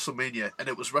at a WrestleMania, and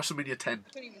it was WrestleMania 10. I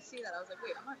couldn't even see that. I was like,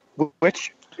 wait, am I?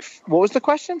 What was the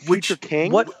question? Future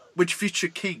king? Which future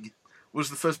king was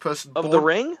the first person of the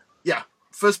ring? Yeah.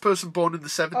 First person born in the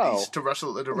 70s to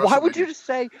wrestle at a WrestleMania. Why would you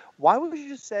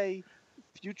just say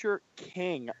future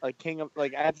king? Like king of,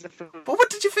 like, as if... But what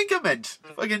did you think I meant?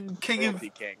 Fucking king of...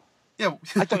 King. Yeah.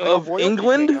 Of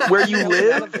England, where you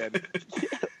live?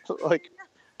 Like...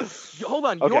 Hold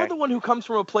on, you're the one who comes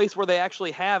from a place where they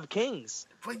actually have kings.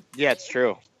 Yeah, it's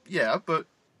true. Yeah, but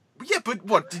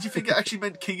what? Did you think it actually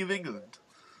meant King of England?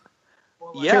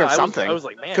 Yeah, I was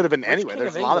like, man, could have been anywhere.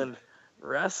 There's a lot of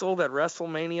wrestled at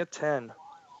WrestleMania 10.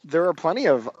 There's plenty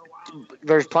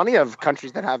of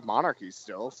countries that have monarchies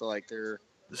still. So like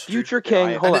This is Future true.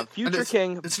 King, hold on. And Future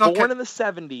King, it's not born Ken- in the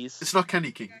 70s. It's not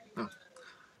Kenny King. No.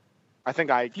 I think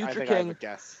I Future think I have King. a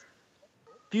guess.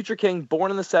 Future King,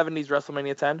 born in the 70s,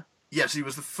 WrestleMania 10. Yes, he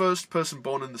was the first person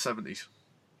born in the 70s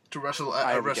to wrestle I at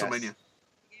have a guess. WrestleMania.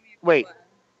 Wait.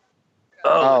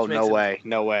 Oh, Oh, no way.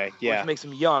 No way. Yeah. Which makes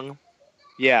him young.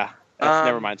 Yeah. That's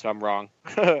never Um, mind. So I'm wrong.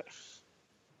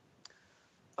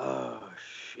 Oh,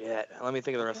 shit. Let me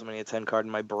think of the WrestleMania 10 card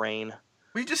in my brain.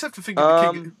 Well, you just have to think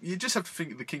of the king. You just have to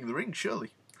think of the King of the Ring,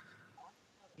 surely.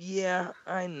 Yeah,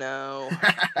 I know.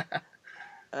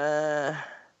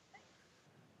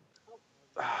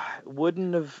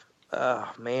 Wouldn't have.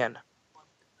 Oh, man.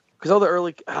 Because all the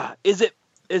early. Is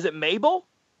it Mabel?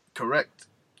 Correct.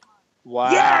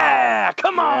 Wow. Yeah!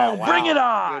 Come on! wow. Bring it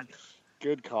on!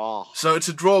 Good call. So it's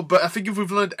a draw, but I think if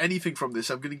we've learned anything from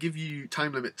this, I'm going to give you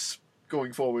time limits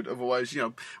going forward. Otherwise,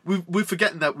 we're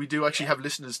forgetting that we do actually have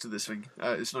listeners to this thing.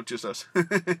 It's not just us.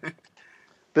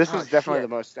 This was definitely shit.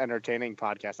 the most entertaining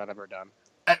podcast I've ever done.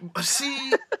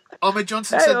 See, Ahmed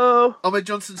Johnson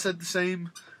said the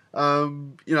same.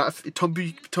 Tom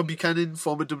Buchanan,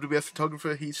 former WWF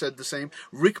photographer, he said the same.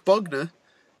 Rick Bogner,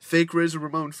 fake Razor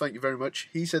Ramon, thank you very much.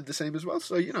 He said the same as well.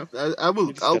 So I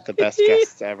will. I'll get the best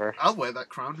guests ever. I'll wear that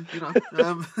crown.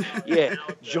 Yeah,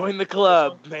 join the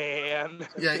club, man.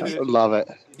 Yeah, Love it.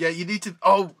 yeah. You need to.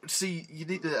 Oh, see, you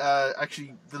need to.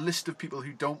 Actually, the list of people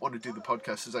who don't want to do the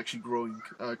podcast is actually growing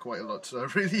quite a lot. So I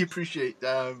really appreciate.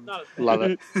 Love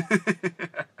it.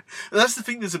 That's the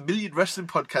thing. There's a million wrestling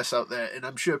podcasts out there, and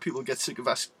I'm sure people get sick of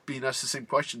being asked the same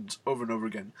questions over and over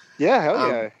again.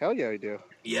 Yeah, hell yeah, I do.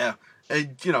 Yeah,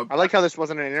 and I like how this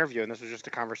wasn't an interview and this was just a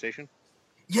conversation.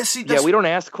 yeah. See, Yeah, we don't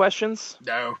ask questions.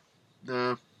 No.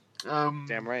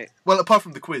 Damn right. Well, apart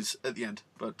from the quiz at the end,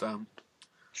 but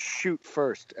Shoot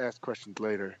first, ask questions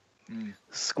later.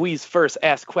 Squeeze first,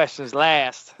 ask questions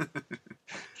last.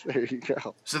 There you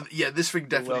go. So yeah, this thing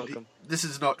definitely. welcome. This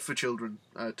is not for children.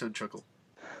 Turnchuckle.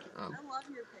 I love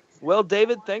your picks. Well,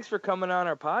 David, thanks for coming on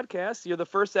our podcast. You're the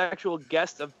first actual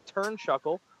guest of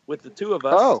Turnchuckle with the two of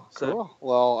us. Oh, So cool.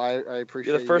 Well, I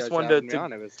appreciate you're the first you guys one having to- me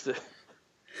on. It was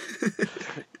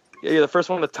yeah, you're the first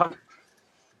one to tough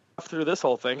through this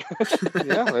whole thing.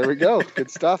 yeah. There we go. Good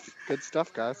stuff. Good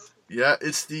stuff, guys. Yeah,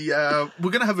 it's the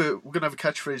we're gonna have a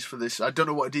catchphrase for this. I don't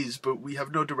know what it is, but we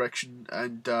have no direction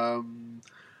and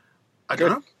I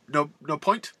don't know. No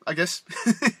point, I guess.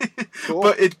 Cool.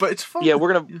 but it's fun. Yeah,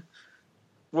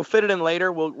 we'll fit it in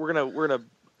later. We're gonna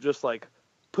just like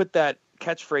put that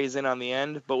catchphrase in on the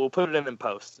end, but we'll put it in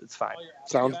post. It's fine.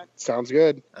 Sounds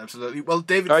good. Absolutely. Well,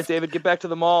 David. All right, David, get back to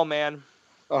the mall, man.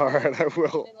 All right, I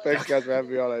will. Thanks, guys, for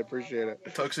having me on. I appreciate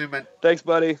it. Talk soon, man. Thanks,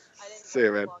 buddy. See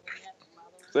you, man.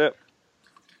 That's it.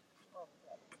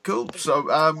 Cool. So,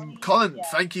 Colin,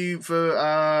 thank you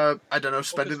for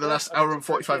spending the last hour and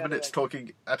 45 minutes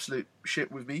talking absolute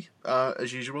shit with me,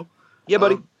 as usual. Yeah,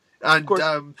 buddy. And course.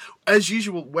 as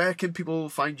usual, where can people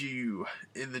find you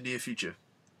in the near future?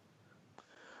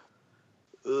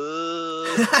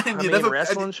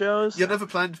 Wrestling shows? You never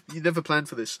planned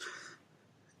for this.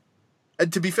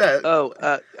 And to be fair,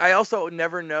 I also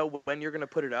never know when you're gonna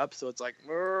put it up, so it's like,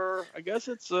 I guess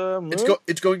it's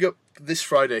it's going up this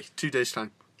Friday, 2 days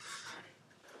time.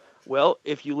 Well,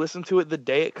 if you listen to it the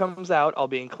day it comes out, I'll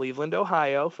be in Cleveland,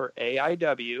 Ohio for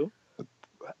AIW,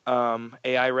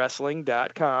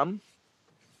 AIWrestling.com.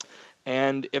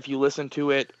 And if you listen to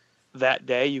it that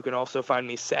day, you can also find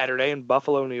me Saturday in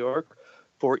Buffalo, New York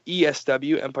for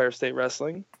ESW, Empire State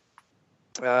Wrestling.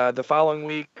 The following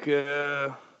week,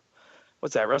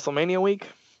 what's that, WrestleMania week?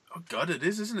 Oh, God, it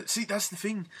is, isn't it? See, that's the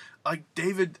thing. Like,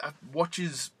 David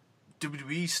watches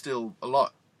WWE still a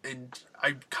lot. And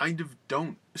I kind of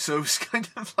don't. So it's kind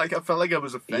of like I felt like I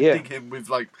was offending him with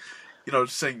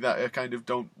saying that I kind of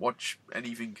don't watch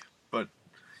anything. But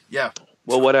yeah.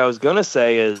 Well, what I was gonna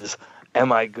say is,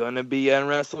 am I gonna be on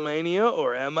WrestleMania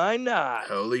or am I not?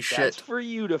 Holy shit! That's for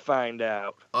you to find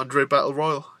out. Andre Battle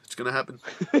Royal. It's gonna happen.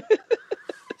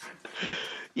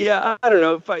 Yeah, I don't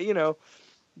know. If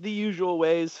the usual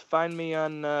ways. Find me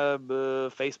on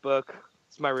Facebook.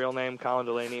 It's my real name, Colin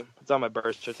Delaney. It's on my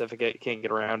birth certificate. You can't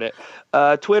get around it.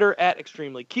 Twitter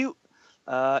 @extremelycute.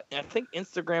 I think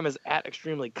Instagram is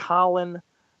 @extremelycolin.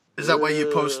 Is that where you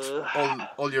post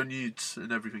all your nudes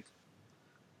and everything?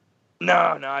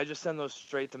 No, I just send those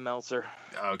straight to Meltzer.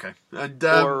 Oh, okay. And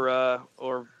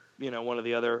Or one of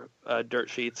the other dirt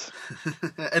sheets.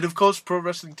 and of course, Pro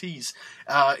Wrestling Tees.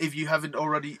 If you haven't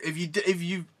already, if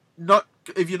you're not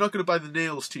going to buy the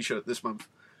Nails T-shirt this month,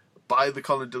 buy the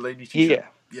Colin Delaney T-shirt.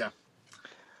 Yeah.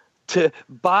 To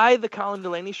buy the Colin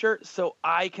Delaney shirt so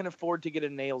I can afford to get a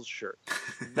Nails shirt.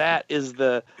 That's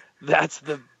the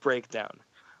breakdown.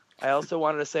 I also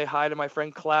wanted to say hi to my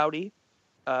friend Cloudy.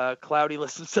 Cloudy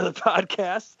listens to the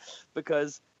podcast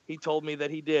because he told me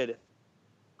that he did.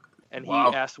 And he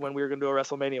Wow. asked when we were going to do a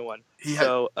WrestleMania one. He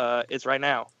It's right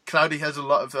now. Cloudy has a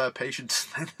lot of patience.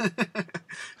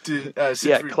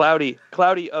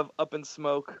 Cloudy of Up in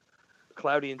Smoke,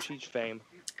 Cloudy and Cheech fame.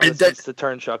 And Listens to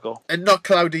Turnchuckle. And not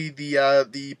Cloudy,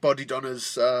 the Body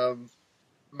Donners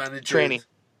manager. Trainee.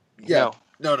 Yeah.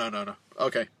 No.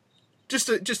 Okay. Just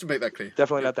to make that clear.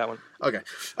 Definitely not that one. Okay.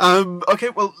 Okay,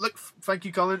 well, look, thank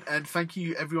you, Colin, and thank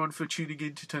you, everyone, for tuning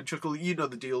in to Turnchuckle. You know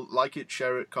the deal. Like it,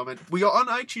 share it, comment. We are on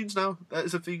iTunes now. That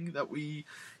is a thing that we,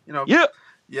 Yeah.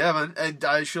 Yeah, man. And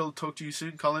I shall talk to you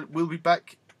soon, Colin. We'll be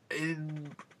back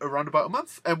in around about a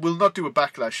month, and we'll not do a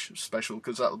Backlash special,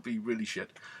 because that'll be really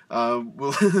shit.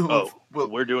 We're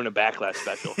doing a Backlash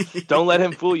special. Don't let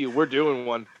him fool you. We're doing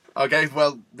one. Okay,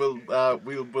 well,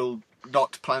 we'll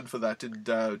not plan for that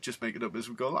and just make it up as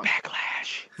we go along.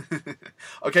 Backlash.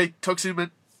 Okay, talk soon,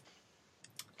 man.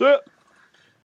 Yeah.